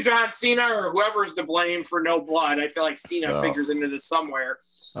 Thank you, John Cena, or whoever's to blame for no blood. I feel like Cena figures into this somewhere.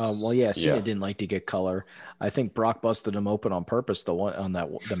 Well, yeah, Cena didn't like to get color. I think Brock busted him open on purpose. The one on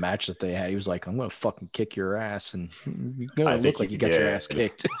the match that they had, he was like, "I'm going to fucking kick your ass," and you're going to look like you got your ass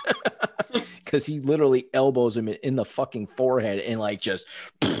kicked because he literally elbows him in the fucking forehead and like just.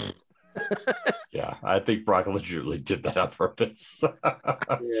 Yeah, I think Brock legitimately did that on purpose.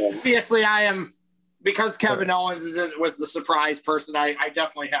 Obviously, I am, because Kevin Owens was the surprise person. I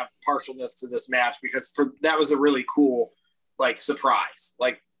definitely have partialness to this match because that was a really cool like surprise.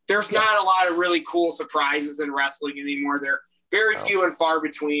 Like there's not a lot of really cool surprises in wrestling anymore. They're very few and far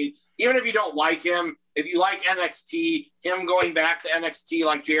between. Even if you don't like him, if you like NXT, him going back to NXT,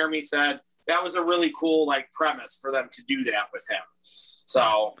 like Jeremy said, that was a really cool like premise for them to do that with him.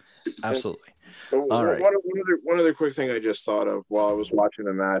 So absolutely. All right. One other quick thing I just thought of while I was watching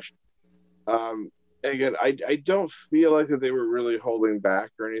the match. Again, I don't feel like that they were really holding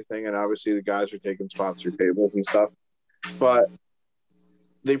back or anything, and obviously the guys are taking spots through tables and stuff, but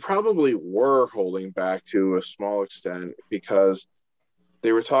they probably were holding back to a small extent because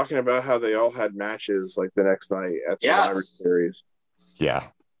they were talking about how they all had matches like the next night at Survivor Series. Yeah.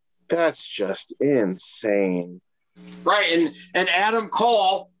 That's just insane. Right. And Adam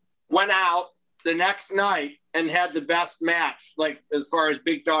Cole went out the next night and had the best match, like as far as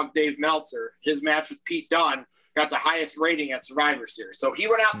Big Dog Dave Meltzer, his match with Pete Dunne got the highest rating at Survivor Series. So he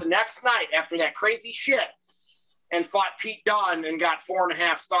went out the next night after that crazy shit and fought Pete Dunne and got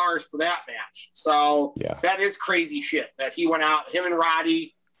 4.5 stars for that match. So that is crazy shit that he went out, him and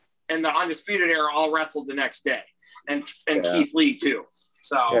Roddy and the Undisputed Era all wrestled the next day, and Keith Lee too.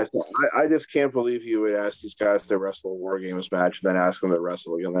 So I just can't believe you would ask these guys to wrestle a War Games match and then ask them to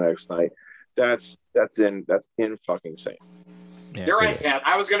wrestle again the next night. That's in fucking insane. Yeah, You're right, Pat.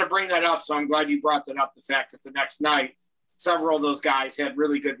 I was going to bring that up, so I'm glad you brought that up. The fact that the next night, several of those guys had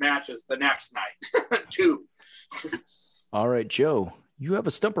really good matches the next night, too. All right, Joe, you have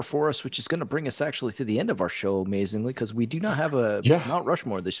a stumper for us, which is going to bring us actually to the end of our show, amazingly, because we do not have a Mount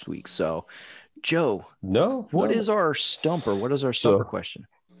Rushmore this week. So, Joe, what is our stumper? What is our stumper question?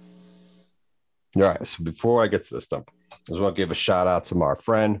 All right. So before I get to the stumper, I just want to give a shout out to my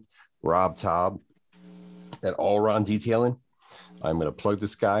friend, Rob Taub at All Around Detailing. I'm going to plug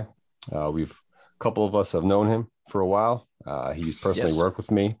this guy. A couple of us have known him for a while. He's personally worked with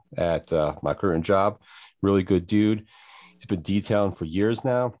me at my current job. Really good dude. He's been detailing for years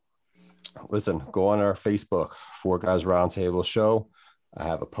now. Listen, go on our Facebook, Four Guys Roundtable show. I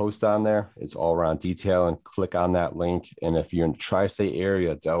have a post on there. It's All Around Detailing. Click on that link. And if you're in the tri-state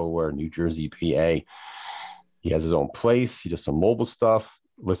area, Delaware, New Jersey, PA, he has his own place. He does some mobile stuff.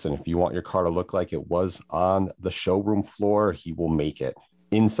 Listen, if you want your car to look like it was on the showroom floor, he will make it.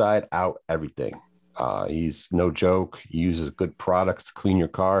 Inside, out, everything. He's no joke. He uses good products to clean your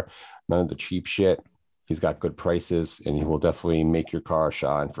car. None of the cheap shit. He's got good prices, and he will definitely make your car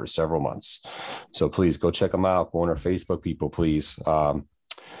shine for several months. So please go check him out. Go on our Facebook, people, please.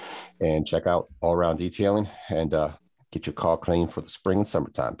 And check out All Around Detailing and get your car clean for the spring and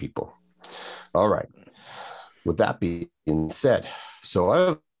summertime, people. All right. With that being said, so I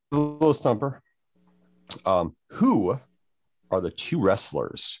have a little stumper. Who are the two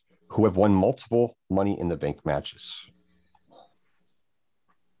wrestlers who have won multiple Money in the Bank matches?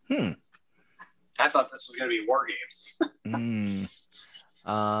 I thought this was going to be War Games.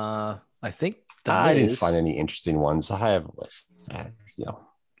 I think I didn't find any interesting ones. I have a list.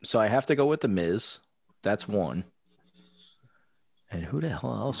 So I have to go with the Miz. That's one. And who the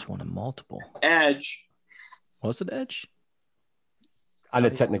hell else won a multiple? Edge. Was it Edge? On a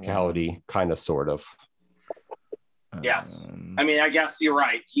technicality, kind of, sort of. Yes. I mean, I guess you're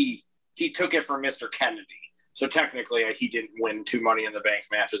right. He took it from Mr. Kennedy. So technically, he didn't win two Money in the Bank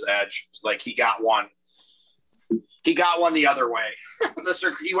matches, Edge. Like, he got one. He got one the other way.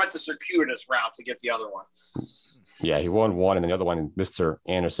 He went the circuitous route to get the other one. Yeah, he won one, and the other one, Mr.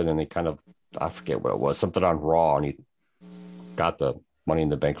 Anderson, and they I forget what it was, something on Raw, and he got the Money in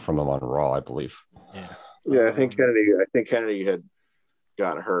the Bank from him on Raw, I believe. Yeah, I think Kennedy had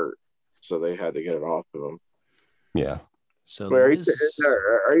gotten hurt, so they had to get it off of him. Yeah. So are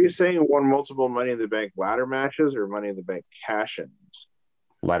you saying won multiple Money in the Bank ladder matches or Money in the Bank cash-ins?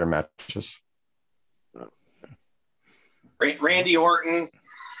 Ladder matches. Randy Orton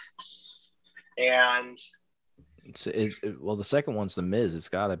and well, the second one's the Miz. It's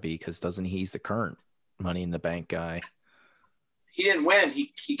got to be because he's the current Money in the Bank guy. He didn't win.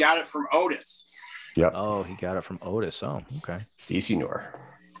 He got it from Otis. Yeah. Oh, he got it from Otis. Oh, okay. Si, senor.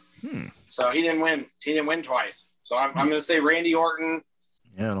 So he didn't win. He didn't win twice. So I'm going to say Randy Orton.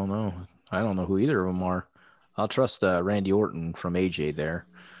 Yeah, I don't know. I don't know who either of them are. I'll trust Randy Orton from AJ there.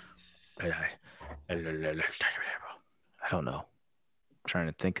 I don't know. I'm trying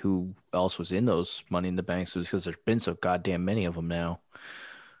to think who else was in those Money in the Banks because there's been so goddamn many of them now.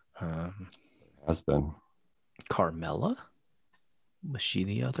 Has been. Carmella? Was she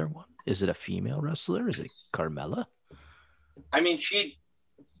the other one? Is it a female wrestler? Is it Carmella? I mean, she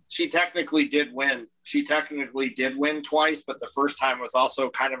technically did win. She technically did win twice, but the first time was also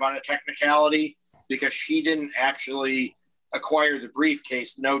kind of on a technicality because she didn't actually acquire the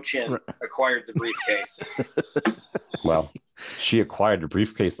briefcase. No Chin acquired the briefcase. Well, she acquired the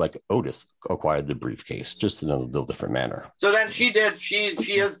briefcase like Otis acquired the briefcase, just in a little different manner. So then she did. She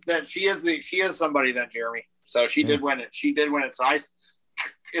is somebody then, Jeremy. So she did win it. She did win it. So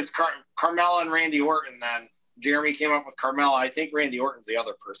it's Carmella and Randy Orton then. Jeremy came up with Carmella. I think Randy Orton's the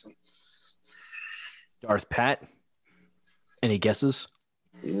other person. Darth Pat. Any guesses?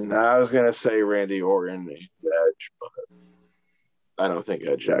 No, I was going to say Randy Orton and Edge, but I don't think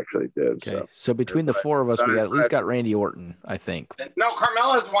Edge actually did. Okay. So between the four of us, we at least got Randy Orton, I think. No,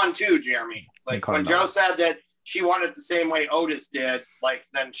 Carmella's won too, Jeremy. Like when Joe said that she won it the same way Otis did, like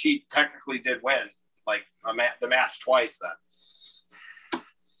then she technically did win, like the match twice then.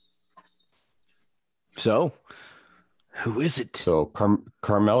 So, who is it? So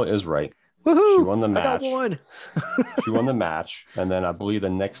Carmella is right. Woohoo! She won the match. I got one. She won the match, and then I believe the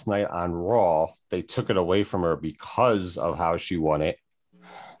next night on Raw, they took it away from her because of how she won it.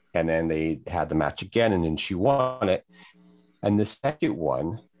 And then they had the match again, and then she won it. And the second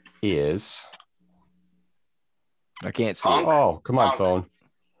one is I can't see Punk. it. Oh, come on, phone.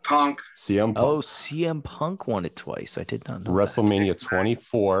 Punk. CM Punk. Oh, CM Punk won it twice. I did not know WrestleMania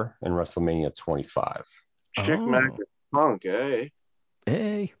 24 and WrestleMania 25. Chick Mac Punk, eh?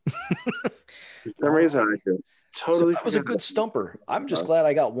 Hey. For some reason, totally. So that was a forgot. good stumper. I'm just glad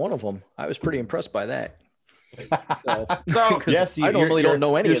I got one of them. I was pretty impressed by that. So, 'cause Yes, I normally don't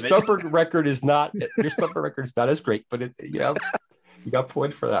know any your of it. stumper record is not as great, but you got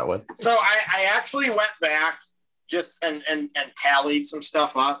point for that one. So I actually went back just and tallied some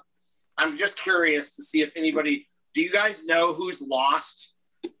stuff up. I'm just curious to see if anybody. Do you guys know who's lost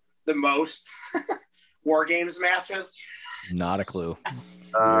the most War Games matches? Not a clue.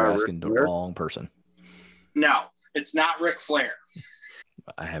 You're asking the wrong person. No, it's not Ric Flair.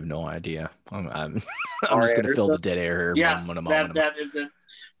 I have no idea. I'm just going to fill the dead air here. Yes, that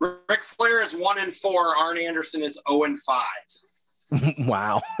Ric Flair is 1-4. Arn Anderson is 0-5.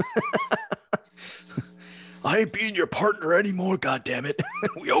 Wow. I ain't being your partner anymore. God damn it.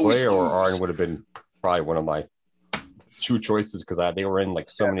 We always Flair lose. or Arn would have been probably one of my two choices because they were in like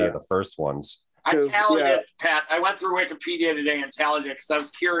so many of the first ones. I tallied it, Pat. I went through Wikipedia today and tallied it because I was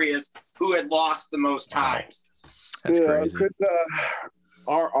curious who had lost the most times. That's crazy.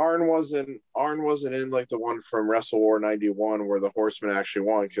 Arn wasn't in like the one from Wrestle War 91 where the Horseman actually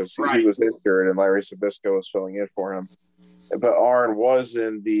won because he was injured and Larry Zbyszko was filling in for him. But Arn was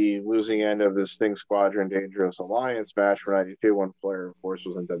in the losing end of this Sting Squadron Dangerous Alliance match for 92 when Flair, of course,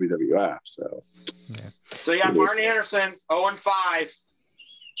 was in WWF. So Arn Anderson 0-5.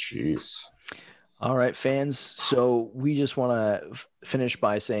 Jeez. All right, fans. So we just want to finish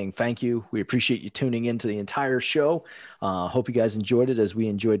by saying thank you. We appreciate you tuning into the entire show. Hope you guys enjoyed it as we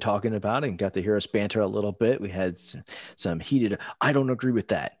enjoyed talking about it and got to hear us banter a little bit. We had some heated, I don't agree with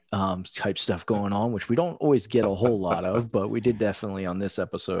that type stuff going on, which we don't always get a whole lot of, but we did definitely on this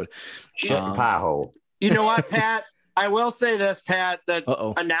episode. Shit pie hole. You know what, Pat? I will say this, Pat, that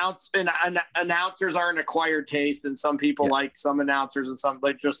announcers are an acquired taste, and some people like some announcers and some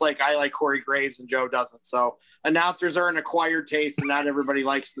just like I like Corey Graves and Joe doesn't. So announcers are an acquired taste, and not everybody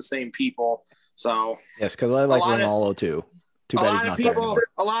likes the same people. So yes, because I like Ronaldo too. A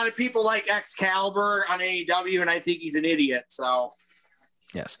lot of people like Excalibur on AEW, and I think he's an idiot. So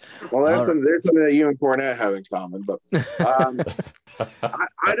yes. Well, there's something that you and Cornette have in common, but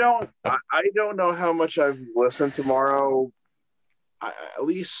I don't know how much I've listened tomorrow. At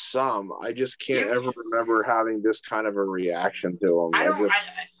least some. I just can't ever remember having this kind of a reaction to them.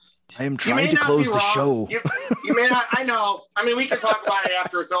 I am trying to close the show. You may not. I know. I mean, we can talk about it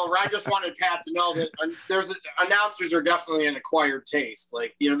after it's over. I just wanted Pat to know that announcers are definitely an acquired taste.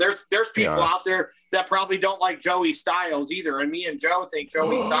 Like, there's people out there that probably don't like Joey Styles either. And me and Joe think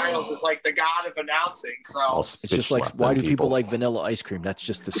Joey Styles is like the god of announcing. So it's just like, why do people like vanilla ice cream? That's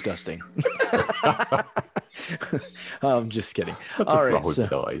just disgusting. I'm just kidding. All right,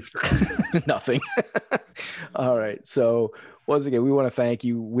 so ice cream? Nothing. All right, so. Once again, we want to thank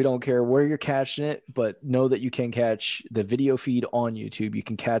you. We don't care where you're catching it, but know that you can catch the video feed on YouTube. You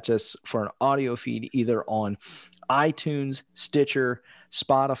can catch us for an audio feed either on iTunes, Stitcher,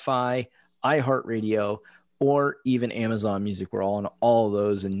 Spotify, iHeartRadio, or even Amazon Music. We're all on all of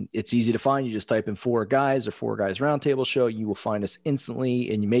those, and it's easy to find. You just type in 4 Guys or 4 Guys Roundtable Show. You will find us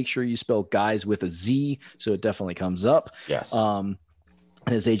instantly, and you make sure you spell guys with a Z, so it definitely comes up. Yes. And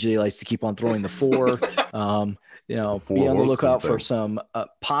as AJ likes to keep on throwing the 4, be on the lookout for some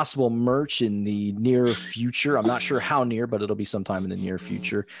possible merch in the near future. I'm not sure how near, but it'll be sometime in the near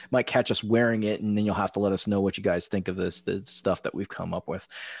future. Might catch us wearing it, and then you'll have to let us know what you guys think of the stuff that we've come up with.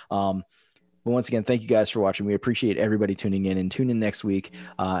 But once again, thank you guys for watching. We appreciate everybody tuning in, and tune in next week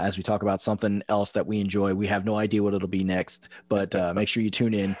as we talk about something else that we enjoy. We have no idea what it'll be next, but make sure you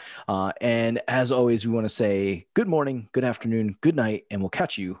tune in. And as always, we want to say good morning, good afternoon, good night, and we'll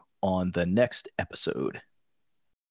catch you on the next episode.